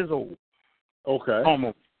 million years old. Okay.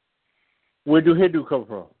 Almost. Where do Hindu come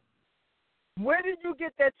from? Where did you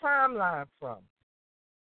get that timeline from?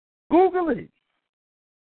 Google it.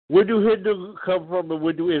 Where do Hindu come from, and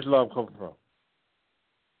where do Islam come from?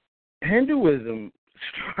 Hinduism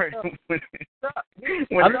started when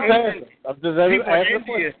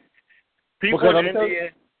people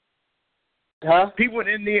in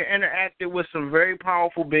India interacted with some very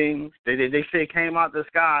powerful beings. They say came out the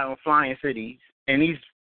sky on flying cities, and these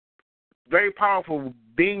very powerful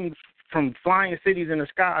beings from flying cities in the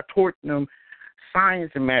sky taught them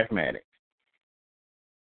science and mathematics.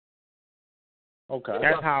 Okay.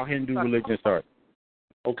 That's how Hindu religion started.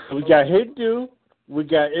 Okay, we got Hindu, we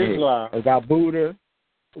got Islam, we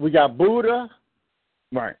got Buddha.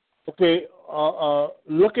 Right. Okay,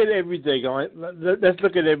 look at everything. All right? Let's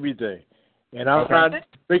look at everything. And I'm not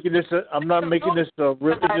making this. I'm not making this a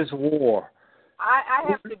religious war. I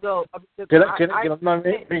have to go. I'm not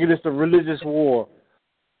making this a religious war.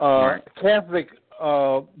 Right. Catholic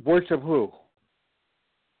worship who?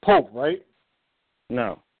 Pope, right?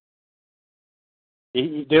 No.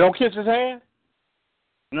 They don't kiss his hand?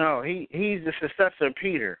 No, he's the successor of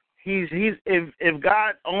Peter. He's if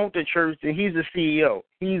God owned the church, then he's the CEO.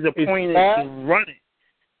 He's appointed to run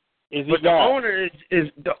it. But the owner is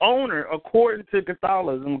the owner, according to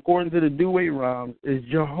Catholicism, according to the Douay Rhymes, is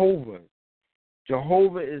Jehovah.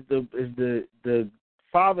 Jehovah is the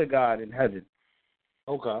Father God in heaven.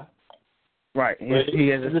 Okay. Right. He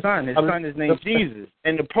has a son. His son is named Jesus.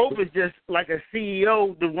 And the Pope is just like a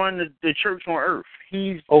CEO to run the church on earth.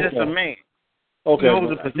 He's just a man. Okay. He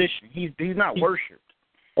holds a position. He's not worshipped.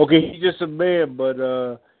 Okay, he's just a man, but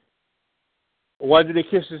why did they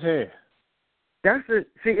kiss his hand? It's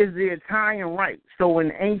the Italian rite. So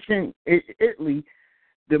in ancient Italy,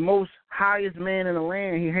 the most highest man in the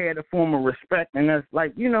land, he had a form of respect, and that's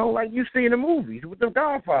like you see in the movies with the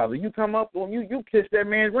Godfather. You come up on you kiss that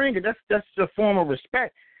man's ring, and that's a form of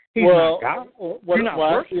respect. He's not God. You're not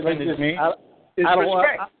worshiping this man.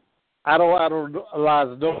 I don't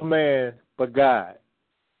idolize no man but God.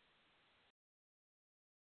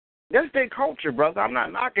 That's their culture, brother. I'm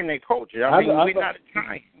not knocking their culture. We're not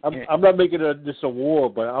Italian. I'm not making this a war,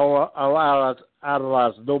 but I don't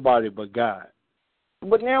idolize nobody but God.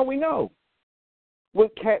 But now we know.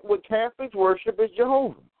 What Catholics worship is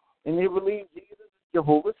Jehovah. And they believe Jesus is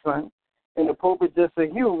Jehovah's son, and the Pope is just a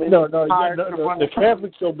human. No. The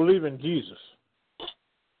Catholics don't believe in Jesus.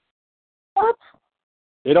 What?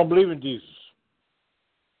 They don't believe in Jesus.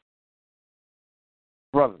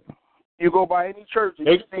 Brother, you go by any church and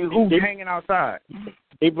you say who's hanging outside.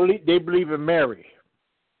 They believe in Mary.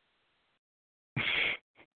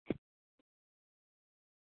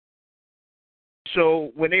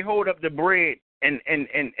 So when they hold up the bread and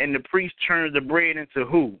the priest turns the bread into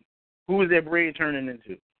who? Who is that bread turning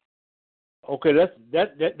into? Okay,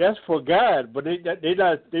 that's for God, but they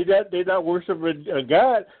not worshiping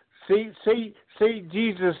God. Say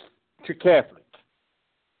Jesus to Catholic.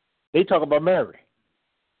 They talk about Mary.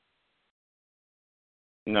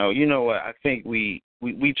 No, you know what? I think we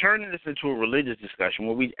turn this into a religious discussion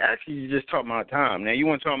where we actually just talk about time. Now you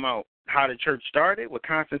want to talk about how the church started with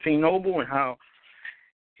Constantinople and how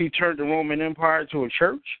he turned the Roman Empire to a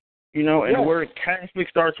church, and the word Catholic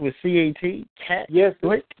starts with C-A-T.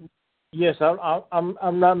 Catholic. Yes,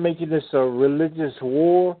 I'm not making this a religious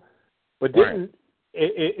war, but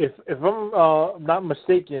if I'm not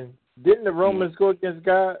mistaken, didn't the Romans go against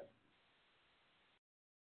God?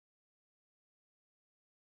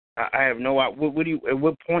 I have no idea. What do you? At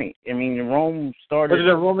what point? I mean, Rome started. Was it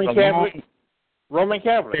a Roman Catholic? Roman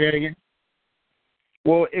Catholic. Say that again.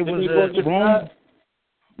 Well, it was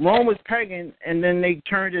Rome was pagan, and then they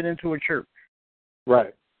turned it into a church.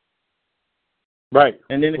 Right.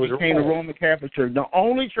 And then it became the Roman Catholic Church, the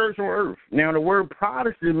only church on earth. Now, the word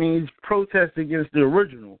Protestant means protest against the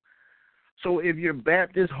original. So if you're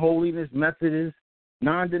Baptist, Holiness, Methodist,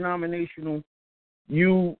 non-denominational,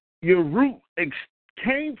 your root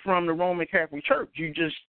came from the Roman Catholic Church. You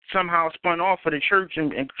just somehow spun off of the church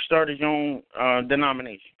and started your own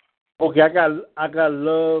denomination. Okay, I got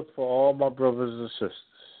love for all my brothers and sisters.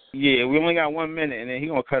 Yeah, we only got 1 minute, and then he's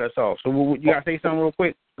going to cut us off. So you got to say something real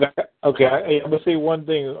quick? Okay, I'm going to say one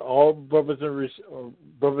thing. All brothers and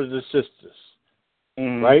sisters,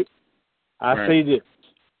 right? I say this.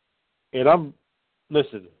 And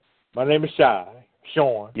listen, my name is Sean.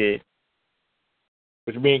 Yeah.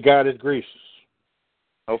 Which means God is gracious.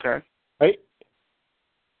 Okay. Right?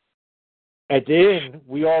 At the end,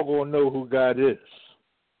 we all going to know who God is.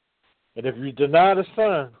 And if you deny the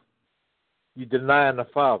Son, you deny the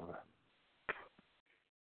Father.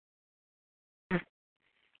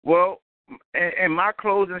 Well, in my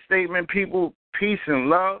closing statement, people, peace and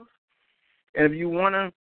love. And if you want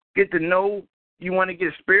to get to know, you want to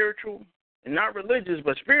get spiritual, and not religious,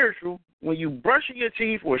 but spiritual, when you brushing your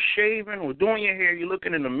teeth or shaving or doing your hair, you're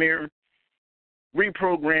looking in the mirror,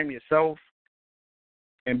 reprogram yourself,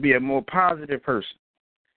 and be a more positive person.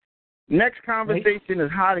 Next conversation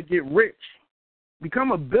is how to get rich.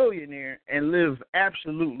 Become a billionaire and live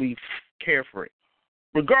absolutely carefree,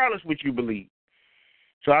 regardless what you believe.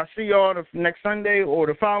 So I'll see y'all the next Sunday or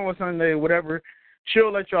the following Sunday, whatever.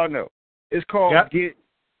 She'll let y'all know. It's called Get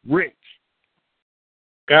Rich.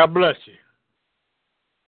 God bless you.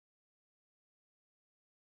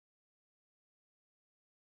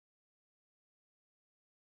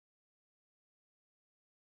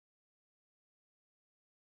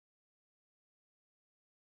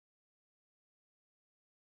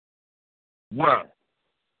 Wow.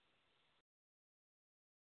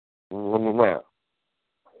 Wow.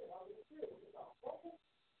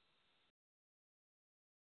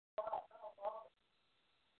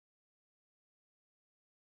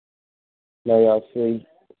 Now y'all see,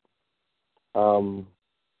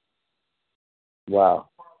 wow.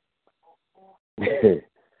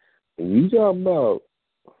 You talking about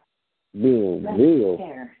being real,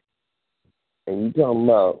 and you talking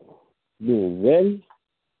about being ready,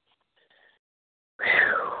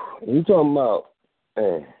 and you talking about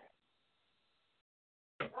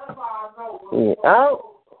being out.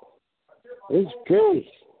 It's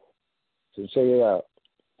crazy. So check it out.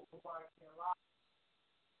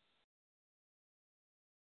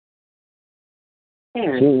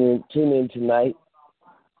 Tune in tonight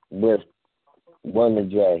with Wonder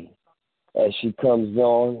J as she comes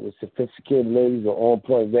on with Sophisticated Ladies on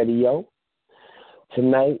Point Radio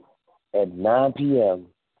tonight at 9 p.m.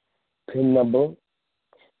 Pin number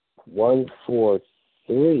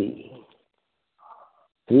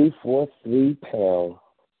 343 pound.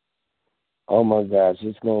 Oh my gosh,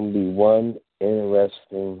 it's going to be one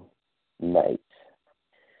interesting night.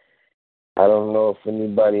 I don't know if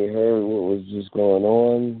anybody heard what was just going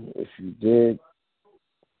on. If you did,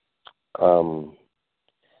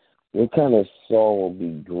 what kind of song would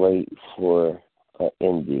be great for an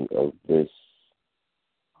ending of this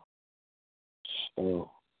show?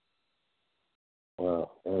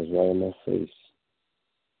 Wow, that was right in my face.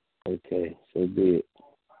 Okay, so be it.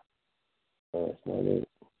 No, that's not it.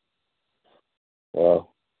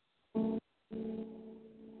 Well,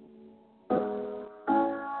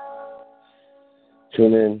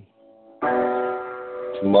 tune in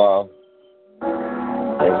tomorrow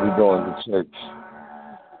as we go into church.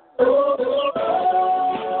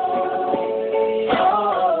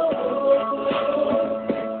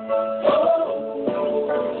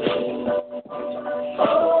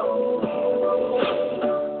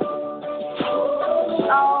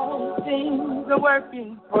 All things are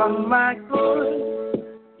working for my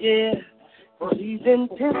good. Yeah, for He's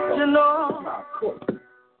intentional.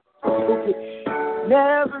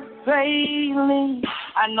 Never failing.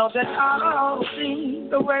 I know that all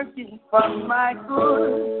things are working for my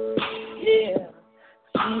good. Yeah,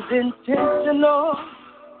 He's intentional.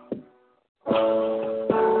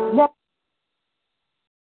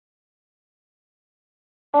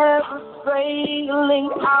 Never failing.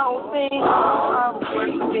 All things are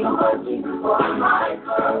working for my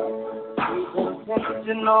good. He's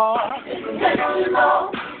intentional.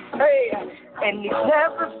 Hey, and He's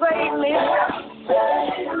never failing.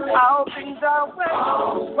 All things are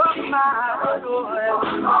working for my good.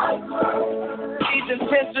 He's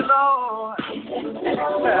intentional.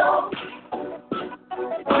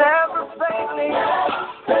 Never failing.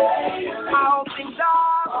 All things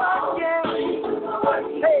are working.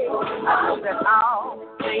 Hey, I know that all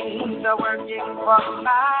things are working for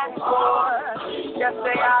my good. Yes,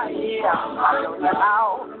 they are. Yeah, I know that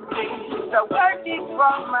all things are working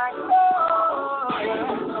for my good.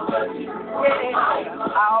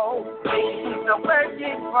 Yeah, all things are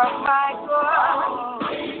working for my good.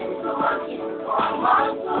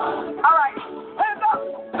 All right, hands up,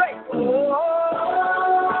 say,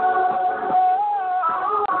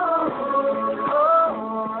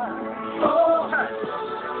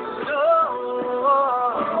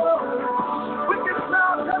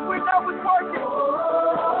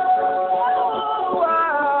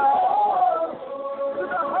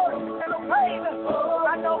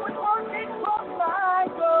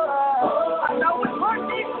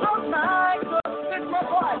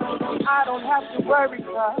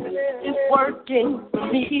 it's working for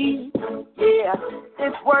me. Yeah,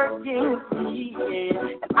 it's working for me. Yeah,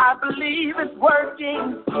 and I believe it's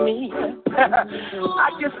working for me. I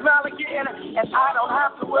can smile again, and I don't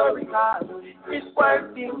have to worry, cause it's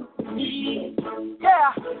working for me.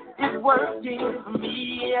 Yeah, it's working for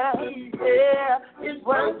me. Yeah, it's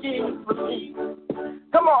working for me.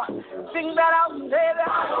 Come on, sing that out and say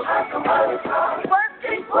that. It's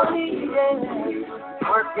working for me, yeah.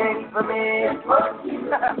 Working for me.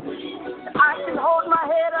 I can hold my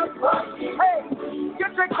head up. Hey,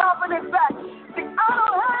 get your confidence back. See, I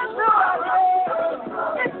don't have to worry.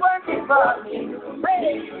 It's working for me.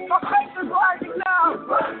 Hey, my face is rising now.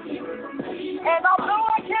 And although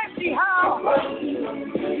I can't see how,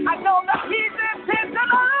 I know that he's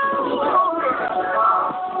intentional.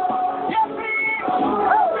 Yes, he is.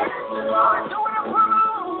 I'm doing it for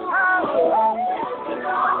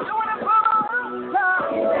I'm doing it for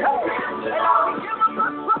and I can give him a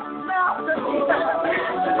praise now.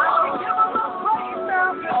 I can give him a praise now.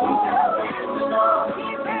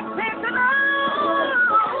 He's intentional.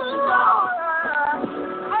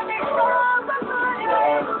 I need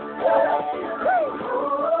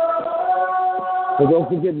So don't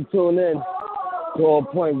forget to tune in to On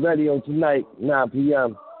Point Radio tonight, 9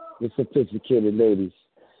 p.m. with sophisticated ladies.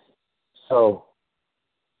 So,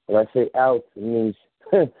 when I say out, it means,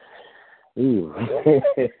 ooh.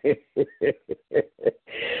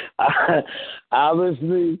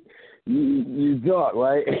 Obviously, you talk,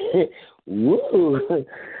 right? Woo!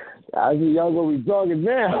 I see y'all gonna be talking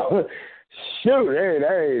now. Shoot,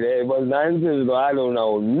 hey, was nothing physical. I don't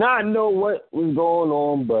know what was going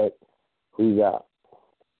on, but who's out?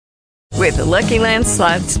 With the Lucky Land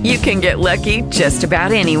Slots, you can get lucky just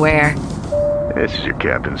about anywhere. This is your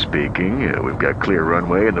captain speaking. We've got clear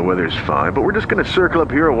runway and the weather's fine, but we're just going to circle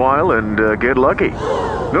up here a while and get lucky.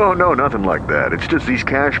 No, nothing like that. It's just these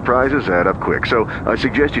cash prizes add up quick. So I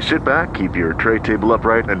suggest you sit back, keep your tray table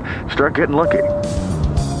upright, and start getting lucky.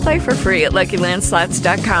 Play for free at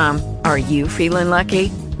LuckyLandSlots.com. Are you feeling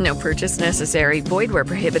lucky? No purchase necessary. Void where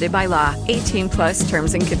prohibited by law. 18+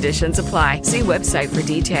 terms and conditions apply. See website for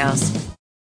details.